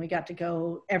everything. We got to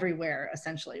go everywhere,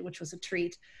 essentially, which was a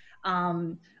treat.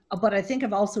 But I think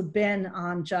I've also been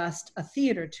on just a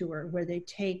theater tour where they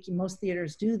take, most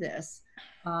theaters do this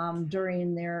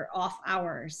during their off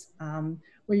hours,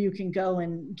 where you can go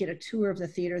and get a tour of the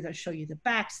theater. They'll show you the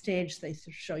backstage. They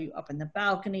show you up in the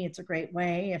balcony. It's a great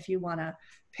way. If you want to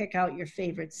pick out your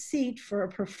favorite seat for a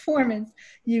performance,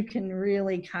 you can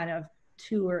really kind of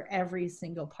tour every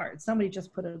single part. Somebody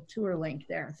just put a tour link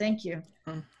there. Thank you.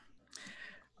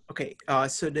 Okay,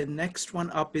 so the next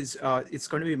one up is, it's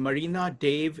going to be Marina,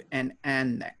 Dave, and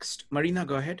Anne next. Marina,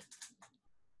 go ahead.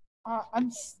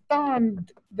 I'm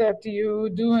stunned that you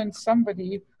doing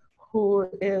somebody who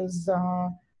is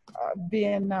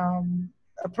being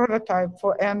a prototype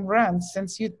for Ayn Rand,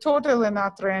 since you're totally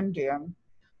not Randian.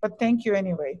 But thank you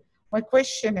anyway. My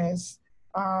question is,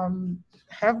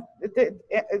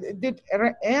 did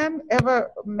Anne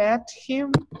ever met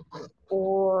him,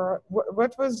 or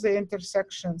what was the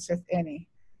intersections, if any?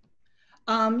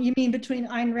 You mean between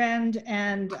Ayn Rand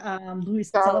and Louis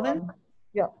Sullivan?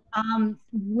 Yeah.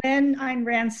 When Ayn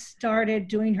Rand started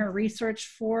doing her research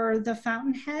for the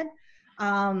Fountainhead,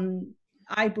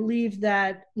 I believe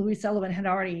that Louis Sullivan had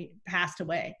already passed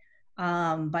away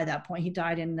by that point. He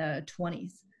died in the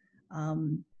 20s.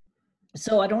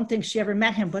 So I don't think she ever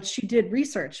met him, but she did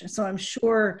research. So I'm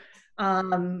sure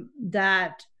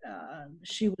that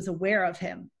she was aware of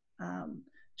him.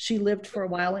 She lived for a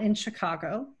while in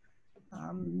Chicago.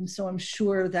 So I'm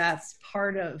sure that's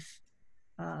part of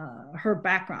her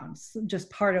background, just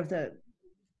part of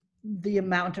the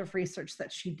amount of research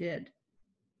that she did.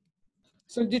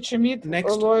 So did she meet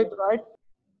Lloyd Wright?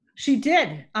 She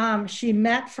did. She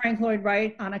met Frank Lloyd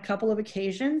Wright on a couple of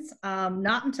occasions,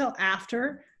 not until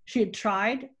after she had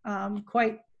tried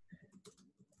quite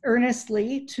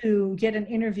earnestly to get an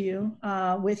interview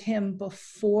with him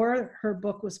before her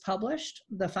book was published,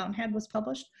 The Fountainhead was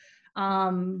published.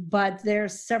 But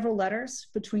there's several letters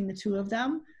between the two of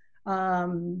them.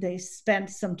 They spent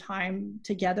some time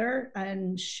together,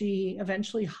 and she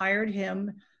eventually hired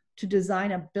him to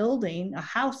design a building, a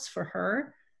house for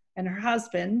her and her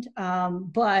husband,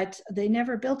 but they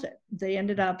never built it. They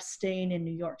ended up staying in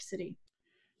New York City.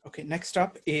 Okay, next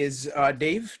up is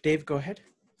Dave. Dave, go ahead.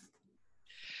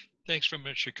 Thanks very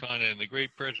much, Shrikant, and the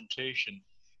great presentation.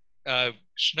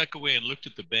 Snuck away and looked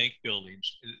at the bank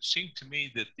buildings. It seemed to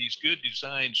me that these good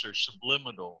designs are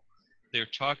subliminal. They're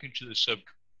talking to the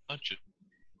subconscious.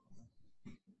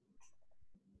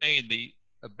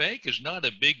 A bank is not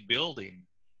a big building,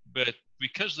 but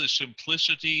because of the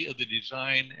simplicity of the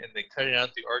design and they cut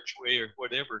out the archway or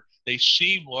whatever, they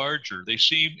seem larger, they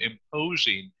seem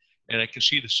imposing, and I can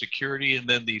see the security and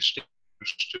then these stairs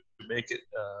to make it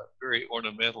very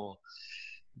ornamental.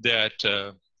 That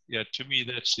yeah, to me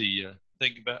that's the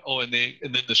thing about. Oh, and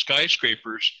then the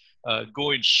skyscrapers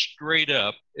going straight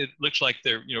up. It looks like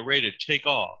they're ready to take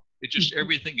off. It just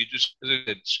everything. You just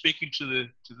speaking to the.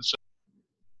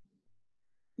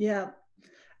 Yeah.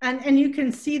 And you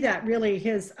can see that really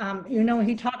his,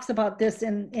 he talks about this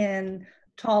in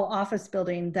Tall Office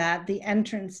Building, that the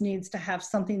entrance needs to have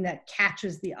something that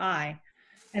catches the eye.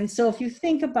 And so if you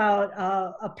think about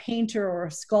a painter or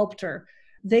a sculptor,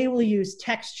 they will use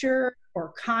texture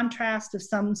or contrast of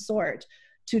some sort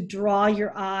to draw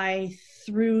your eye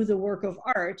through the work of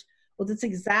art. Well, that's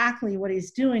exactly what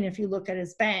he's doing. If you look at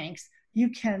his banks, you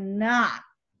cannot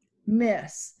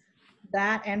miss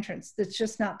that entrance. That's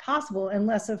just not possible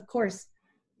unless, of course,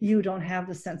 you don't have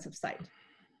the sense of sight.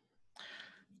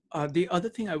 The other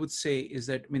thing I would say is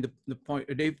that, I mean, the point,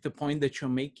 Dave, the point that you're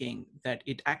making, that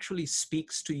it actually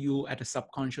speaks to you at a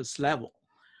subconscious level.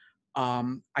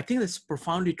 I think that's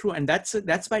profoundly true, and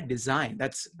that's by design.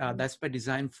 That's by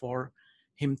design for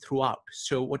him throughout.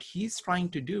 So what he's trying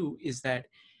to do is that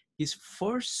he's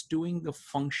first doing the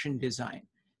function design.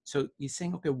 So he's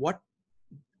saying, okay, what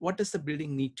does the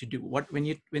building need to do? When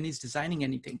he's designing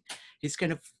anything, he's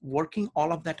kind of working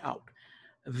all of that out.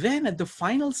 Then at the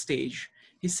final stage,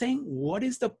 he's saying, what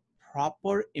is the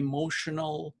proper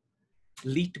emotional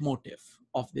leitmotif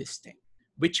of this thing,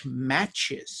 which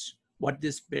matches what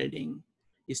this building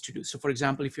is to do. So for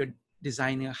example, if you're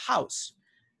designing a house,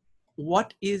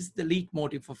 what is the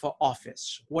leitmotif of an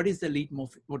office? What is the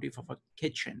leitmotif of a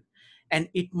kitchen? And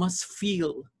it must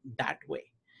feel that way.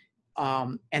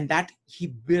 And that he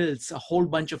builds a whole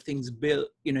bunch of things,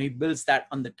 he builds that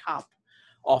on the top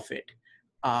of it.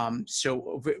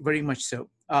 So very much so.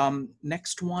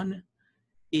 Next one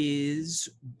is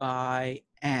by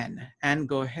Anne. Anne,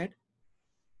 go ahead.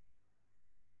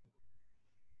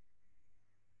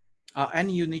 Anne,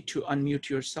 you need to unmute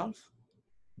yourself.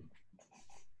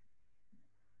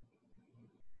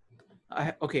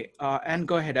 Okay, Anne,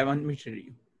 go ahead. I've unmuted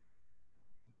you.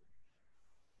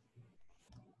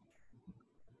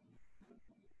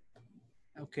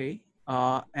 Okay,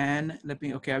 Anne, let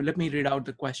me read out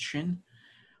the question.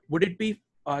 Would it be,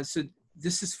 so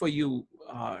this is for you,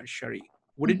 Sherri.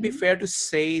 Would it be fair to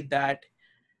say that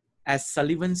as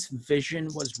Sullivan's vision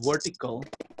was vertical,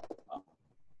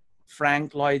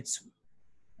 Frank Lloyd's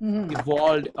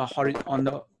evolved on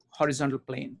the horizontal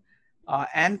plane?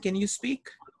 Anne, can you speak?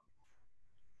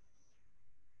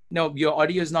 No, your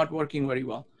audio is not working very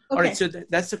well. Okay. All right, so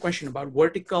that's the question about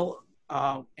vertical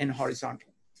and horizontal.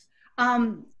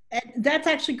 That's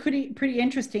actually pretty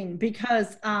interesting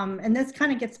because, and this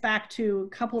kind of gets back to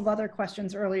a couple of other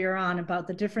questions earlier on about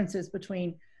the differences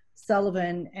between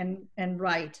Sullivan and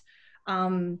Wright.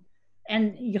 And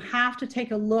you have to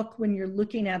take a look when you're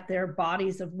looking at their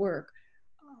bodies of work.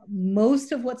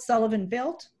 Most of what Sullivan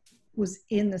built was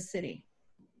in the city.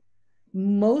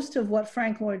 Most of what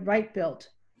Frank Lloyd Wright built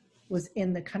was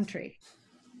in the country.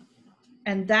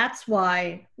 And that's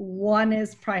why one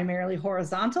is primarily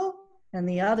horizontal and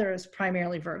the other is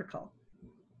primarily vertical.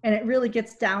 And it really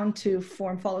gets down to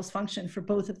form follows function for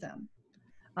both of them.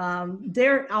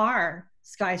 There are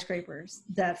skyscrapers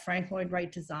that Frank Lloyd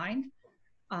Wright designed.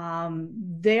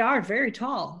 They are very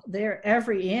tall. They're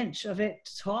every inch of it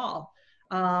tall.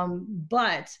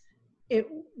 But it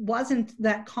wasn't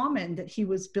that common that he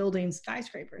was building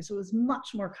skyscrapers. It was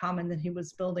much more common that he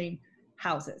was building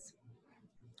houses.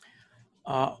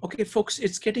 Okay, folks,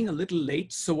 it's getting a little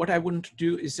late. So what I want to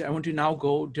do is I want to now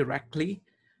go directly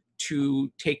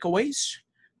to takeaways.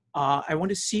 I want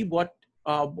to see what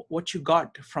you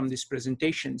got from this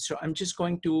presentation. So I'm just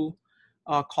going to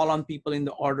call on people in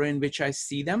the order in which I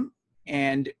see them.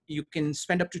 And you can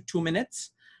spend up to 2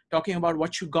 minutes talking about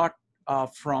what you got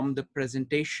from the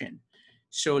presentation.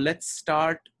 So let's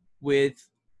start with,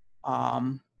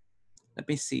 let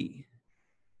me see,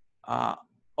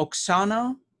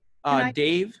 Oksana,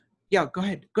 Dave. Yeah, go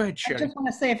ahead, Sherri. I just want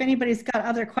to say, if anybody's got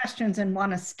other questions and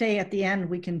want to stay at the end,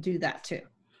 we can do that too.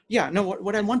 Yeah, no,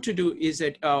 what I want to do is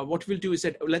that, what we'll do is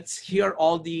that let's hear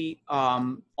all the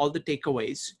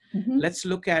takeaways. Let's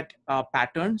look at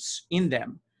patterns in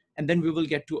them, and then we will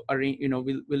get to arrange,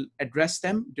 we'll address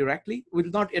them directly.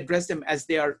 We'll not address them as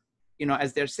they are,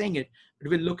 as they're saying it, but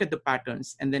we'll look at the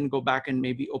patterns and then go back and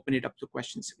maybe open it up to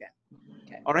questions again.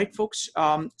 Okay. All right, folks.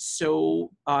 So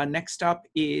next up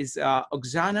is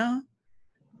Oksana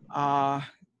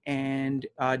and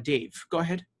Dave. Go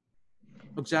ahead,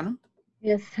 Oksana.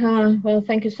 Yes, well,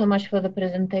 thank you so much for the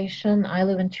presentation. I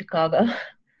live in Chicago,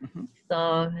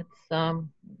 so it's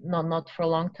not for a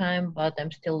long time, but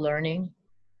I'm still learning.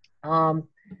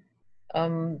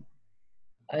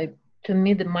 To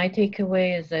me, my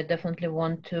takeaway is I definitely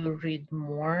want to read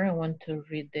more. I want to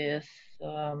read this,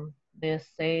 the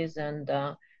essays, and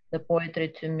the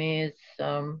poetry to me is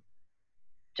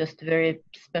just very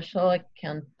special. I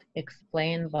can't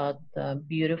explain, but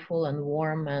beautiful and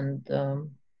warm, and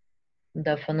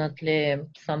definitely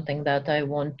something that I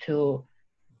want to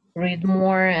read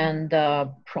more and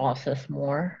process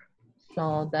more.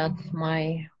 So that's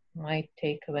my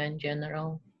takeaway in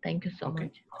general. Thank you so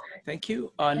much. Thank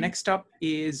you. Next up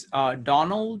is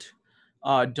Donald,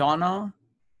 Donna,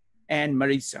 and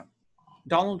Marisa.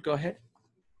 Donald, go ahead.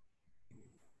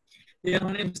 Yeah,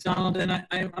 my name is Donald, and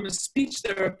I'm a speech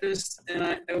therapist,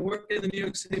 and I work in the New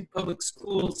York City public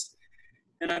schools.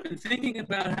 And I've been thinking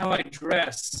about how I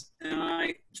dress. And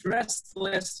I dressed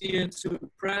last year to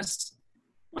impress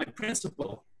my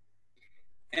principal.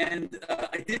 And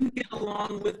I didn't get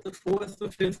along with the 4th or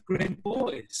 5th grade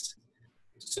boys.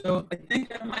 So I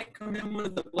think I might come in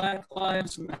with the Black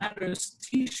Lives Matters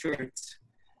t-shirts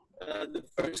the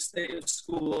first day of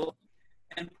school,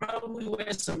 and probably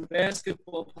wear some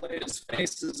basketball players'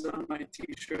 faces on my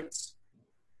t-shirts.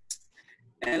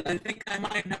 And I think I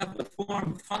might have the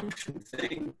form function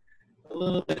thing a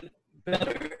little bit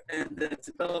better and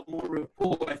develop more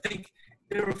rapport. I think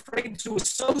they're afraid to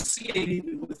associate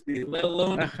even with me, let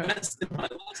alone invest in my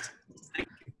lessons. Thank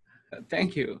you.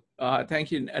 Thank you.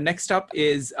 Thank you. Next up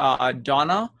is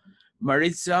Donna,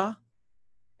 Marisa,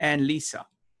 and Lisa.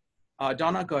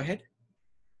 Donna, go ahead.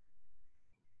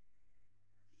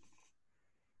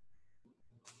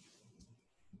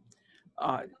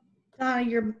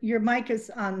 Your mic is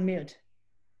on mute.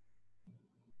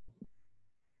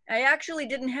 I actually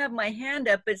didn't have my hand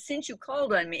up, but since you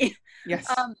called on me,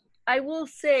 yes, I will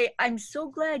say I'm so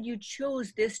glad you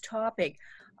chose this topic.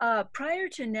 Prior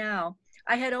to now,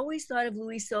 I had always thought of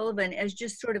Louis Sullivan as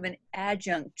just sort of an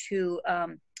adjunct to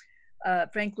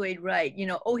Frank Lloyd Wright. You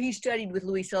know, oh, he studied with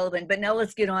Louis Sullivan, but now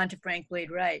let's get on to Frank Lloyd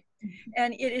Wright.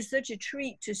 And it is such a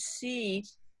treat to see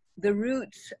the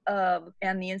roots of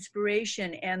and the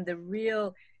inspiration and the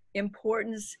real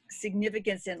importance,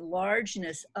 significance, and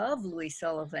largeness of Louis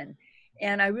Sullivan.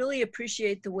 And I really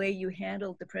appreciate the way you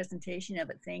handled the presentation of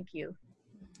it. Thank you.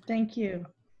 Thank you.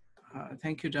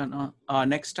 Thank you, Donna.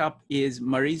 Next up is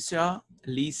Marisa,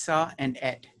 Lisa, and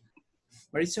Ed.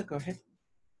 Marisa, go ahead.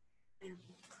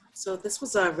 So this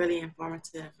was a really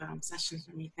informative session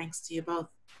for me. Thanks to you both.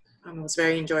 It was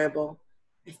very enjoyable.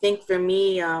 I think for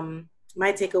me,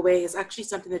 my takeaway is actually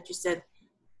something that you said,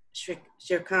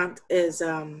 Shrikant, is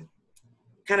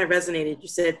kind of resonated. You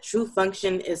said true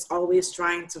function is always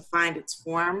trying to find its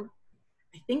form.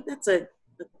 I think that's a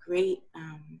great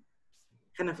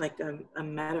kind of like a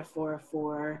metaphor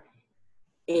for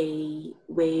a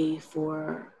way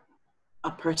for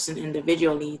a person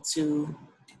individually to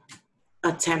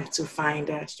attempt to find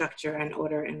a structure and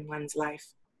order in one's life.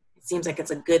 It seems like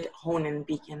it's a good hone-in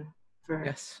beacon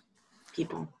for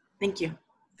people. Thank you.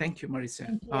 Thank you,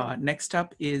 Marisa. Next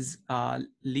up is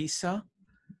Lisa.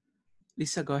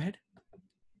 Lisa, go ahead.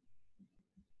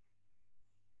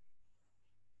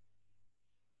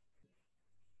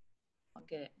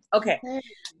 Okay.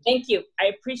 Thank you. I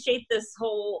appreciate this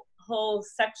whole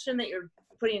section that you're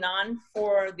putting on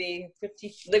for the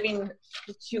 52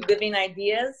 living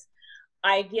ideas.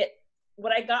 I get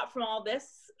what I got from all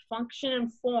this: function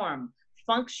and form.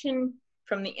 Function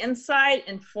from the inside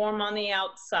and form on the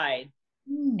outside.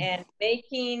 And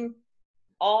making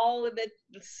all of it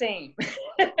the same.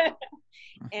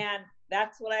 And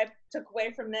that's what I took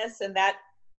away from this, and that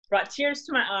brought tears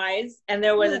to my eyes. And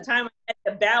there was a time I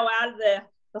had to bow out of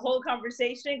the whole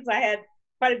conversation because I had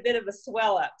quite a bit of a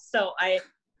swell up. So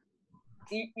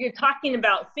you're talking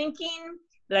about thinking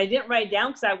that I didn't write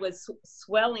down because I was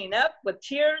swelling up with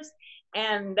tears,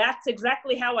 and that's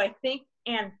exactly how I think.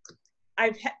 And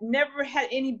I've never had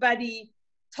anybody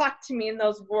talk to me in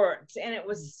those words, and it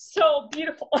was so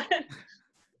beautiful.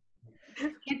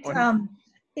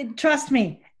 Trust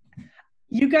me,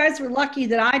 you guys were lucky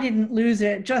that I didn't lose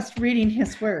it just reading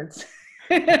his words.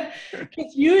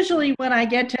 Because usually when I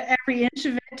get to every inch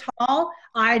of it tall,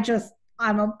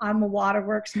 I'm a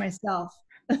waterworks myself.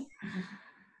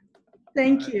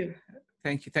 Thank you.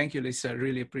 Thank you, Lisa. I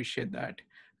really appreciate that.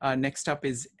 Next up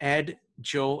is Ed,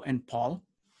 Joe, and Paul.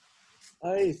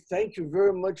 Thank you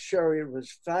very much, Sherri. It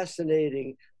was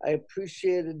fascinating. I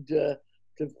appreciated to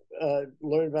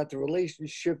learn about the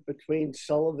relationship between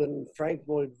Sullivan and Frank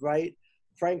Lloyd Wright.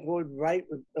 Frank Lloyd Wright,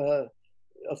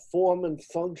 a form and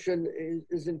function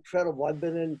is incredible. I've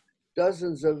been in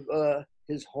dozens of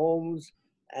his homes,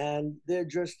 and they're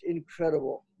just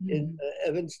incredible. In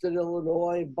Evanston,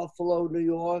 Illinois, Buffalo, New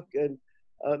York, and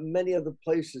many other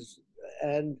places.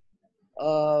 And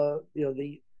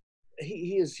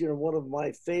he is one of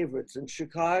my favorites. And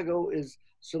Chicago is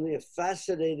certainly a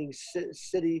fascinating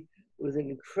city with an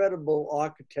incredible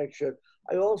architecture.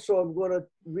 I also am going to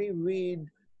reread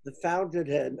The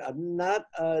Fountainhead. I'm not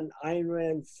an Ayn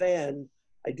Rand fan.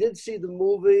 I did see the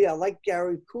movie. I like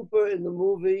Gary Cooper in the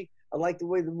movie. I like the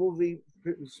way the movie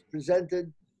was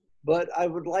presented, but I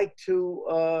would like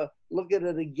to look at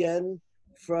it again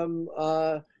from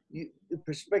the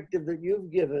perspective that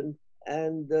you've given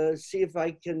and see if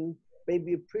I can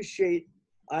maybe appreciate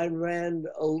Ayn Rand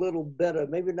a little better.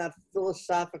 Maybe not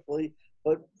philosophically,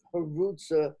 but her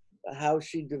roots, how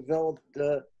she developed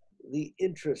the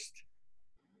interest.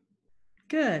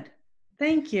 Good.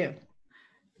 Thank you.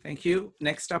 Thank you.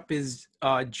 Next up is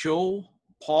Joe,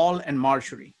 Paul, and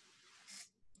Marjorie.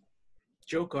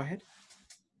 Joe, go ahead.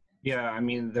 Yeah, I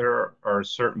mean, there are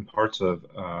certain parts of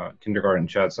kindergarten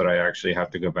chats that I actually have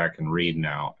to go back and read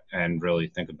now and really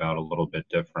think about a little bit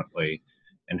differently,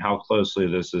 and how closely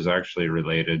this is actually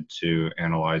related to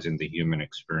analyzing the human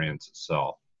experience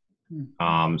itself.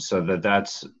 So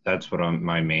that's what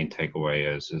my main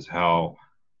takeaway is how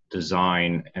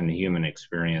design and the human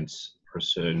experience are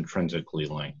so intrinsically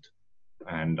linked.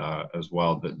 And as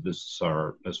well, that this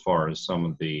are, as far as some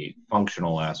of the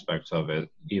functional aspects of it,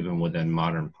 even within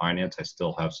modern finance, I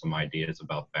still have some ideas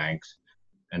about banks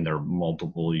and their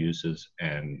multiple uses,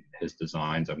 and his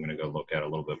designs I'm going to go look at a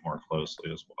little bit more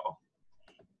closely as well.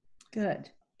 Good,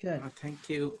 good. Thank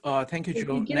you. Thank you, If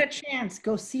Joe. you get a chance,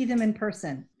 go see them in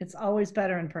person. It's always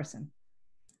better in person.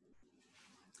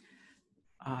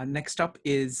 Next up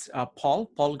is Paul.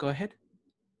 Paul, go ahead.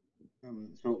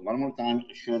 So one more time,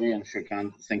 Sherri and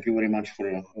Shrikant, thank you very much for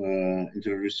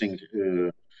introducing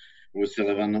Louis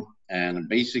Sullivan. And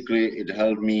basically, it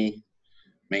helped me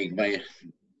make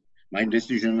my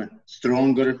decision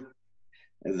stronger,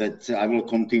 that I will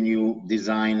continue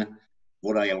design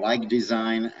what I like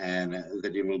design, and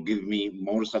that it will give me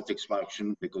more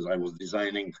satisfaction, because I was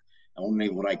designing only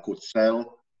what I could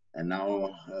sell. And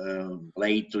now,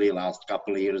 lately, last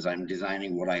couple of years, I'm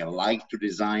designing what I like to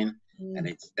design. And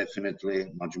it's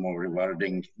definitely much more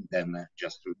rewarding than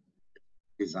just to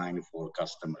design for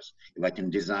customers. If I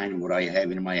can design what I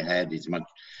have in my head,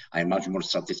 I'm much more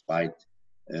satisfied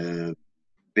with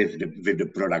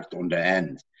the product on the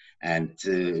end. And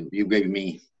you gave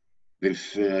me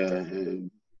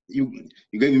you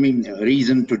gave me a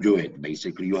reason to do it.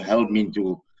 Basically, you helped me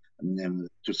to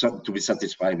be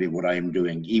satisfied with what I am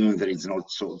doing, even though it's not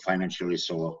so financially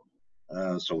so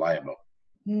viable.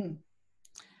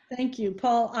 Thank you,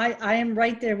 Paul. I am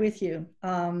right there with you.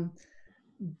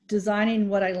 Designing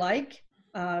what I like,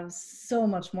 so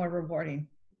much more rewarding.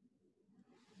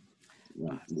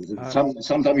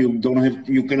 Sometimes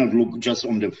you cannot look just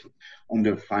on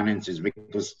the finances,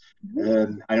 because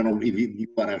I don't know if you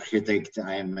are an architect.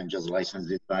 I am just licensed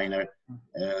designer.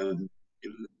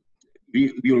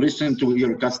 You listen to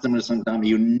your customers. Sometimes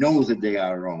you know that they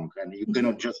are wrong, and you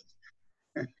cannot just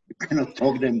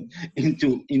talk them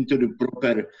into the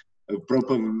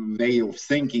proper way of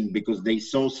thinking, because they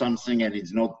saw something and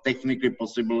it's not technically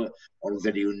possible, or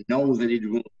that you know that it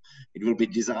will be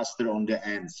disaster on the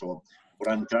end. So what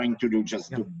I'm trying to do,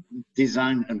 just to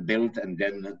design and build, and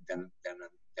then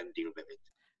deal with it.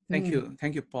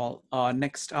 Thank you, Paul.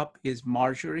 Next up is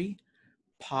Marjorie,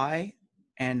 Pi,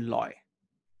 and Loy.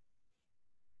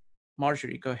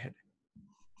 Marjorie, go ahead.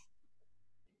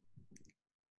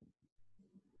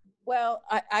 Well,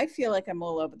 I feel like I'm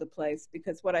all over the place,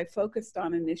 because what I focused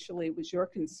on initially was your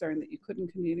concern that you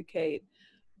couldn't communicate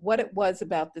what it was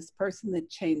about this person that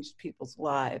changed people's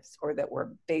lives, or that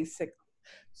were basic.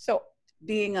 So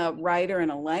being a writer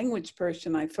and a language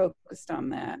person, I focused on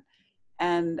that.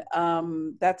 And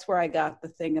that's where I got the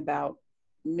thing about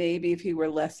maybe if he were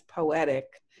less poetic,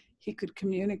 he could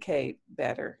communicate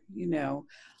better, you know.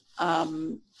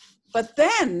 But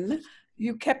then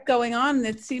you kept going on, and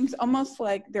it seems almost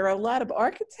like there are a lot of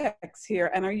architects here.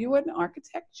 And are you an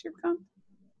architect, Shrikant?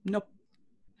 Nope.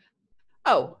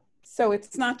 Oh, so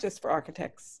it's not just for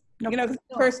architects. Nope. You know, this is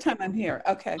the first time I'm here.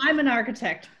 Okay. I'm an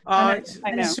architect. I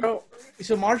know.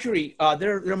 So Marjorie,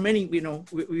 there are many, you know,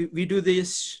 we do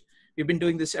this, we've been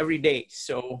doing this every day.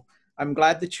 So I'm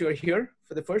glad that you're here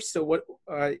for the first. So what,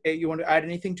 you want to add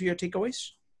anything to your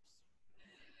takeaways?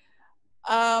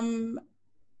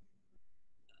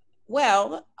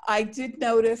 Well, I did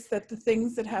notice that the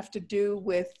things that have to do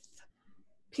with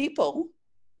people,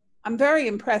 I'm very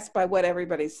impressed by what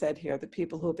everybody said here, the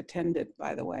people who have attended,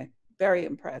 by the way. Very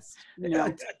impressed. You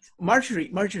know.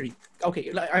 Marjorie,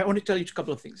 okay, I want to tell you a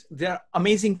couple of things. There are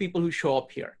amazing people who show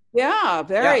up here. Yeah,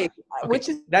 very. Yeah. Okay. Which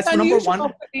is that's number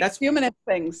one. That's humanist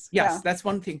things. Yes, yeah. That's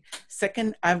one thing.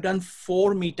 Second, I've done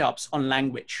 4 meetups on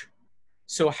language.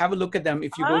 So have a look at them.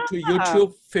 If you go to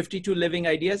YouTube, 52 Living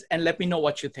Ideas, and let me know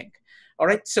what you think. All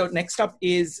right, so next up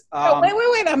is...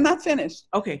 wait, I'm not finished.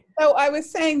 Okay. So I was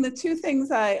saying the 2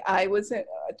 things I was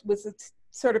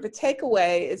sort of a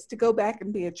takeaway is to go back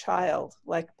and be a child.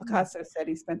 Like Picasso said,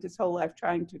 he spent his whole life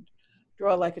trying to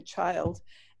draw like a child.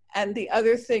 And the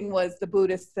other thing was the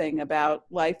Buddhist thing about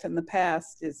life in the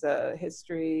past is a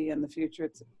history and the future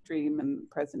it's a dream and the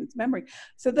present memory.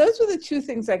 So those were the two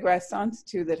things I grasped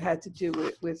onto that had to do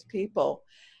with people.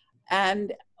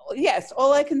 And yes,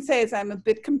 all I can say is I'm a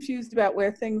bit confused about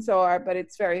where things are, but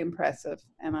it's very impressive,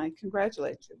 and I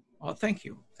congratulate you. Oh, thank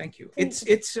you. Thank you.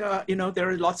 It's you know, there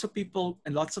are lots of people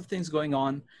and lots of things going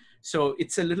on. So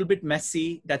it's a little bit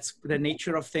messy. That's the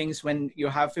nature of things when you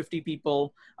have 50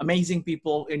 people, amazing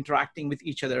people interacting with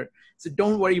each other. So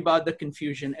don't worry about the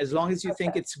confusion. As long as you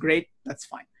think it's great, that's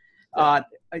fine.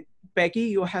 Peggy,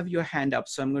 you have your hand up.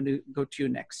 So I'm going to go to you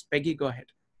next. Peggy, go ahead.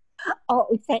 Oh,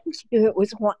 thank you. It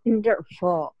was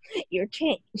wonderful. You're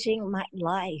changing my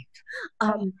life.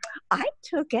 I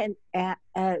took it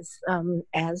as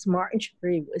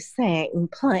Marjorie was saying,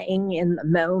 playing in the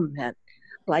moment,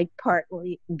 like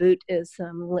partly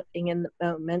Buddhism, living in the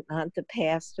moment, not the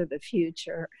past or the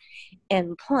future,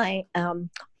 and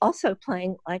also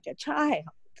playing like a child.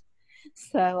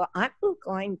 So I'm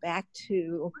going back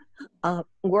to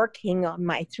working on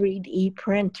my 3D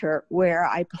printer where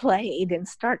I played and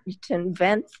started to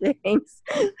invent things.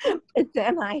 But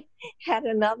then I had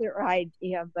another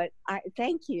idea, but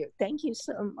thank you. Thank you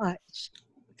so much.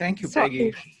 Thank you,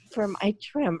 Peggy. For my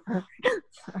trimmer.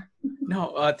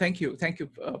 No, thank you. Thank you,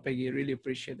 Peggy. I really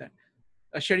appreciate that.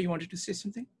 Sherri, you wanted to say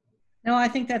something? No, I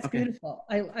think that's beautiful.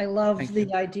 I love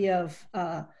the idea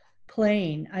of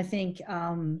playing. I think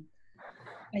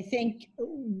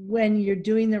when you're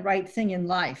doing the right thing in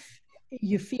life,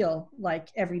 you feel like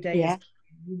every day is,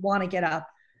 you want to get up.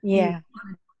 You want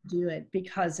to do it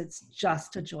because it's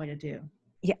just a joy to do.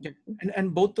 Yeah.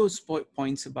 And both those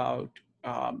points about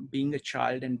being a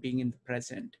child and being in the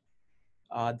present,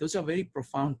 those are very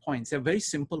profound points. They're very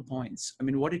simple points. I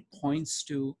mean, what it points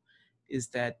to is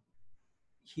that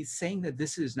he's saying that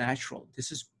this is natural.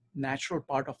 This is natural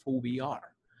part of who we are.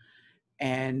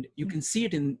 And you can see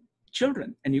it in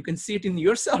children, and you can see it in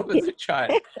yourself as a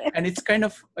child. And it's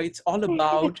it's all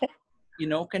about, you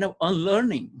know, kind of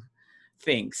unlearning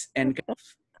things and kind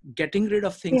of getting rid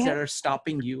of things that are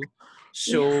stopping you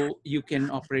so you can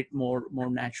operate more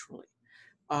naturally.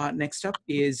 Next up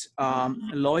is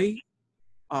Louis,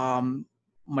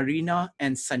 Marina,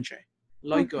 and Sanjay.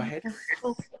 Louis, go ahead.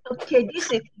 Okay,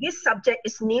 this subject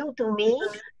is new to me.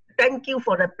 Thank you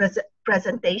for the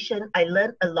presentation. I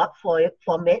learned a lot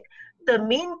from it. The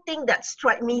main thing that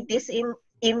struck me this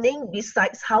evening,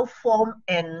 besides how form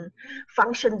and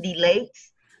function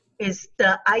relates, is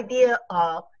the idea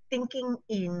of thinking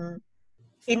in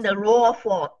the raw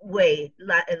form way,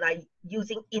 like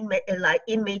using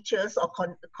images or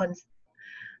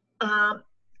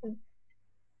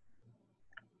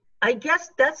I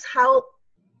guess that's how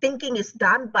thinking is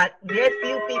done, but very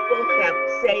few people have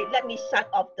say, let me shut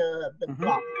off the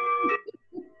clock.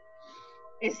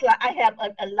 It's like I have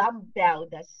an alarm bell.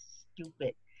 That's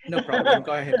stupid. No problem.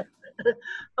 Go ahead.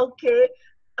 Okay.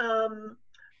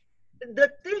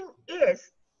 The thing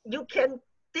is, you can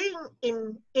think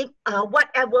in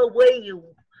whatever way you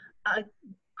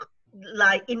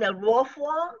like, in a raw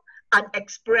form,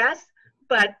 unexpressed,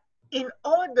 but in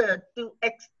order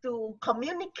to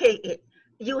communicate it,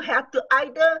 you have to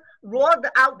either roll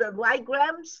out the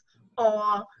diagrams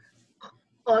or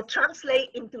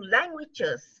translate into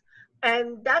languages.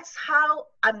 And that's how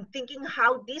I'm thinking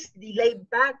how this relate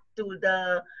back to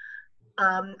the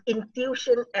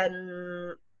intuition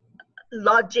and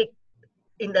logic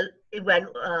when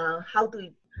how to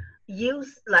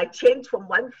use, like, change from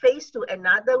one phase to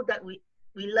another that we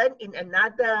learned in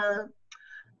another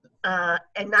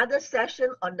session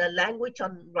on the language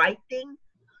on writing,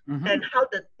 and how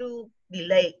the two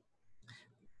relate.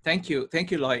 Thank you,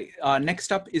 Louis.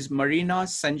 Next up is Marina,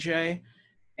 Sanjay,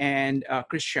 and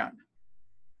Christian.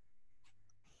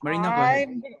 Marina, go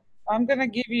ahead. I'm gonna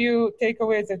give you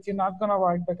takeaways that you're not gonna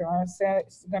like, but I'm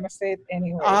gonna say it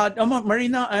anyway.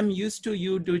 Marina, I'm used to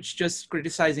you just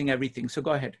criticizing everything, so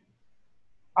go ahead.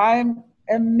 I'm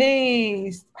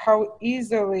amazed how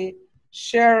easily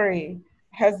Sherri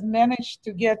has managed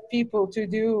to get people to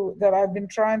do that I've been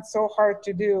trying so hard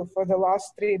to do for the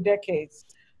last 3 decades,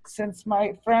 since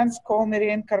my friends call me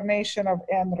reincarnation of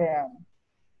Ayn Rand,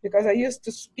 because I used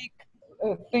to speak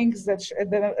things that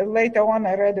later on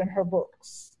I read in her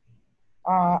books.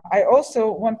 I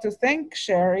also want to thank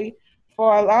Sherri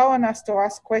for allowing us to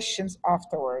ask questions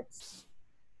afterwards.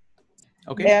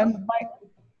 Okay. And my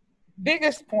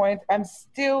biggest point, I'm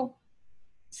still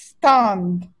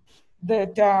stunned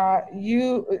that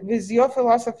you, with your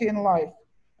philosophy in life,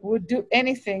 would do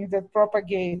anything that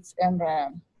propagates Ayn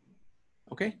Rand.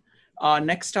 Okay.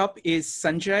 Next up is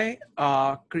Sanjay,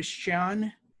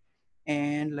 Christian,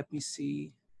 and let me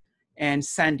see, and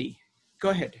Sandy. Go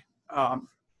ahead.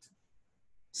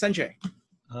 Sanjay.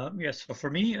 Yes, so for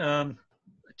me, a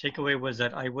takeaway was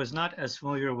that I was not as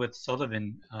familiar with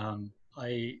Sullivan.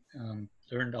 I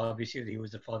learned obviously that he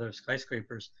was the father of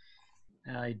skyscrapers.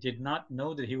 I did not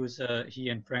know that he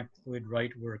and Frank Lloyd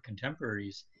Wright were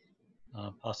contemporaries,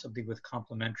 possibly with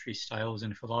complementary styles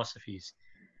and philosophies.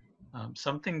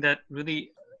 Something that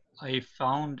really I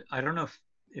found, I don't know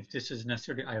if this is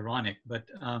necessarily ironic, but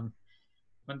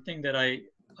one thing that I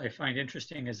find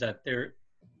interesting is that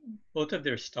both of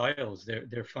their styles,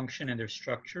 their function and their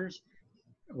structures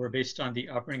were based on the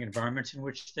operating environments in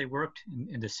which they worked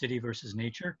in the city versus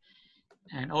nature.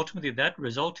 And ultimately that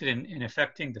resulted in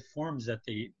affecting the forms that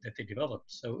they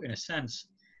developed. So in a sense,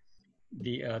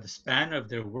 the span of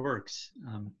their works,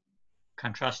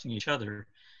 contrasting each other,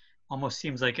 almost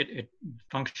seems like it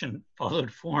function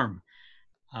followed form.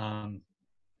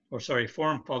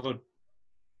 Form followed,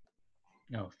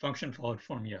 no, function followed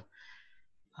form, yeah.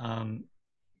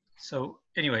 So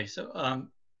anyway,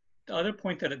 the other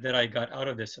point that I got out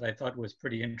of this that I thought was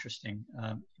pretty interesting,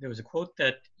 there was a quote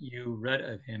that you read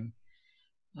of him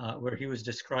where he was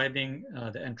describing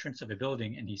the entrance of a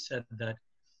building, and he said that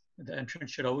the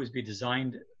entrance should always be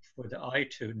designed for the eye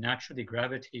to naturally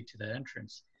gravitate to the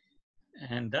entrance.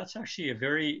 And that's actually a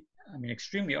very,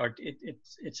 extremely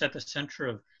it's at the center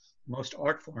of most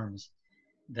art forms,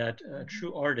 that a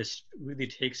true artist really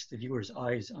takes the viewer's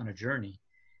eyes on a journey.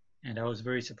 And I was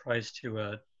very surprised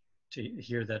to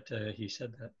hear that he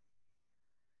said that.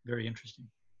 Very interesting.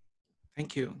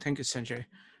 Thank you, Sanjay.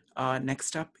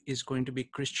 Next up is going to be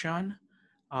Christian,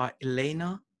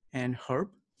 Elena, and Herb.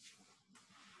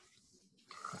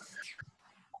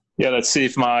 Yeah, let's see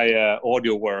if my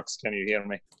audio works. Can you hear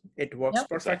me? It works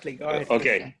perfectly. Go ahead.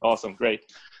 Okay, Christian. awesome, great.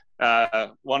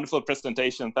 Wonderful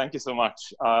presentation. Thank you so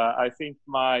much. I think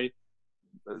my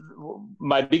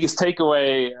biggest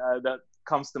takeaway that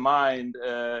comes to mind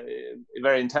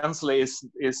very intensely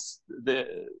is the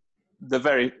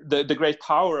great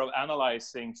power of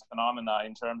analyzing phenomena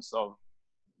in terms of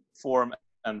form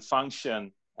and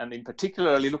function, and in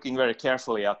particularly looking very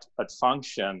carefully at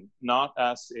function, not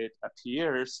as it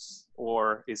appears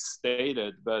or is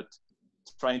stated, but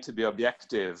trying to be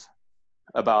objective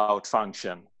about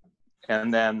function.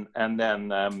 And then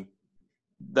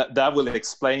that will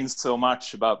explain so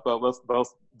much about both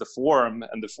the form,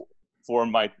 and the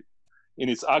form might in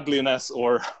its ugliness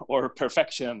or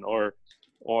perfection or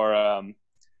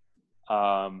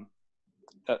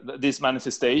these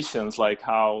manifestations, like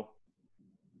how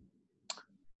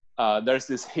there's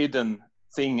this hidden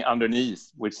thing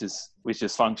underneath, which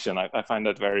is function. I find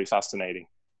that very fascinating.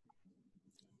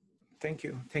 Thank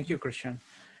you, Christian.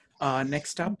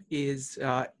 Next up is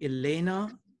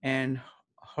Elena and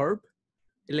Herb.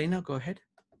 Elena, go ahead.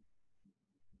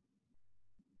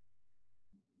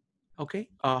 Okay,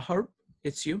 Herb,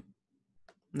 it's you.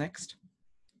 Next.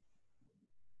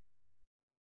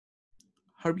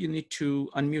 Herb, you need to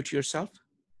unmute yourself.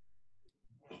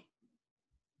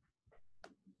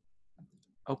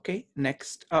 Okay,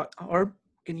 next. Herb,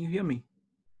 can you hear me?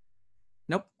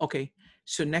 Nope, okay.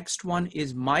 So next one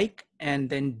is Mike and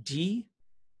then D.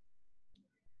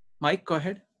 Mike, go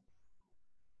ahead.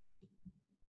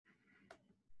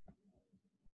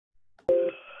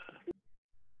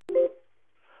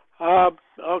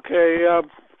 Okay.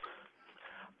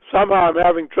 Somehow I'm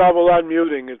having trouble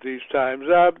unmuting at these times.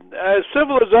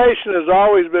 Civilization has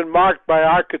always been marked by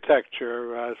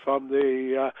architecture, from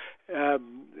the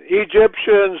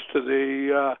Egyptians to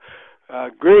the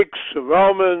Greeks, the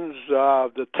Romans,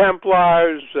 the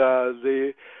Templars,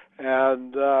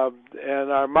 and our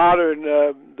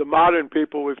the modern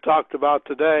people we've talked about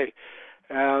today.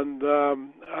 And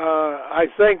I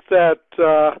think that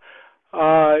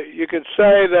you could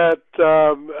say that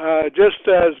just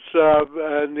as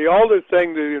in the older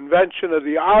thing, the invention of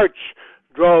the arch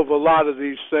drove a lot of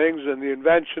these things, and the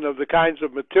invention of the kinds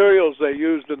of materials they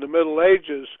used in the Middle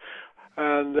Ages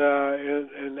and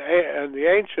the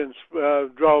ancients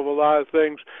drove a lot of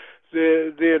things.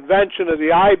 The invention of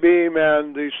the I-beam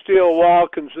and the steel wall,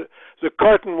 the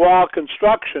curtain wall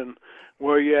construction,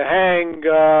 where you hang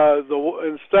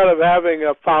instead of having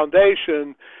a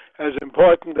foundation, as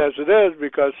important as it is,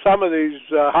 because some of these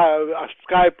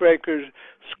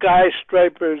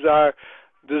skyscrapers are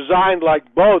designed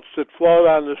like boats that float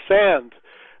on the sand,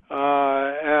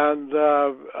 and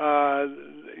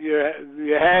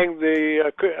you hang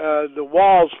the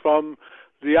walls from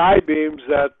the I-beams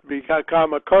that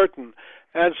become a curtain.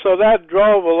 And so that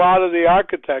drove a lot of the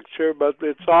architecture, but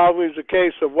it's always a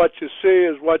case of what you see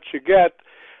is what you get,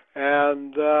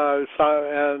 and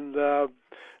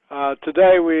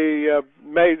Today we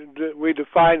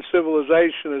define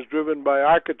civilization as driven by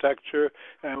architecture,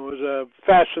 and it was a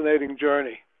fascinating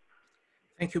journey.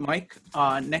 Thank you, Mike.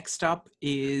 Next up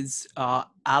is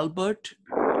Albert,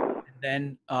 and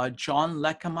then John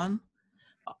Leckerman.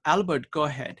 Albert, go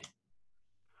ahead.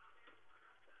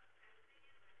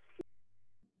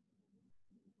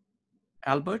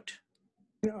 Albert?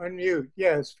 Unmute,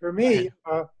 yes. For me,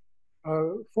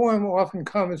 form often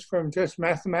comes from just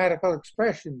mathematical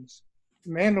expressions.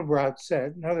 Mandelbrot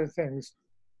said, and other things.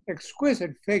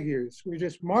 Exquisite figures, we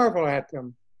just marvel at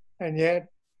them. And yet,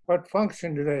 what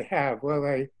function do they have? Well,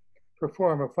 they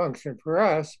perform a function for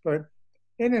us, but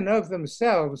in and of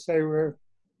themselves, they were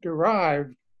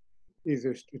derived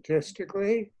either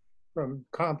statistically from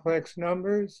complex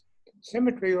numbers.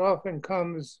 Symmetry often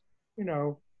comes,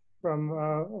 from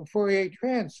a Fourier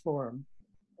transform,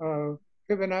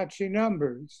 Fibonacci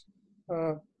numbers.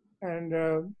 And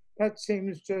that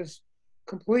seems just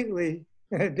completely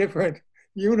in a different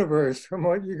universe from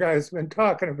what you guys have been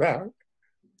talking about.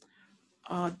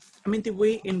 I mean, the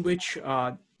way in which,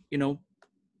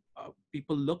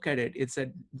 people look at it, it's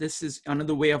that this is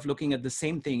another way of looking at the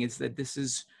same thing, is that this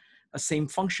is a same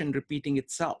function repeating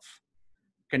itself,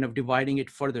 kind of dividing it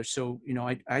further. So,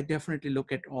 I definitely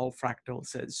look at all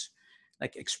fractals as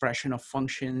like expression of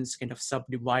functions, kind of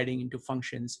subdividing into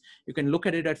functions. You can look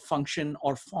at it at function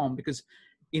or form, because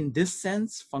in this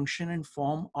sense, function and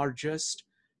form are just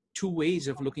two ways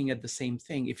of looking at the same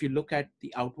thing. If you look at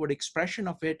the outward expression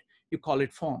of it, you call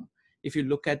it form. If you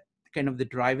look at kind of the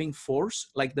driving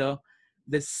force, like the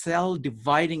cell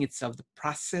dividing itself, the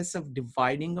process of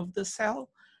dividing of the cell,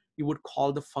 you would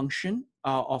call the function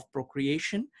of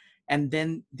procreation. And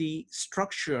then the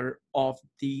structure of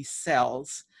the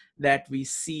cells that we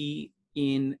see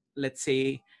in, let's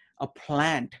say, a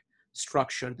plant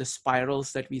structure, the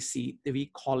spirals that we see, we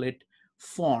call it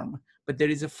form, but there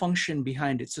is a function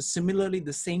behind it. So similarly,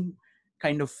 the same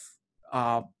kind of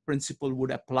principle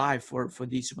would apply for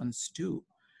these ones too.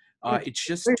 It's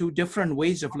just two different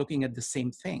ways of looking at the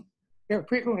same thing. Yeah,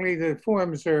 frequently the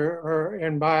forms are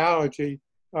in biology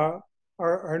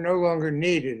are no longer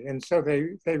needed, and so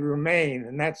they remain,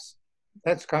 and that's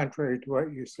contrary to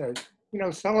what you said.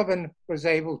 Sullivan was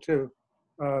able to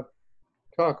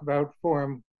talk about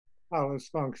form follows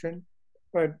function,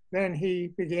 but then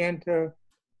he began to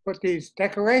put these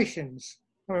decorations.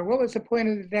 I mean, what was the point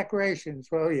of the decorations?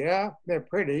 Well, yeah, they're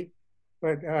pretty,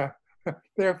 but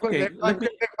they're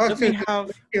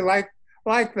you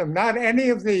like them. Not any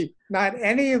of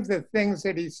the things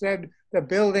that he said the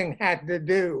building had to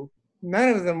do. None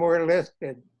of them were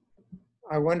listed.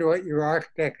 I wonder what your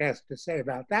architect has to say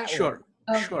about that. Sure,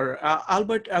 sure.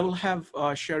 Albert, I will have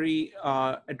Sherri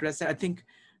address that. I think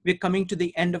we're coming to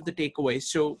the end of the takeaway.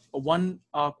 So one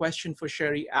question for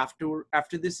Sherri after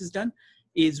this is done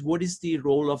is, what is the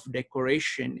role of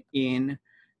decoration in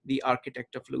the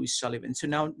architect of Louis Sullivan? So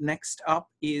now next up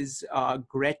is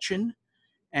Gretchen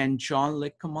and John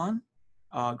Leckerman.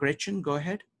 Gretchen, go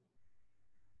ahead.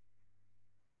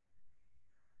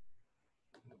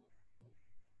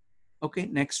 Okay,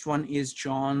 next one is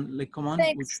John Leckerman.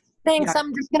 Thanks. Yeah.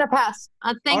 I'm just going to pass.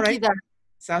 Thank you, there.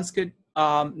 Sounds good.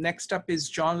 Next up is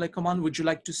John Leckerman. Would you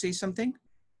like to say something?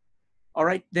 All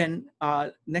right, then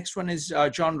next one is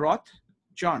John Roth.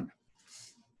 John.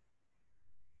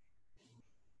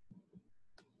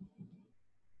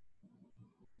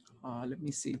 Let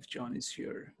me see if John is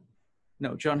here.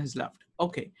 No, John has left.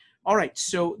 Okay. All right.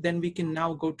 So then we can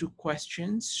now go to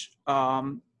questions.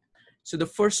 So the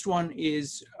first one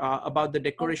is about the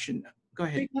decoration. Go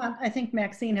ahead. I think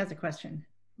Maxine has a question.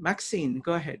 Maxine,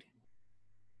 go ahead.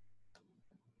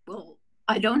 Well,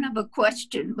 I don't have a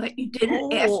question, but you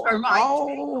didn't ask for my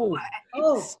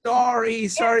Sorry.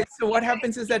 So what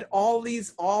happens is that all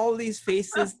these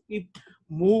faces keep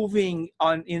moving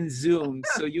in Zoom.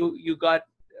 So you got,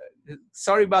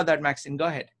 sorry about that, Maxine. Go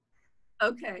ahead.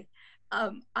 Okay.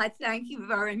 I thank you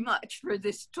very much for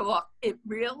this talk. It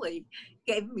really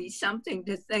gave me something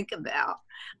to think about.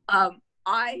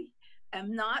 I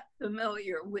am not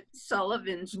familiar with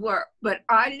Sullivan's work, but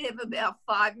I live about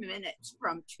 5 minutes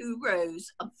from 2 rows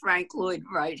of Frank Lloyd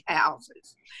Wright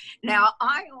houses. Now,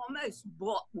 I almost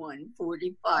bought one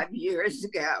 45 years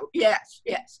ago. Yes.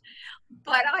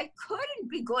 But I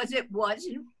couldn't because it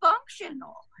wasn't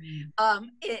functional.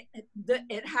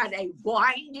 It had a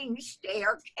winding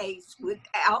staircase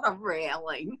without a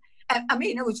railing, I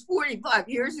mean, it was 45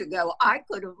 years ago. I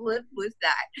could have lived with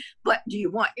that. But do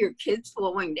you want your kids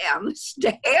falling down the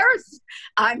stairs?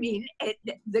 I mean,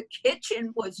 the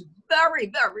kitchen was very,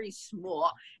 very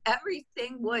small.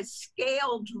 Everything was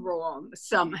scaled wrong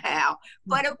somehow,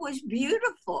 but it was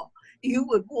beautiful. You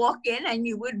would walk in and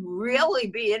you would really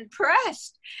be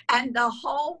impressed. And the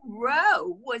whole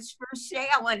row was for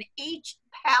sale, and each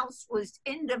house was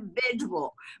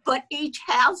individual, but each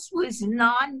house was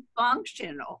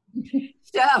non-functional.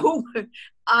 So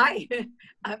I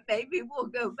maybe we'll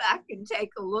go back and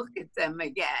take a look at them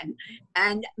again,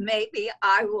 and maybe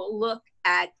I will look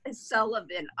at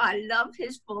Sullivan. I love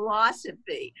his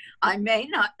philosophy. I may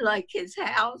not like his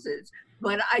houses,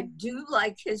 but I do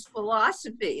like his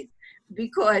philosophy,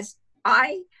 because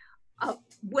I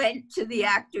went to the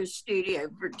Actors Studio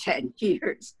for 10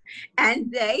 years,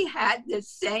 and they had the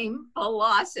same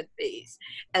philosophies.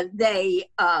 And they,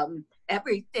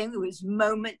 everything was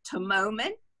moment to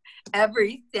moment.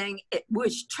 Everything, it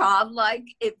was childlike.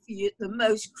 If you, the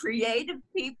most creative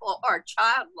people are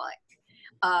childlike.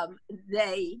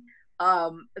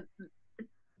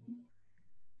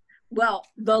 Well,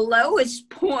 the lowest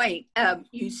point,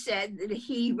 you said that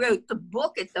he wrote the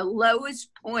book at the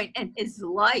lowest point in his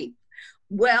life.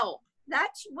 Well,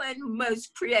 that's when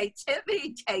most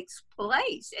creativity takes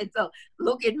place.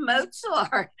 Look at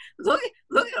Mozart. Look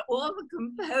at all the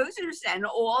composers and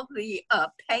all the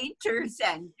painters,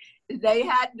 and they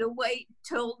had to wait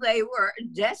till they were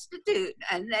destitute,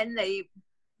 and then they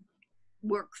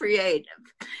were creative.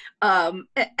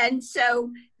 And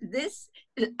so this,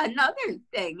 another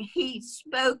thing, he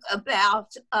spoke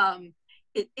about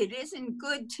it isn't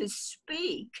good to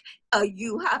speak.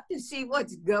 You have to see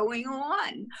what's going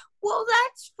on. Well,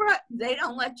 they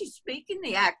don't let you speak in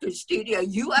the Actors Studio.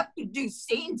 You have to do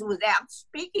scenes without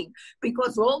speaking,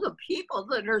 because all the people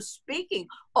that are speaking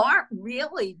aren't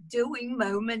really doing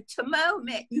moment to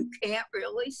moment. You can't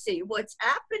really see what's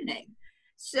happening.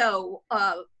 So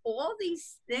all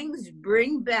these things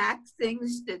bring back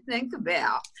things to think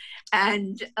about.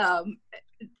 And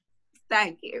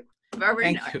thank you.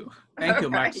 Very nice. Thank you,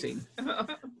 Maxine.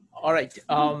 All right.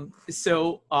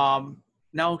 So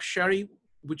now, Sherri,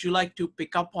 would you like to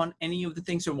pick up on any of the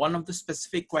things? So one of the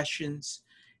specific questions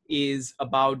is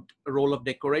about the role of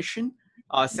decoration.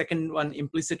 Second one,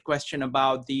 implicit question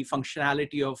about the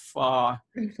functionality of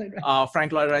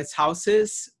Frank Lloyd Wright's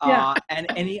houses, and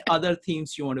any other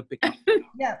themes you want to pick up.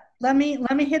 Yeah, let me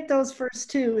hit those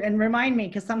first two, and remind me,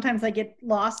 because sometimes I get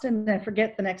lost and I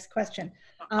forget the next question.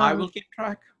 I will keep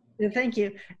track. Thank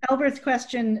you. Albert's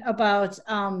question about,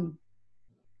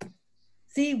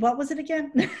 see, what was it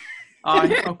again?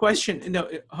 A question, no,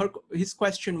 his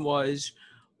question was,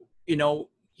 you know,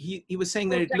 he was saying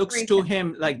that it looks to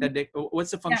him like that.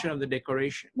 What's the function of the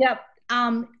decoration? Yep.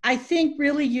 I think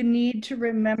really you need to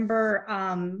remember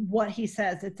what he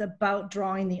says. It's about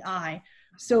drawing the eye.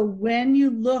 So when you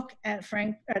look at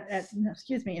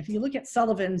if you look at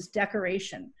Sullivan's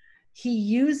decoration, he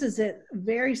uses it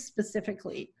very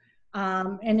specifically,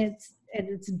 and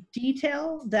it's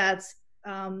detail that's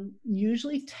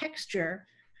usually texture,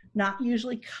 not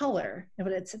usually color,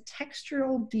 but it's a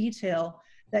textural detail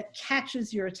that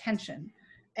catches your attention.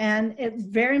 And it's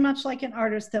very much like an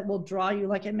artist that will draw you,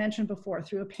 like I mentioned before,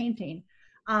 through a painting.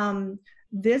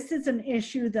 This is an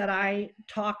issue that I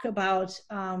talk about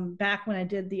back when I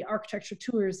did the architecture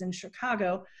tours in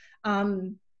Chicago.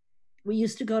 We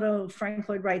used to go to Frank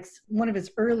Lloyd Wright's, one of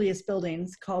his earliest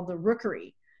buildings called the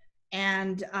Rookery.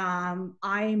 And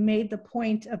I made the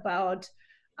point about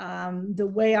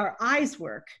the way our eyes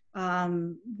work.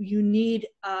 You need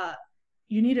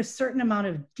a certain amount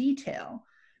of detail,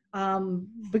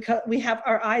 because we have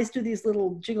our eyes do these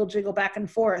little jiggle back and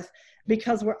forth,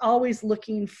 because we're always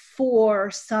looking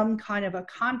for some kind of a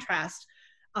contrast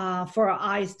for our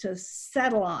eyes to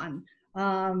settle on.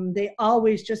 They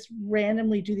always just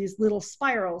randomly do these little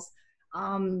spirals.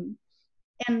 And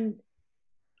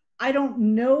I don't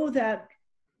know that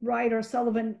Wright or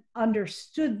Sullivan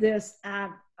understood this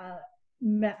at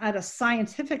a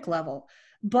scientific level,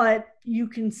 but you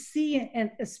can see,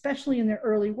 and especially in their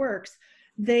early works,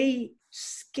 they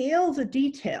scale the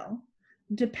detail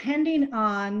depending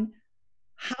on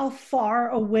how far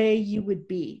away you would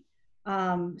be.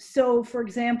 So for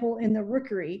example, in the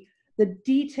Rookery, the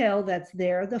detail that's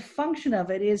there, the function of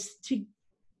it is to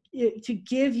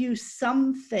give you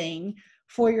something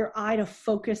for your eye to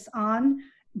focus on,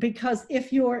 because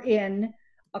if you're in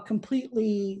a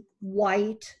completely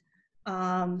white,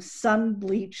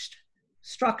 sun-bleached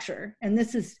structure, and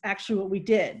this is actually what we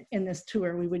did in this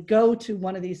tour, we would go to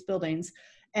one of these buildings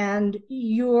and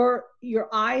your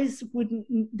eyes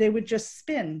would just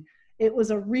spin. It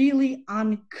was a really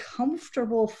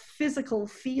uncomfortable physical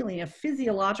feeling, a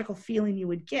physiological feeling you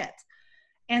would get.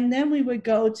 And then we would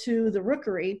go to the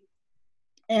rookery,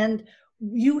 and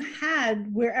you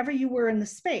had, wherever you were in the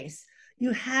space,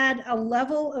 you had a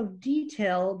level of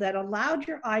detail that allowed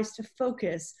your eyes to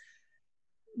focus,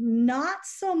 not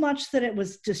so much that it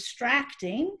was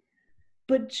distracting,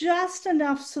 but just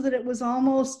enough so that it was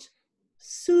almost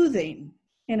soothing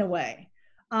in a way.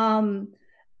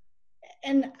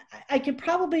 And I could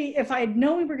probably, if I had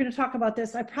known we were going to talk about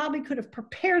this, I probably could have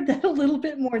prepared that a little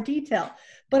bit more detail.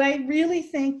 But I really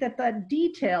think that that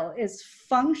detail is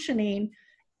functioning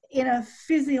in a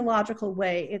physiological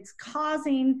way. It's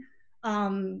causing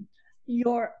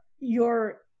your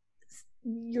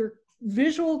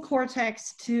visual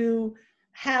cortex to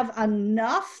have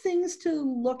enough things to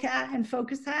look at and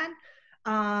focus at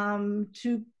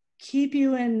to keep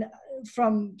you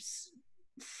from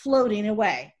floating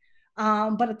away.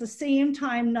 But at the same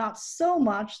time, not so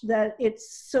much that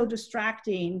it's so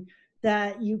distracting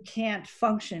that you can't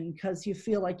function because you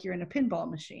feel like you're in a pinball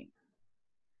machine.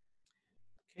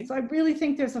 Okay. So I really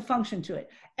think there's a function to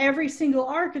it. Every single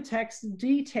architect's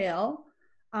detail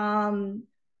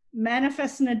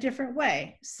manifests in a different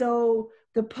way. So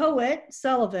the poet,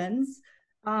 Sullivan's,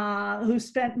 who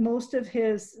spent most of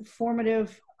his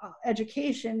formative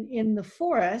education in the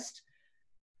forest,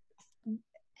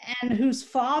 and whose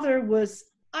father was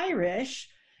Irish,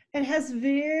 it has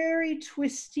very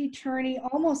twisty, turny,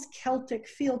 almost Celtic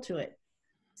feel to it.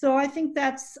 So I think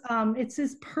that's, it's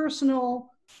his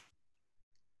personal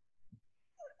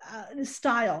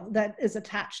style that is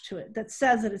attached to it, that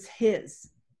says that it's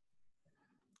his.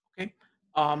 Okay,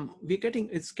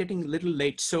 it's getting a little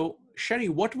late. So Sherri,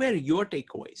 what were your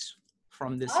takeaways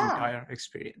from this entire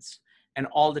experience and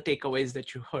all the takeaways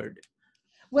that you heard?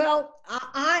 Well,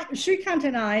 Shrikant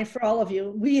and I, for all of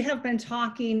you, we have been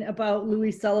talking about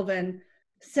Louis Sullivan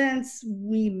since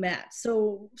we met.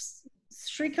 So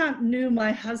Shrikant knew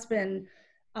my husband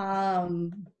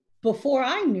before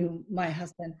I knew my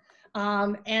husband.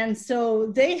 And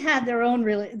so they had their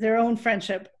own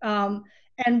friendship.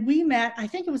 And we met, I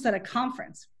think it was at a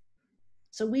conference.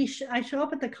 So I show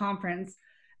up at the conference,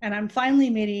 and I'm finally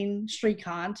meeting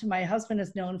Shrikant, my husband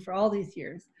has known for all these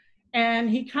years. And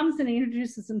he comes and he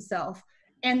introduces himself.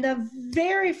 And the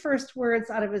very first words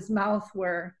out of his mouth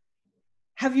were,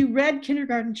 "Have you read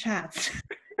Kindergarten Chats?"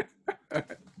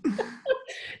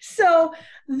 So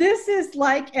this is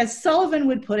like, as Sullivan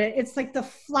would put it, it's like the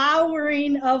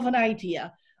flowering of an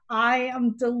idea. I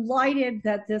am delighted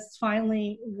that this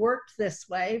finally worked this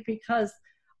way, because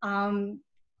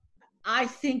I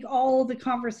think all the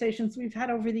conversations we've had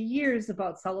over the years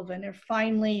about Sullivan are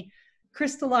finally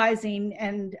crystallizing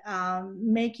and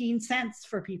making sense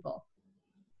for people.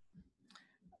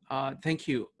 Thank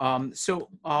you. So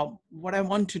what I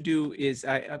want to do is,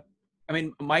 I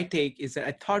mean, my take is that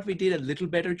I thought we did a little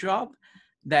better job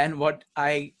than what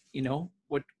I've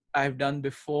done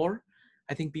before.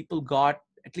 I think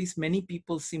at least many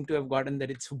people seem to have gotten that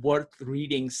it's worth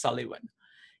reading Sullivan.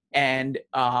 And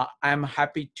I'm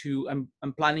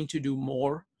planning to do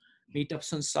more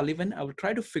meetups on Sullivan. I will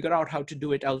try to figure out how to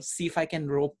do it. I'll see if I can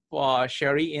rope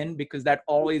Sherri in, because that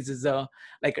always is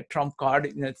like a trump card.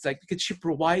 It's like, because she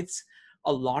provides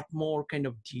a lot more kind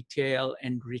of detail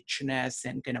and richness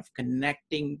and kind of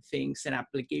connecting things and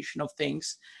application of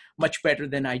things much better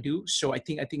than I do. So I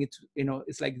think it's,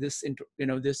 it's like this,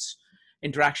 this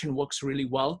interaction works really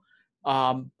well.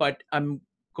 But I'm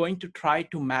going to try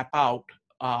to map out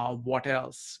what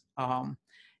else.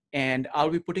 And I'll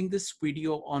be putting this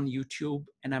video on YouTube,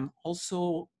 and I'm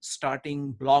also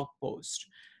starting blog posts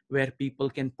where people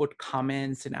can put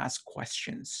comments and ask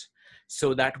questions.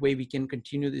 So that way we can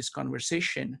continue this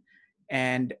conversation.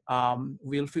 And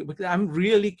because I'm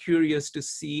really curious to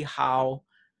see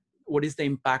what is the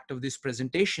impact of this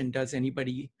presentation?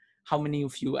 How many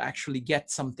of you actually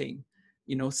get something,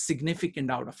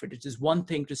 significant out of it? It is one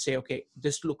thing to say, okay,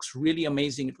 this looks really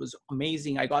amazing. It was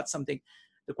amazing. I got something.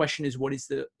 The question is, what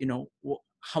is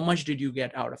how much did you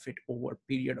get out of it over a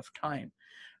period of time?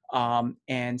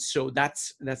 And so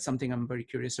that's something I'm very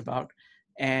curious about.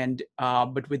 And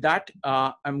but with that,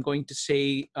 I'm going to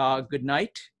say good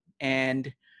night,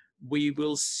 and we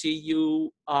will see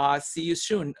you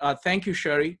soon. Thank you,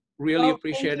 Sherri. Really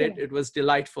appreciate it. It was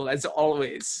delightful as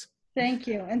always. Thank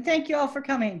you, and thank you all for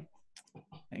coming.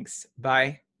 Thanks.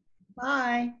 Bye.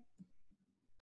 Bye.